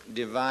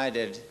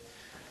divided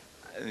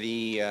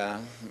the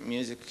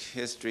music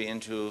history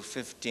into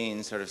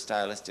 15 sort of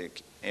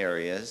stylistic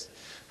areas.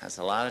 That's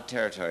a lot of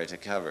territory to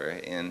cover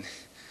in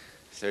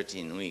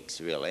 13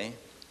 weeks, really.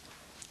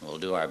 We'll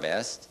do our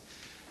best.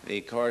 The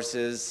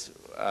courses,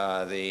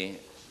 the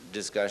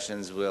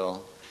discussions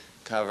will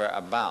cover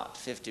about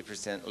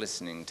 50%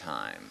 listening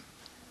time.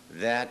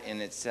 That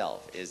in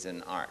itself is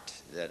an art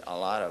that a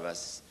lot of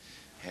us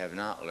have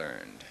not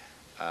learned.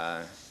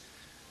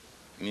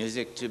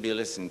 Music to be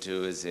listened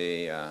to is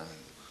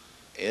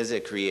a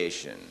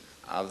creation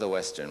of the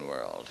Western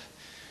world.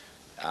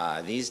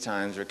 These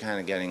times we're kind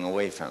of getting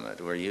away from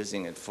it. We're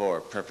using it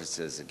for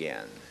purposes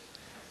again,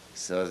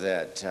 so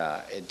that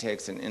it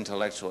takes an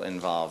intellectual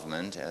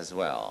involvement as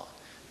well.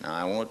 Now,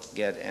 I won't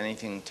get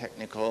anything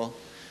technical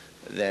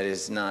that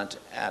is not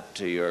apt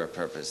to your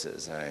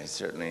purposes. I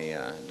certainly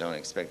don't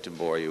expect to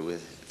bore you with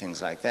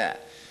things like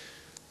that.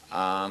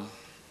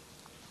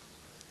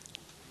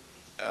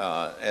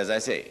 As I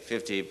say,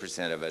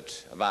 50% of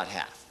it, about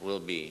half, will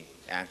be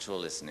actual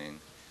listening.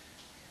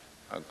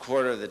 A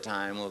quarter of the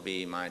time will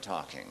be my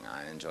talking.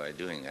 I enjoy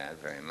doing that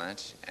very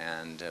much.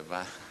 And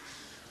about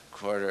a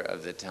quarter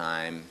of the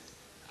time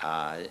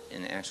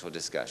in actual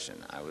discussion.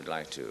 I would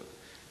like to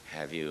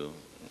have you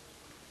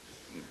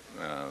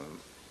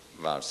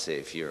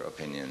vouchsafe your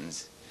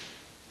opinions.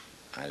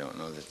 I don't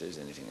know that there's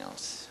anything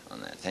else on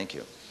that. Thank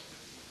you.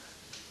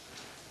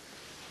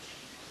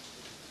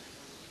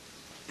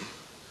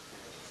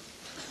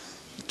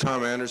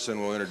 Tom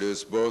Anderson will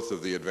introduce both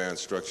of the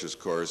Advanced Structures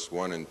course,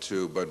 1 and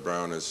 2. Bud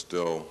Brown is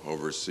still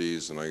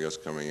overseas and I guess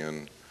coming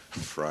in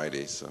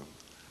Friday, so.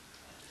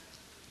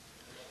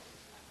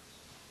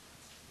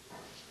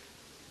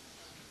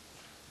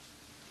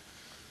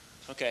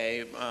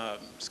 Okay,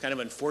 it's kind of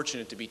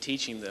unfortunate to be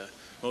teaching the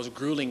most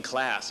grueling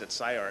class at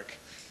SCI-Arc,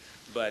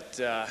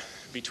 but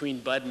between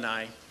Bud and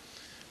I,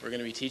 we're going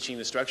to be teaching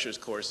the structures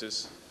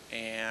courses,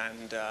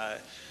 and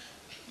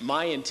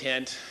my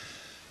intent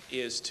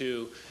is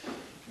to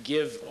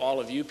give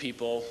all of you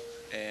people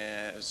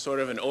sort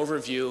of an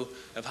overview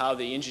of how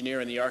the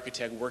engineer and the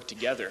architect work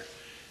together.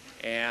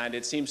 And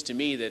it seems to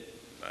me that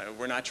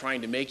we're not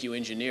trying to make you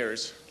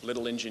engineers,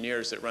 little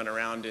engineers that run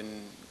around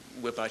and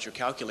whip out your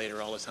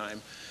calculator all the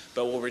time.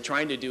 But what we're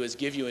trying to do is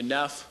give you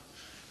enough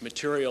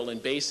material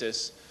and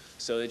basis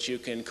so that you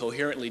can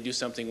coherently do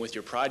something with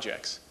your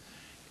projects.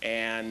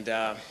 And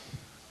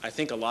I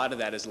think a lot of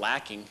that is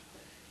lacking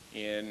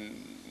in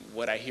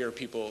what I hear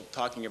people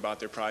talking about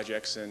their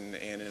projects and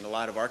in a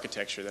lot of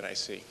architecture that I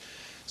see.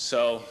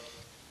 So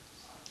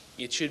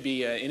it should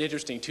be an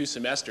interesting 2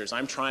 semesters.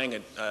 I'm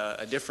trying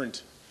a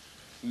different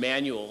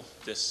manual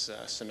this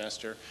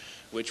semester,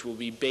 which will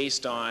be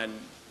based on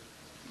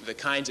the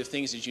kinds of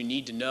things that you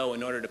need to know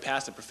in order to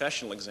pass the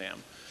professional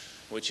exam,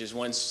 which is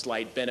one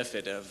slight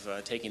benefit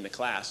of taking the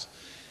class.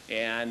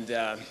 And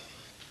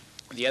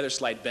the other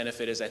slight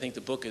benefit is I think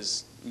the book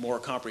is more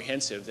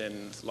comprehensive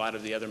than a lot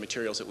of the other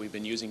materials that we've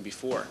been using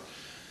before.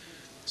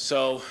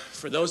 So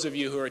for those of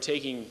you who are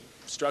taking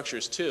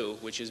Structures 2,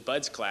 which is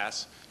Bud's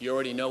class, you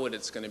already know what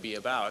it's going to be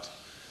about.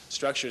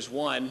 Structures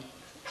 1,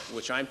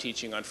 which I'm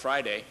teaching on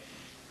Friday,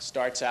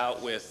 starts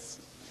out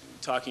with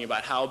talking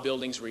about how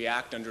buildings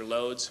react under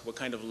loads, what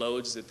kind of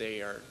loads that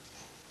they are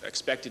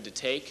expected to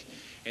take,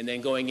 and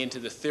then going into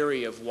the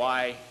theory of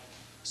why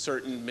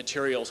certain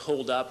materials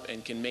hold up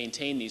and can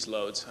maintain these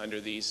loads under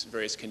these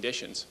various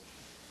conditions.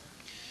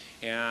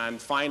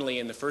 And finally,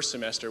 in the first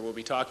semester, we'll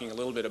be talking a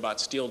little bit about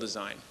steel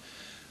design.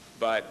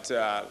 But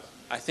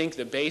I think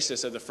the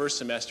basis of the first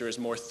semester is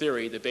more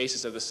theory. The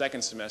basis of the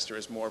second semester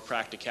is more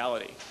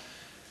practicality.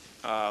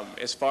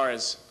 As far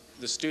as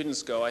the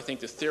students go, I think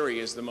the theory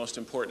is the most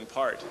important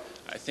part.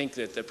 I think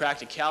that the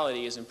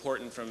practicality is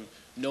important from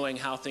knowing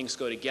how things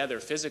go together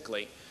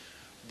physically,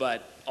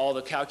 but all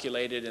the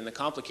calculated and the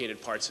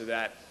complicated parts of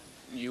that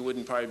you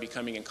wouldn't probably be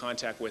coming in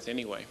contact with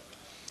anyway.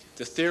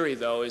 The theory,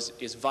 though,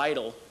 is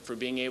vital for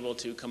being able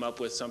to come up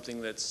with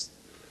something that's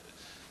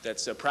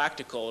a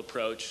practical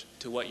approach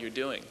to what you're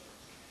doing.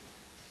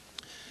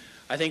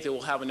 I think that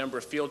we'll have a number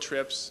of field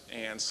trips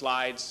and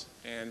slides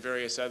and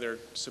various other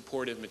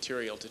supportive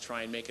material to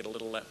try and make it a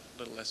little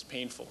less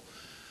painful.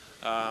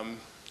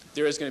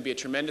 There is going to be a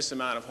tremendous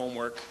amount of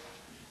homework,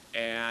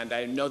 and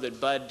I know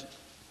that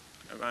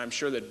I'm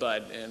sure that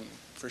Bud, and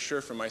for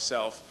sure for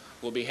myself,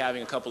 will be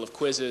having a couple of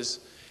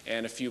quizzes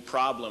and a few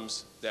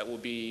problems that will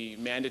be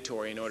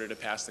mandatory in order to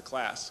pass the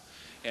class.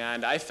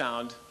 And I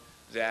found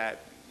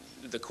that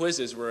the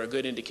quizzes were a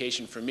good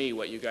indication for me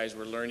what you guys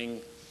were learning,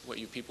 what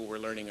you people were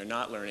learning or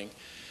not learning.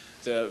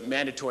 The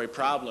mandatory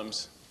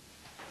problems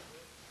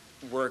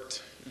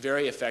worked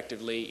very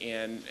effectively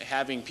in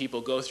having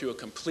people go through a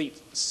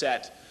complete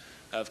set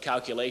of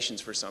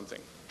calculations for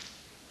something.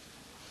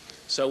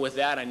 So with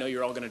that, I know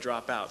you're all going to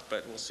drop out,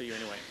 but we'll see you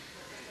anyway.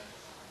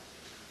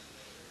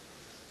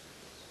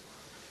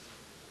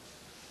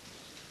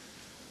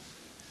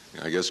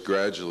 I guess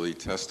gradually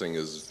testing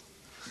is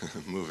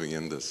moving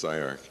into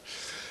SCI-Arc.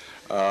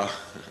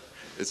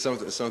 It's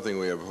something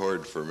we have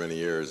heard for many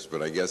years,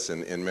 but I guess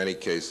in many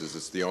cases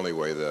it's the only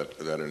way that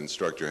an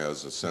instructor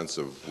has a sense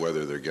of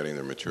whether they're getting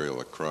their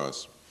material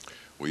across.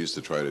 We used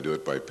to try to do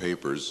it by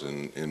papers,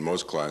 and in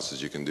most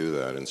classes you can do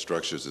that. In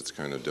structures it's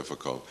kind of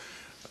difficult.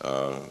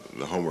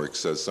 The homework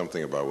says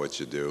something about what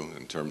you do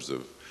in terms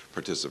of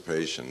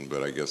participation,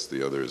 but I guess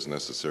the other is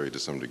necessary to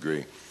some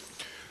degree.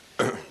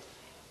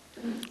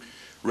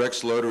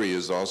 Rex Lotery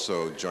is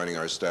also joining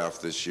our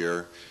staff this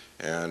year,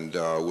 and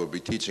will be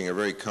teaching a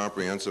very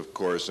comprehensive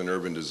course in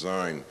urban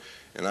design.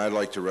 And I'd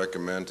like to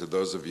recommend to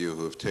those of you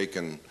who have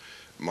taken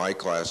my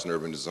class in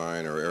urban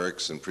design or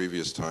Eric's in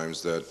previous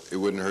times that it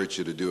wouldn't hurt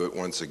you to do it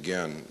once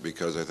again,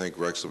 because I think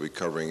Rex will be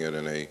covering it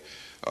in a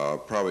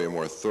probably a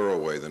more thorough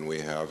way than we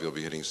have. You'll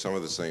be hitting some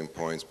of the same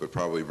points, but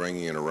probably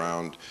bringing it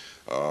around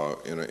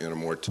in a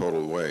more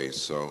total way.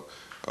 So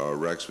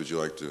Rex, would you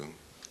like to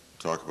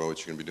talk about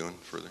what you're going to be doing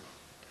further?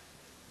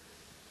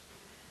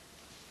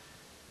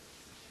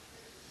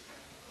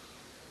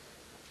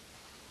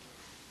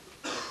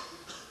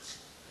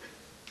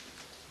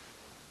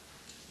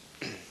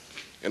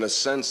 In a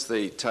sense,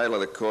 the title of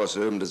the course,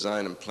 Urban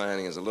Design and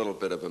Planning, is a little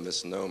bit of a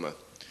misnomer.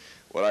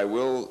 What I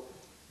will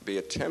be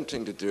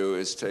attempting to do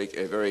is take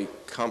a very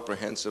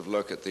comprehensive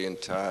look at the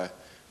entire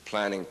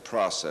planning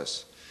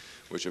process,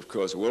 which of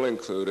course will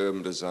include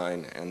urban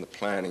design and the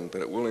planning, but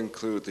it will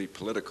include the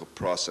political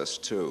process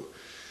too.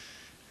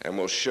 And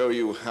we'll show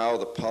you how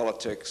the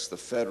politics, the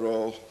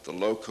federal, the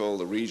local,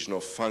 the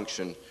regional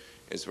function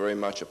is very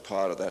much a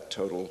part of that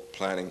total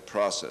planning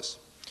process.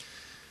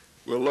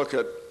 We'll look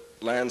at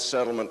land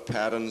settlement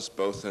patterns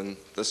both in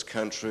this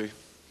country,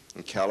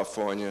 in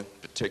California,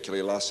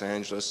 particularly Los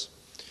Angeles.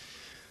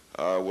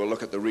 We'll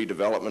look at the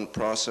redevelopment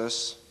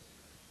process,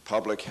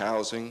 public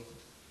housing,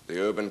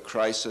 the urban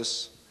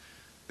crisis,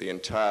 the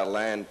entire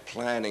land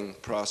planning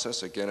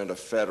process, again at a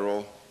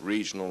federal,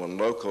 regional, and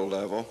local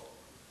level.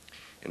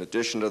 In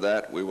addition to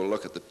that, we will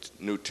look at the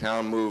new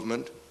town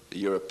movement, the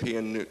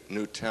European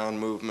new town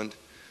movement,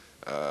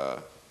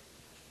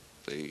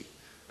 the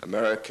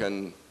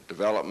American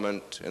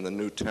development in the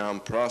new town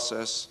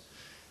process,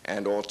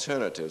 and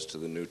alternatives to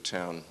the new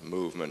town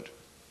movement.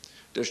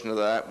 In addition to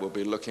that, we'll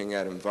be looking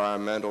at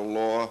environmental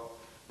law,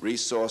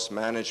 resource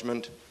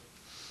management,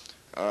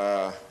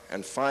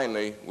 and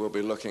finally, we'll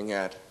be looking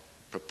at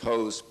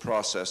proposed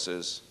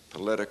processes,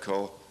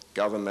 political,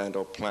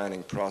 governmental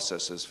planning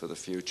processes for the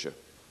future.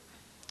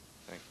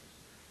 Thank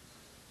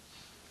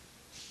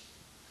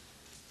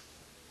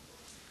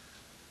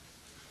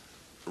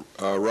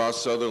you.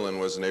 Ross Sutherland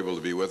wasn't able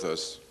to be with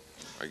us.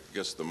 I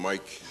guess the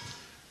mic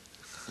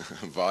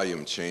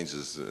volume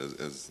changes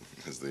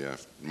as the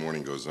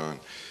morning goes on.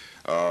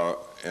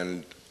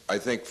 And I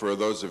think for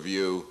those of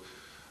you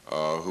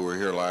who were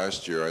here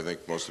last year, I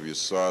think most of you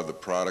saw the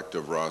product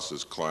of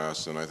Ross's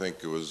class, and I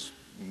think it was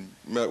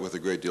met with a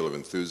great deal of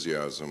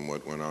enthusiasm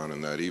what went on in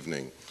that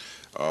evening.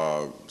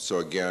 So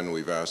again,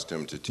 we've asked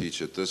him to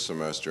teach it this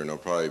semester, and he'll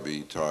probably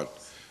be taught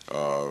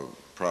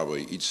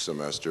probably each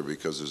semester,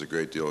 because there's a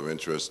great deal of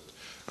interest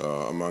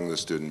among the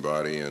student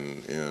body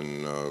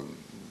in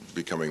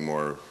becoming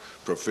more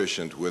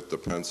proficient with the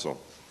pencil.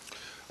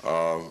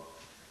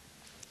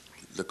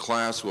 The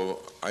class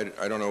will, I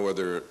don't know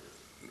whether,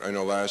 I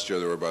know last year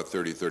there were about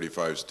 30,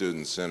 35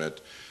 students in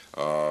it,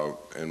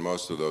 and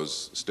most of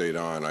those stayed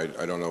on.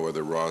 I don't know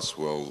whether Ross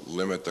will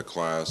limit the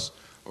class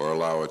or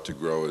allow it to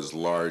grow as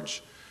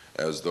large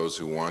as those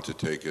who want to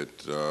take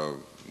it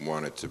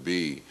want it to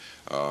be.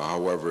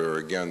 However,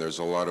 again, there's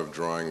a lot of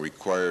drawing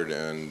required,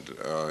 and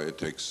it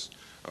takes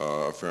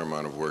a fair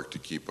amount of work to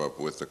keep up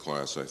with the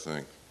class, I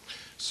think.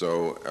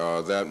 So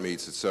that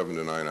meets at 7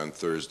 to 9 on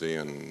Thursday,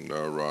 and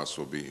Ross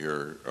will be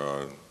here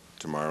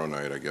tomorrow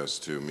night, I guess,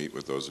 to meet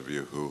with those of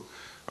you who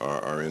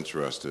are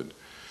interested.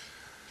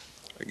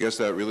 I guess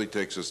that really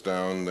takes us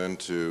down then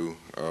to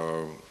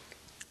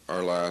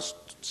our last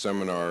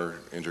seminar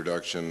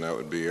introduction. That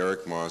would be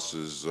Eric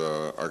Moss's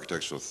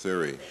architectural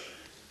theory.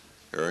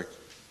 Eric?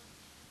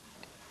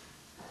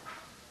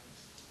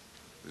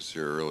 He was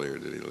here earlier.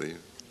 Did he leave?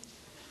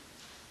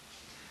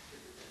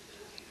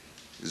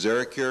 Is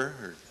Eric here?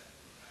 Or?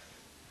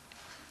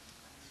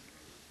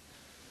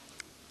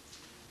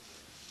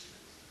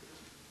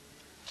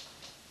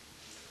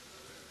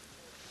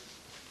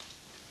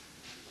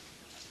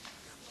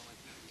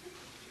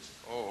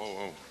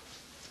 Oh.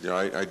 Yeah,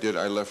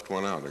 I left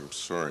one out. I'm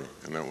sorry.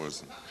 And that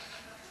wasn't.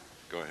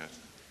 Go ahead.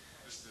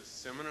 This is the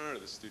seminar or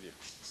the studio?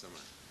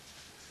 Seminar.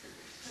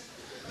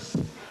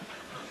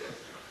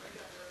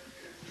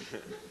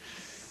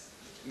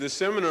 The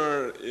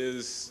seminar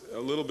is a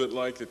little bit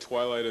like the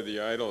Twilight of the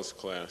Idols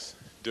class,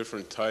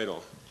 different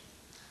title,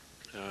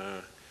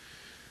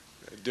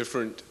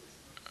 different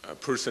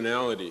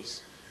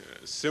personalities,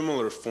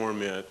 similar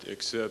format,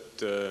 except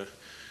the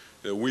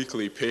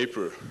weekly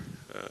paper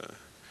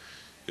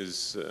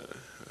is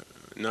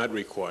not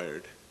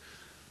required,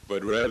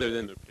 but rather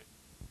than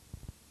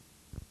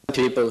the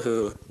people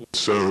who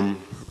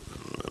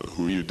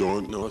you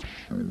don't know,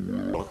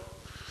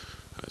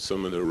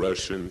 some of the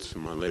Russians,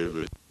 my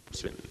labor.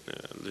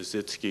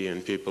 Lizitsky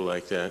and people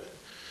like that.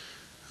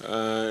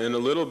 And a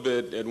little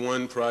bit at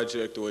one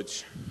project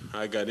which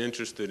I got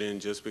interested in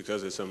just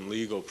because of some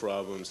legal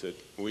problems that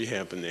we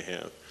happen to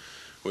have,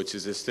 which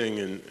is this thing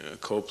in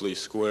Copley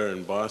Square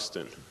in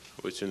Boston,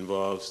 which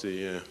involves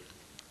the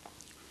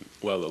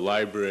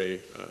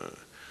library,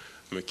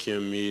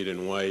 McKim, Mead,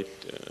 and White,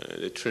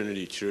 the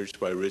Trinity Church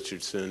by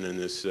Richardson, and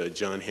this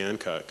John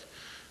Hancock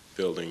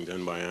building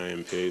done by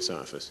IMPA's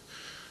office.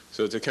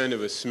 So it's a kind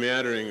of a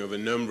smattering of a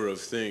number of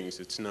things.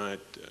 It's not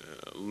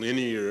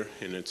linear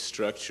in its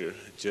structure,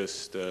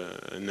 just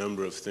a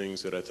number of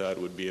things that I thought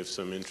would be of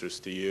some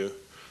interest to you,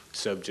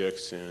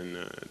 subjects, and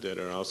that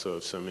are also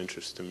of some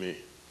interest to me.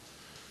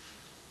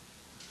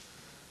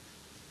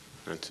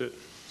 That's it.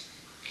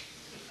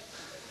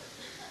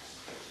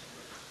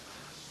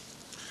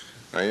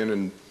 I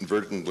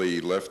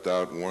inadvertently left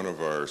out one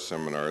of our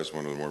seminars,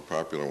 one of the more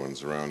popular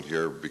ones around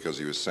here, because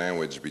he was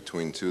sandwiched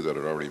between two that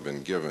had already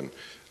been given.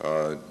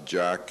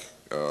 Jack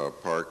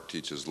Park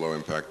teaches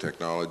low-impact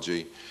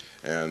technology,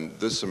 and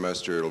this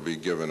semester it'll be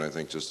given, I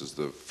think, just as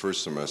the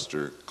first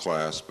semester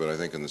class, but I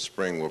think in the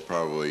spring we'll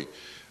probably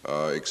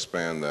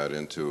expand that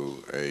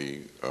into a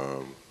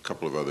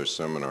couple of other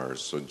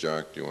seminars. So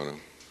Jack, do you want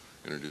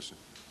to introduce it?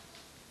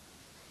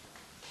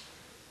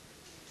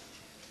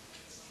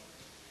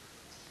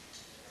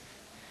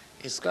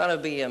 It's got to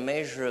be a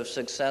measure of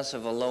success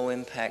of a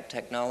low-impact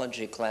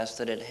technology class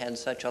that it had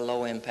such a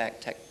low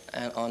impact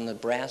on the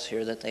brass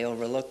here that they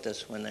overlooked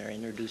this when they're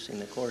introducing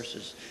the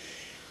courses.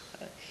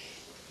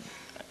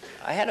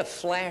 I had a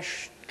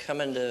flash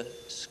come into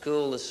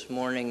school this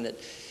morning that,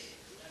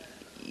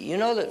 you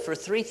know that for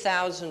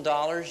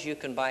 $3,000 you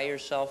can buy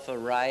yourself a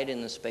ride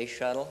in the space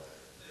shuttle?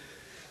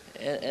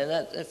 And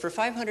that, for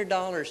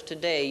 $500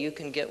 today, you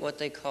can get what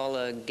they call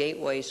a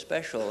gateway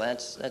special.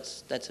 That's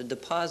a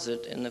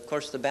deposit, and of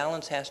course the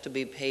balance has to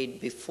be paid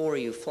before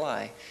you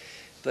fly.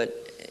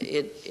 But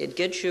it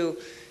gets you,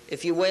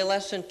 if you weigh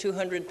less than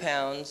 200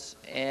 pounds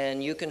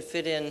and you can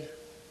fit in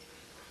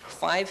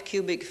 5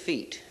 cubic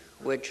feet,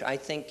 which I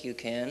think you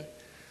can,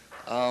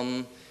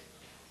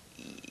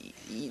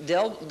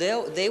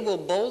 they will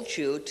bolt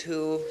you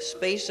to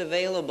space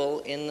available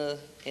in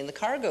the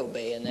cargo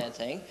bay in that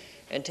thing,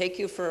 and take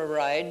you for a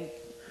ride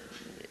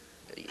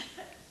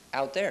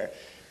out there.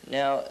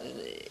 Now,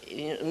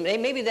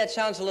 maybe that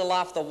sounds a little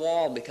off the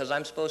wall because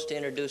I'm supposed to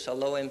introduce a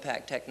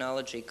low-impact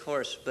technology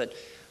course, but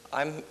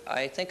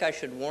I think I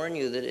should warn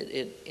you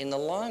that in the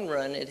long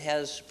run, it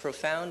has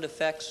profound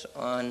effects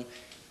on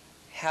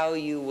how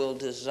you will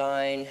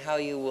design, how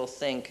you will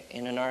think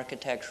in an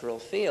architectural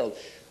field.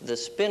 The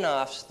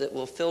spin-offs that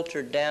will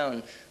filter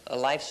down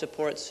life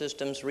support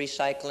systems,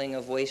 recycling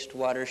of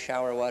wastewater,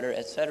 shower water,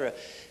 etc.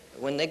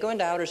 When they go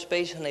into outer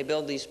space and they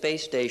build these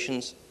space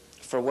stations,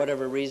 for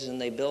whatever reason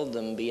they build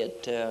them, be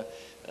it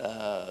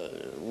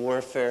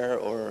warfare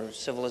or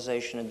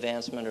civilization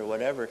advancement or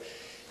whatever,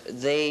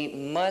 they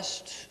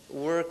must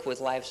work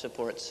with life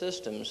support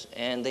systems,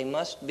 and they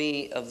must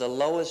be of the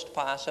lowest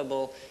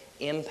possible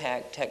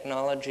impact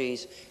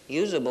technologies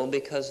usable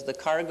because the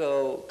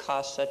cargo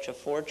costs such a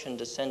fortune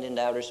to send into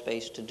outer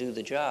space to do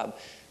the job.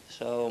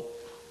 So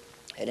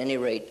at any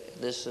rate,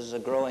 this is a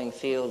growing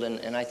field,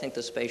 and I think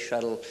the space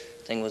shuttle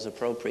thing was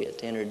appropriate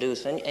to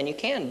introduce. And you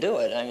can do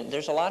it. I mean,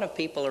 there's a lot of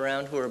people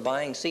around who are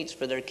buying seats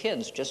for their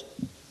kids just,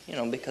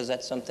 because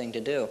that's something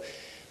to do.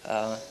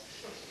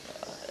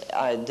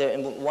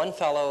 One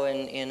fellow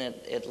in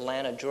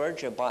Atlanta,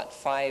 Georgia, bought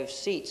 5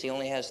 seats. He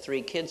only has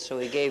 3 kids, so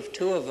he gave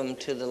 2 of them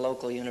to the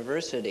local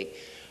university.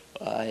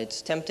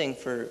 It's tempting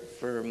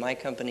for my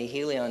company,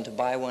 Helion, to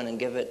buy one and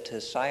give it to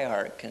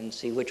SCI-Arc and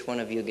see which one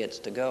of you gets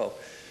to go.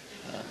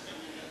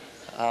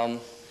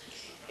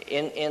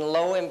 In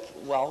low,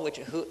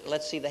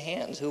 let's see the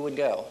hands. Who would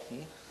go?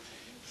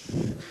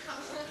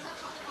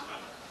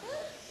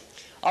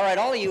 All right,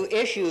 all of you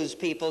issues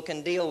people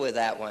can deal with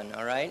that one,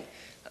 all right?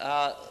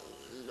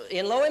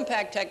 In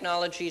low-impact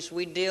technologies,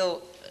 we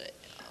deal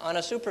on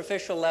a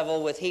superficial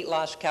level with heat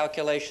loss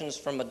calculations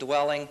from a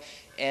dwelling,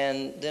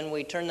 and then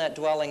we turn that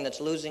dwelling that's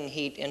losing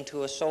heat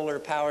into a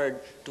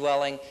solar-powered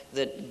dwelling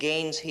that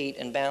gains heat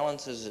and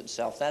balances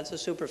itself. That's a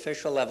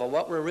superficial level.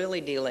 What we're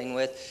really dealing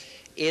with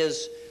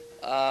is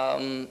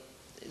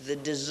the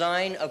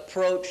design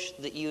approach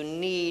that you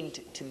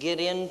need to get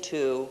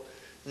into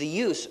the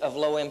use of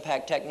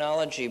low-impact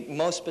technology,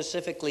 most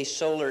specifically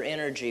solar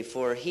energy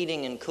for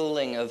heating and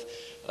cooling of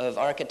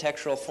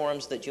architectural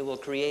forms that you will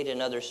create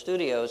in other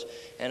studios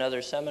and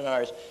other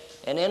seminars.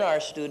 And in our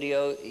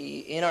studio,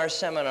 in our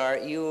seminar,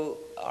 you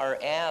are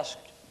asked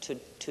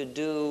to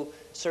do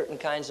certain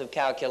kinds of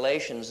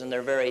calculations, and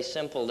they're very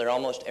simple. They're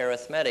almost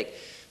arithmetic.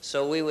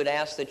 So we would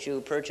ask that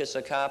you purchase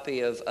a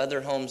copy of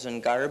Other Homes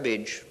and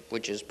Garbage,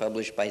 which is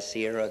published by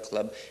Sierra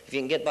Club. If you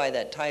can get by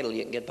that title,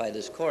 you can get by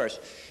this course.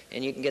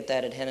 And you can get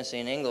that at Hennessy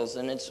and Ingalls.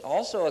 And it's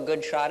also a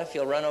good shot if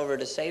you'll run over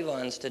to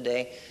Save-Ons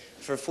today.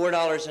 For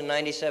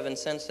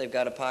 $4.97, they've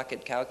got a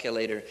pocket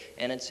calculator,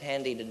 and it's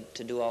handy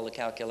to do all the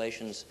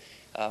calculations.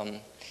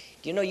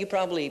 You know, you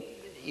probably,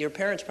 your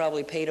parents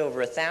probably paid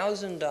over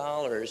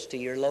 $1,000 to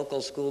your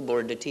local school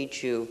board to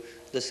teach you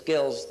the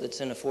skills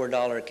that's in a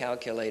 $4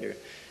 calculator.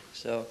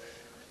 So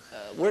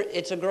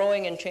it's a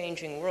growing and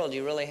changing world.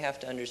 You really have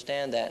to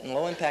understand that. And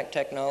low-impact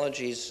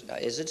technologies,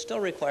 is it still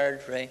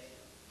required, Ray?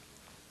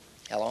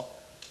 Hello?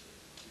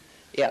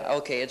 Yeah,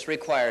 okay, it's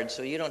required,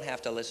 so you don't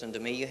have to listen to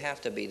me. You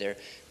have to be there.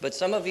 But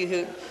some of you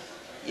who,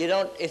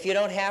 if you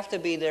don't have to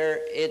be there,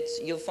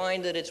 you'll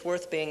find that it's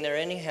worth being there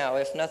anyhow.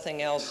 If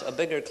nothing else, a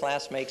bigger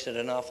class makes it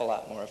an awful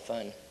lot more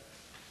fun.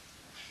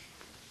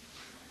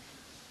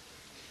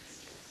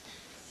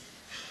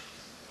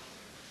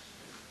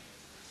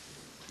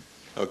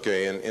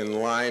 Okay,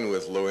 in line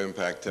with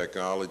low-impact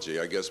technology,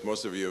 I guess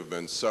most of you have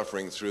been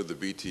suffering through the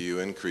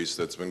BTU increase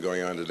that's been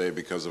going on today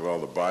because of all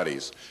the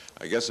bodies.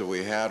 I guess if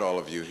we had all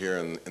of you here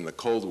in the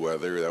cold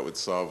weather, that would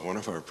solve one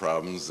of our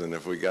problems, and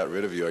if we got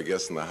rid of you, I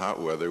guess in the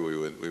hot weather, we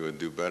would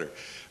do better.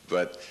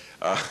 But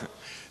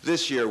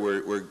this year,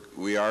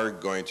 we are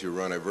going to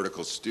run a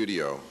vertical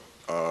studio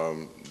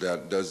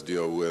that does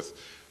deal with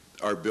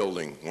our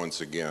building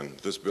once again.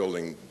 This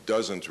building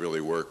doesn't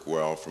really work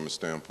well from a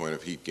standpoint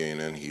of heat gain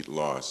and heat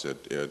loss.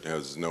 It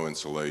has no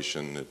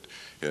insulation.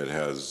 It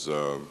has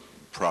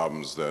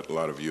problems that a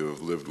lot of you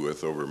have lived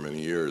with over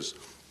many years.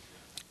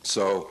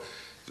 So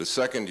the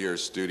second-year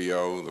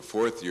studio, the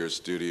fourth-year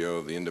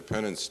studio, the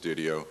independent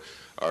studio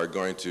are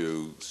going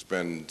to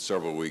spend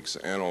several weeks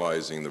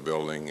analyzing the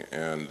building,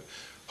 and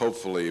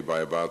hopefully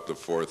by about the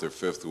fourth or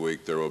fifth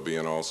week there will be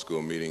an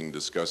all-school meeting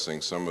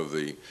discussing some of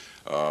the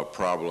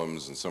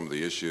problems and some of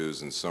the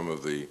issues and some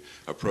of the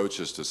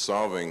approaches to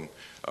solving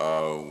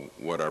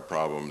what our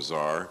problems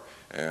are.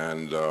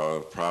 And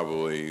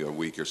probably a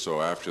week or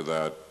so after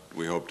that,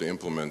 we hope to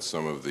implement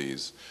some of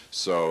these.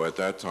 So at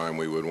that time,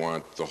 we would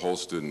want the whole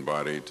student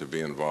body to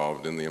be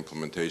involved in the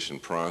implementation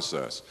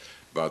process.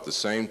 About the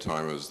same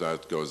time as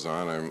that goes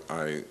on,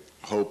 I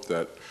hope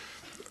that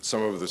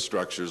some of the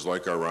structures,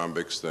 like our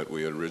rhombics that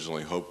we had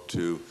originally hoped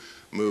to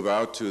move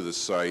out to the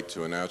site,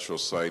 to a natural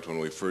site when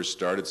we first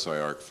started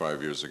SCI-Arc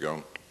 5 years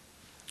ago.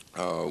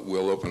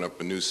 We'll open up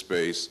a new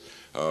space.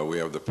 We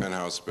have the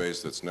penthouse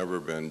space that's never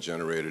been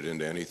generated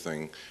into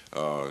anything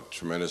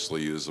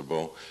tremendously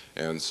usable.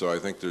 And so I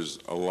think there's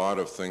a lot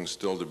of things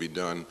still to be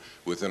done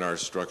within our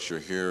structure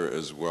here,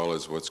 as well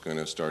as what's going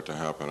to start to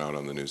happen out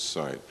on the new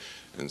site.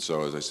 And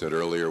so, as I said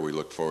earlier, we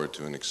look forward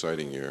to an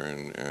exciting year,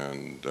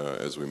 and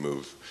as we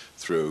move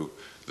through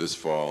this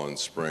fall and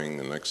spring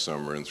and next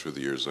summer and through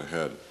the years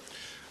ahead.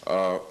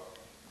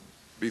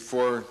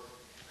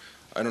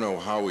 I don't know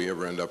how we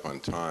ever end up on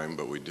time,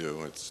 but we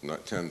do. It's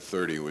not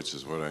 10:30, which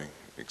is what I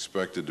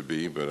expected to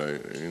be, but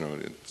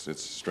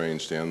it's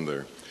strange to end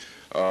there.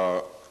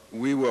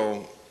 We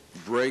will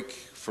break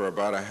for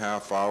about a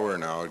half hour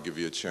now. I'll give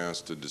you a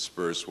chance to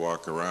disperse,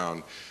 walk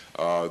around.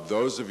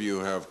 Those of you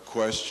who have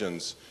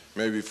questions,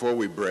 maybe before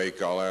we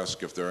break, I'll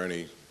ask if there are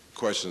any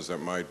questions that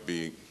might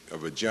be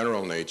of a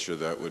general nature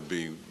that would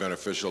be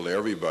beneficial to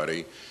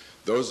everybody.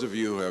 Those of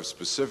you who have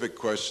specific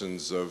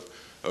questions of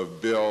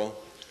Bill,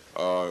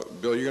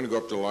 Bill, you're going to go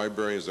up to the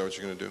library? Is that what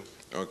you're going to do?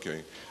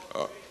 Okay.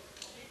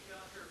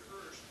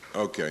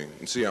 Okay,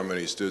 and see how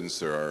many students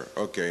there are.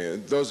 Okay,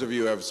 those of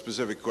you who have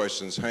specific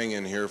questions, hang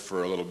in here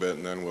for a little bit,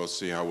 and then we'll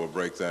see how we'll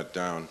break that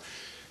down.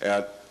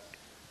 At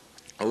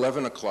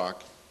 11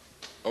 o'clock,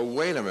 oh,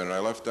 wait a minute, I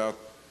left out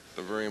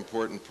the very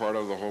important part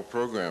of the whole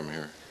program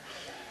here.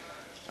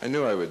 I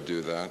knew I would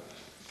do that.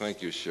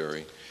 Thank you,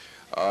 Sherry.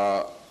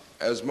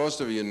 As most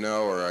of you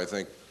know, or I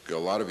think a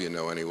lot of you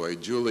know anyway,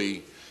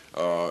 Julie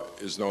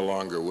is no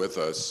longer with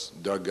us.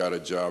 Doug got a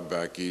job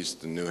back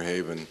east in New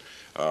Haven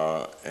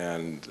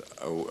and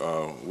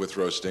with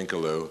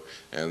Rostinkaloo,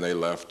 and they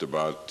left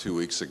about 2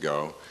 weeks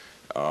ago.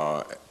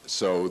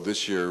 So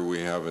this year we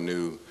have a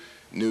new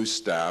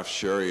staff.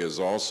 Sherry is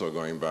also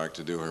going back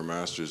to do her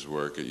master's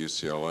work at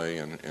UCLA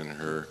in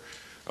her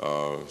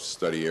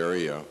study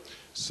area.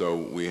 So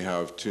we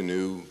have two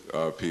new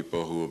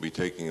people who will be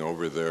taking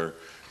over their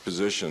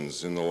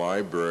positions. In the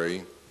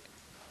library,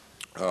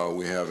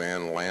 we have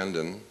Ann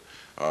Landon.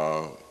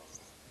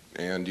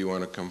 Ann, do you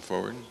want to come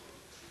forward?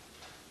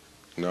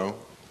 No?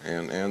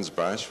 Ann's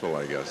bashful,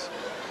 I guess.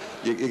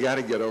 You got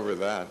to get over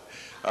that.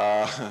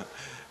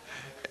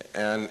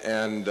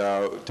 And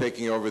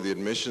taking over the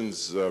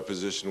admissions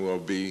position will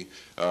be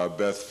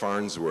Beth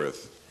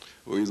Farnsworth.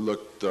 We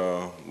looked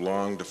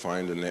long to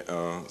find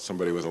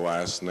somebody with a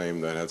last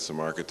name that had some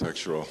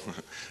architectural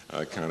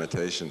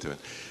connotation to it.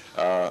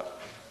 How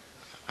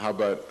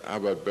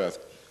about Beth?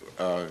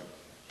 Come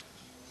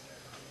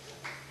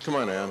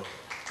on, Ann.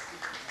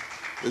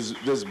 This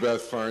is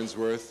Beth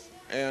Farnsworth.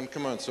 Ann,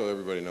 come on so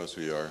everybody knows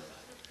who you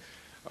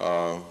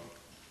are.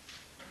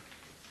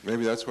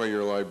 Maybe that's why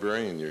you're a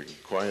librarian. You're a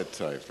quiet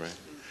type, right?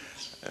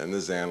 And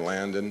this is Ann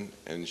Landon.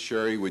 And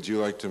Sherry, would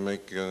you like to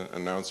make an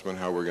announcement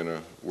how we're going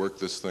to work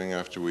this thing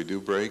after we do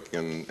break?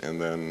 And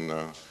then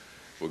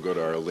we'll go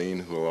to Arlene,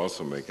 who will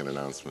also make an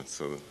announcement.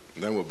 So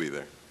then we'll be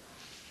there.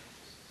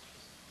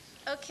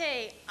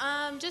 Okay,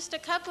 just a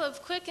couple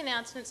of quick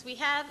announcements. We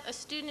have a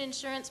student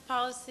insurance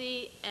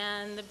policy,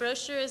 and the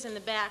brochure is in the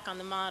back on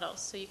the model,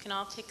 so you can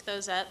all pick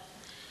those up.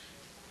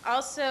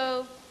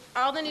 Also,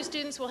 all the new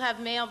students will have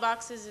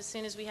mailboxes as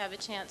soon as we have a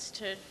chance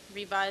to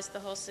revise the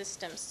whole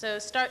system. So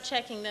start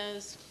checking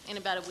those in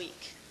about a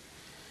week.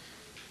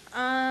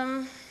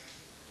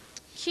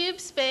 Cube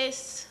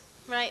space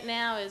right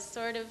now is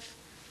sort of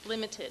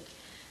limited.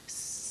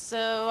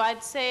 So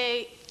I'd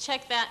say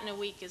check that in a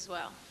week as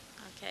well,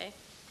 okay?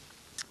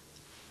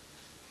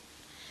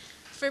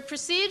 For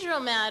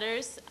procedural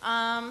matters,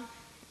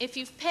 if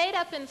you've paid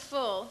up in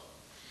full,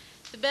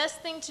 the best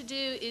thing to do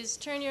is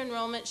turn your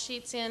enrollment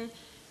sheets in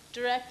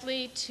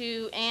directly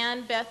to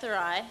Ann, Beth, or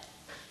I.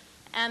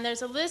 And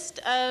there's a list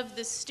of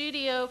the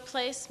studio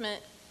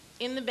placement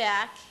in the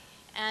back.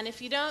 And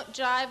if you don't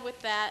jive with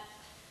that,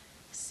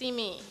 see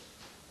me.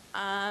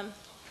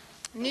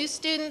 New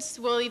students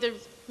will either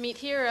meet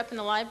here or up in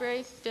the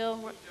library.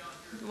 Bill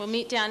will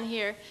meet down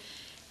here.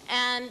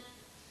 And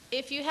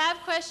if you have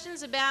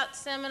questions about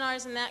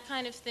seminars and that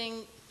kind of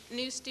thing,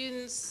 new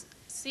students,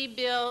 see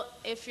Bill.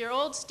 If you're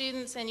old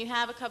students and you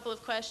have a couple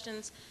of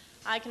questions,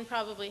 I can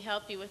probably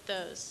help you with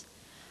those.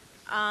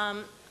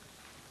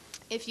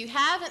 If you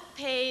haven't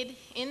paid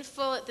in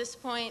full at this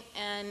point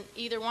and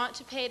either want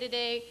to pay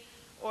today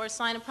or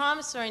sign a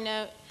promissory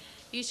note,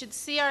 you should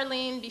see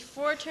Arlene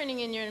before turning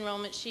in your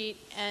enrollment sheet,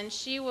 and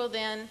she will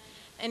then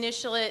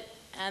initial it,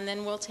 and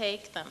then we'll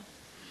take them.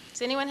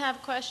 Does anyone have a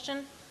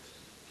question?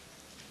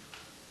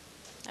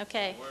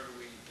 Okay. Where do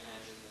we hand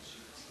in the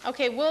sheets?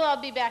 Okay, we'll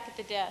all be back at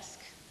the desk.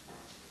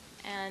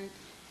 And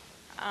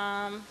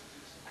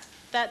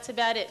that's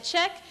about it.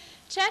 Check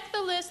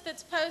the list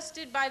that's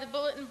posted by the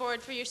bulletin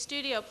board for your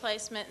studio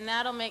placement, and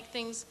that'll make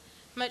things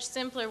much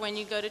simpler when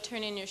you go to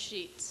turn in your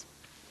sheets.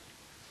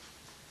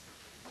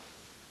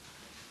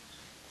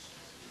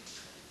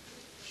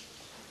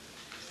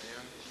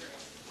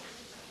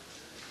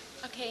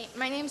 Okay,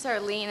 my name's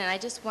Arlene, and I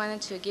just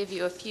wanted to give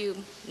you a few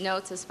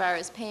notes as far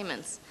as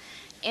payments.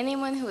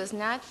 Anyone who has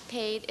not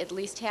paid at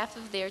least half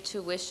of their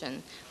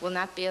tuition will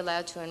not be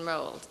allowed to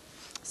enroll.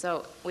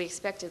 So we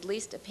expect at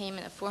least a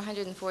payment of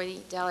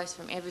 $440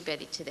 from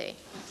everybody today.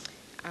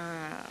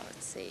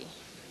 Let's see.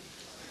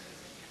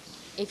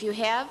 If you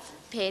have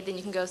paid, then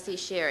you can go see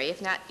Sherry.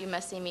 If not, you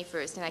must see me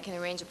first, and I can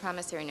arrange a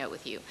promissory note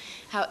with you.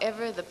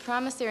 However, the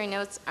promissory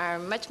notes are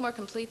much more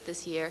complete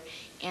this year,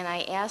 and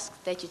I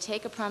ask that you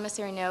take a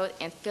promissory note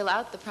and fill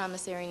out the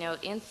promissory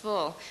note in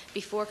full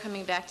before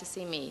coming back to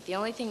see me. The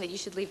only thing that you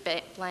should leave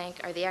blank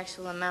are the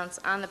actual amounts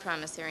on the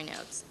promissory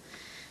notes.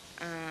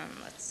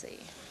 Let's see.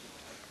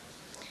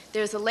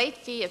 There's a late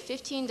fee of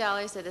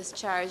 $15 that is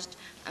charged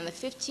on the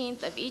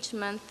 15th of each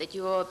month that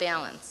you owe a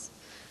balance.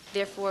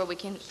 Therefore, we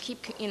can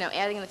keep,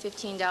 adding the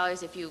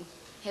 $15 if you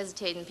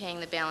hesitate in paying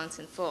the balance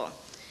in full.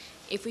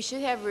 If we should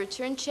have a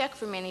return check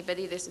from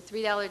anybody, there's a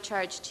 $3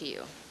 charge to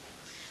you.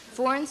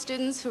 Foreign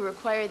students who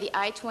require the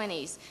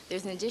I-20s,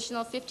 there's an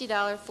additional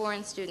 $50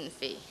 foreign student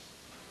fee.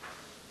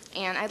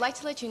 And I'd like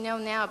to let you know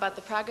now about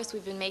the progress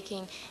we've been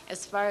making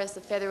as far as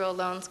the federal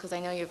loans, because I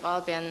know you've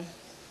all been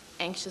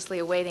anxiously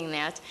awaiting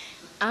that.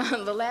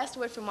 The last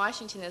word from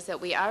Washington is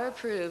that we are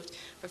approved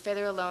for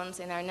federal loans,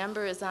 and our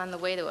number is on the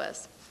way to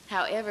us.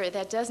 However,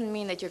 that doesn't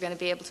mean that you're going to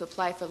be able to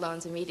apply for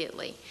loans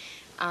immediately.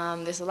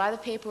 There's a lot of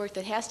paperwork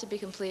that has to be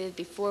completed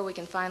before we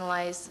can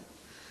finalize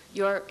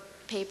your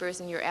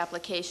papers and your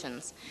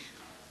applications.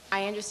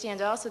 I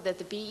understand also that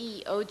the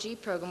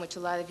BEOG program, which a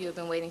lot of you have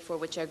been waiting for,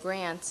 which are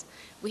grants,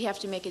 we have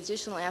to make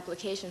additional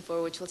application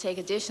for, which will take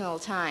additional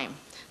time.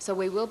 So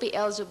we will be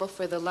eligible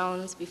for the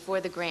loans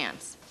before the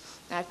grants.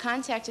 Now, I've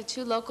contacted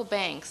two local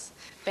banks,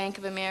 Bank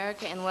of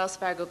America and Wells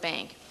Fargo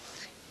Bank.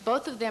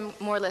 Both of them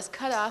more or less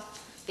cut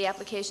off the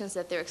applications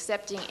that they're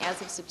accepting as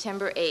of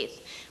September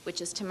 8th,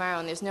 which is tomorrow,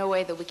 and there's no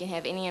way that we can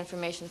have any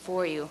information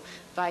for you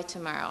by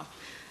tomorrow.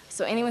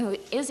 So anyone who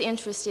is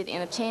interested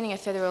in obtaining a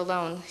federal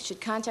loan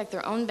should contact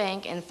their own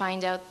bank and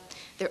find out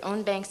their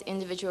own bank's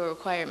individual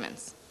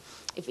requirements.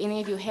 If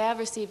any of you have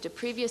received a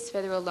previous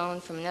federal loan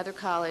from another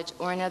college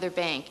or another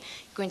bank,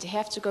 you're going to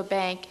have to go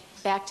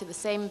back to the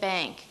same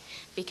bank,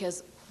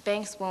 because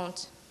banks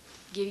won't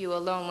give you a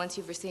loan once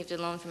you've received a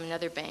loan from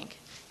another bank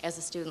as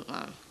a student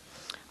loan.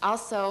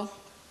 Also,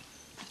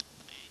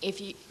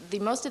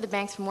 most of the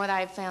banks, from what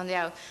I've found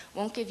out,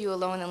 won't give you a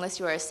loan unless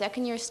you are a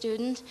second-year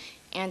student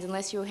and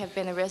unless you have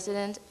been a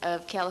resident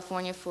of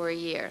California for a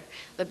year.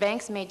 The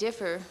banks may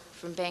differ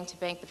from bank to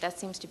bank, but that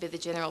seems to be the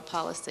general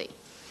policy.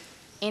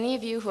 Any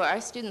of you who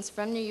are students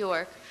from New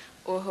York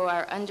or who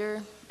are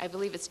under, I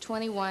believe it's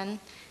 21,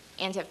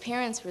 and have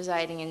parents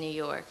residing in New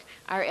York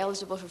are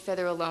eligible for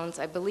federal loans,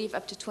 I believe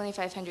up to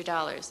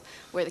 $2,500,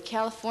 where the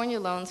California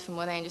loans, from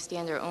what I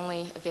understand, are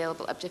only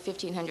available up to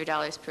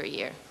 $1,500 per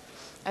year.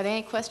 Are there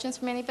any questions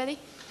from anybody?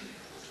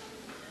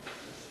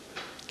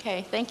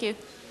 Okay, thank you.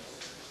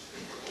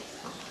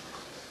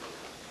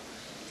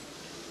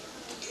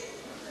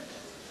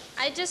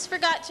 I just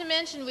forgot to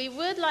mention, we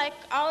would like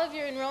all of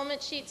your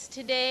enrollment sheets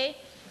today.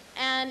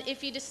 And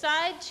if you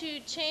decide to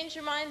change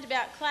your mind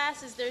about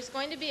classes, there's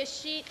going to be a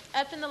sheet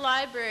up in the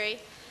library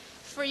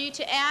for you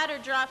to add or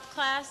drop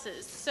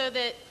classes, so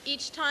that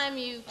each time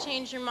you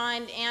change your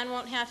mind, Anne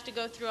won't have to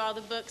go through all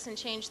the books and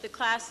change the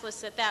class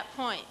lists at that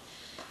point.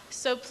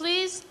 So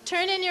please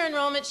turn in your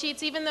enrollment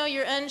sheets even though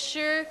you're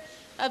unsure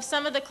of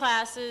some of the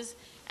classes,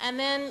 and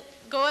then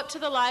go up to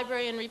the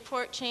library and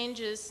report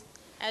changes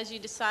as you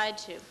decide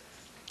to.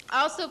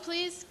 Also,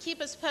 please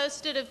keep us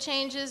posted of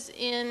changes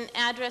in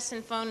address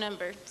and phone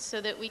number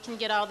so that we can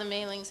get all the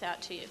mailings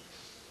out to you.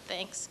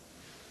 Thanks.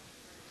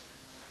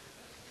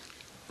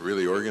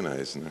 Really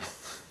organized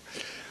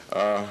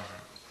now.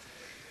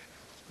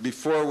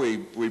 Before we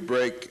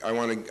break, I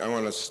want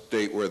to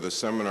state where the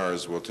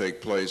seminars will take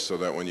place so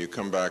that when you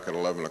come back at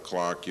 11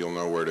 o'clock, you'll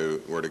know where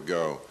to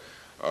go.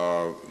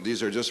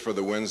 These are just for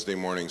the Wednesday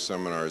morning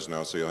seminars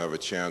now, so you'll have a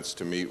chance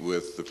to meet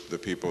with the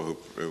people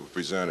who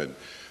presented.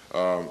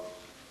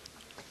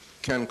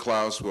 Ken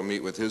Klaus will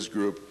meet with his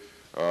group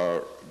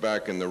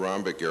back in the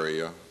Rhombic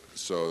area,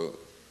 so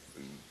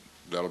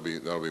that'll be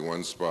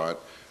one spot.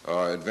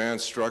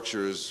 Advanced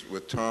Structures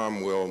with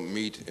Tom will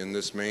meet in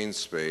this main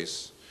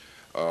space.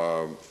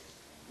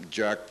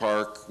 Jack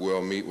Park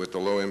will meet with the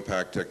Low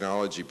Impact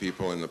Technology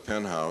people in the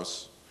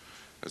penthouse.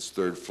 That's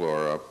 3rd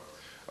floor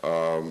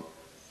up.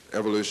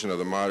 Evolution of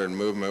the Modern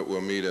Movement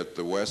will meet at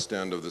the west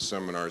end of the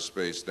seminar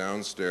space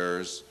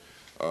downstairs.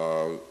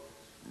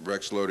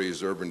 Rex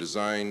Lodi's Urban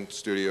Design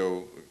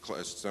Studio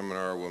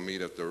seminar will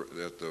meet at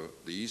the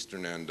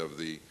eastern end of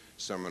the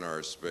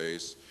seminar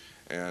space.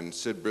 And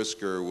Sid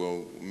Brisker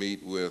will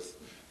meet with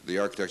the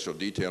architectural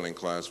detailing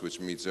class, which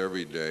meets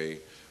every day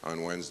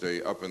on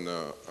Wednesday, up in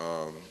the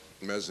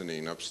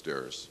mezzanine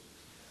upstairs.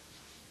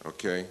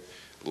 Okay?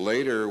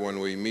 Later, when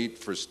we meet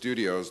for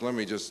studios, let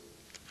me just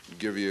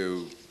give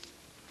you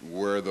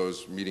where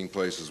those meeting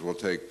places will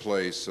take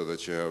place so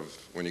that you have,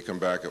 when you come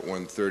back at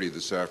 1:30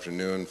 this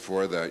afternoon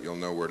for that, you'll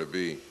know where to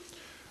be.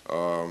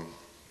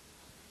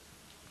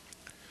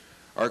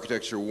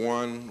 Architecture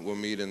 1 will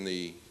meet in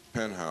the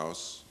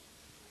penthouse.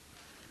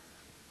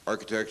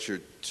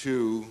 Architecture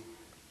 2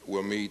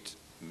 will meet,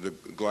 the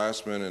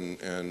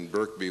Glassman and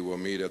Birkby will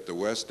meet at the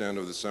west end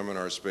of the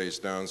seminar space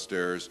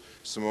downstairs.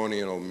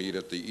 Simonian will meet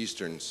at the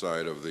eastern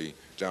side of the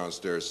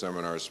downstairs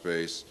seminar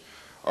space.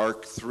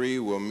 Arc 3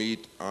 will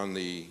meet on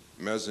the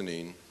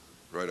mezzanine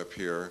right up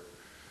here.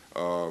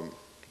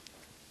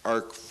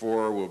 Arc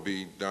 4 will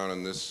be down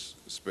in this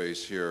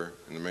space here,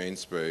 in the main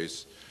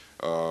space.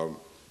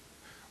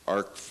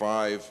 Arc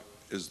 5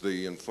 is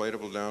the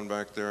inflatable down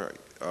back there.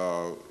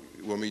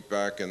 We'll meet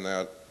back in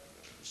that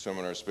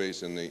seminar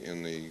space in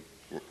the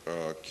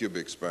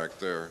cubics back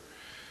there.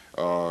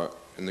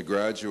 And the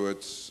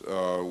graduates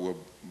will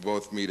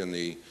both meet in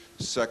the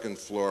 2nd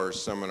floor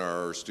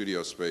seminar or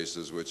studio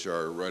spaces, which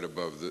are right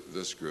above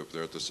this group.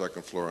 They're at the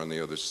 2nd floor on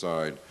the other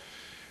side.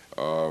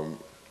 The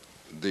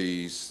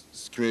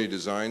community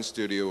design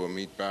studio will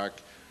meet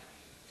back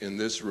in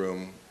this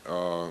room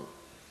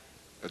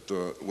at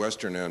the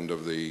western end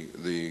of the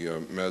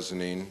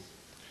mezzanine.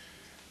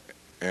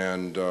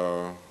 And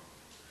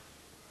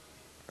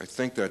I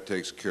think that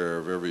takes care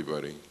of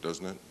everybody,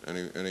 doesn't it?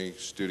 Any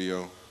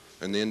studio?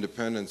 And the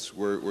independents,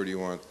 where do you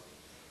want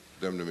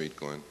them to meet,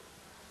 Glenn?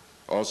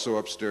 Also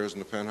upstairs in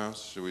the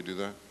penthouse? Should we do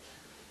that?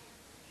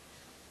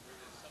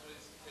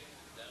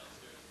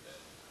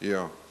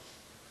 Yeah.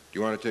 Do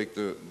you want to take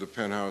the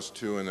penthouse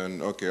too? And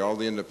then, okay, all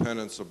the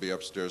independents will be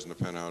upstairs in the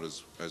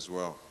penthouse as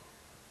well.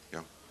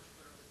 Yeah.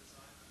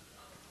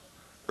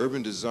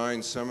 Urban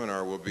Design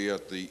Seminar will be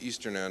at the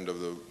eastern end of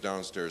the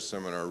downstairs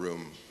seminar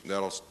room.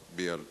 That'll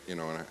be at, in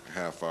a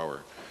half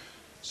hour.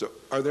 So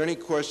are there any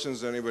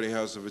questions anybody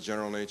has of a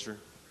general nature?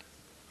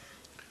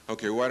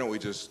 Okay, why don't we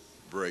just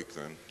break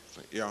then?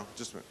 Yeah,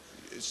 just a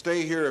minute.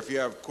 Stay here if you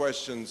have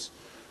questions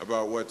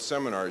about what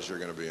seminars you're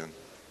going to be in.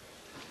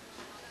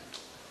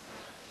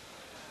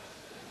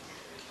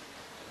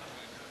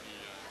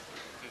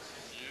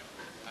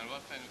 And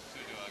what kind of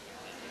studio are you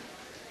going to be?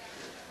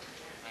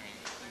 I mean,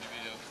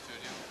 individual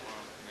studio or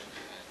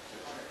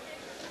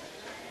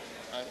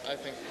I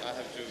think I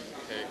have to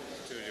take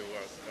studio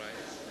work, right?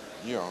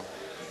 Yeah.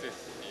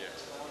 5th year.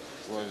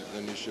 Well,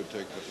 then you should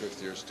take the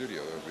 5th year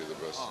studio. That would be the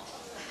best. Oh,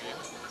 yeah.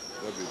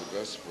 That'd be the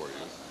best for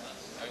you.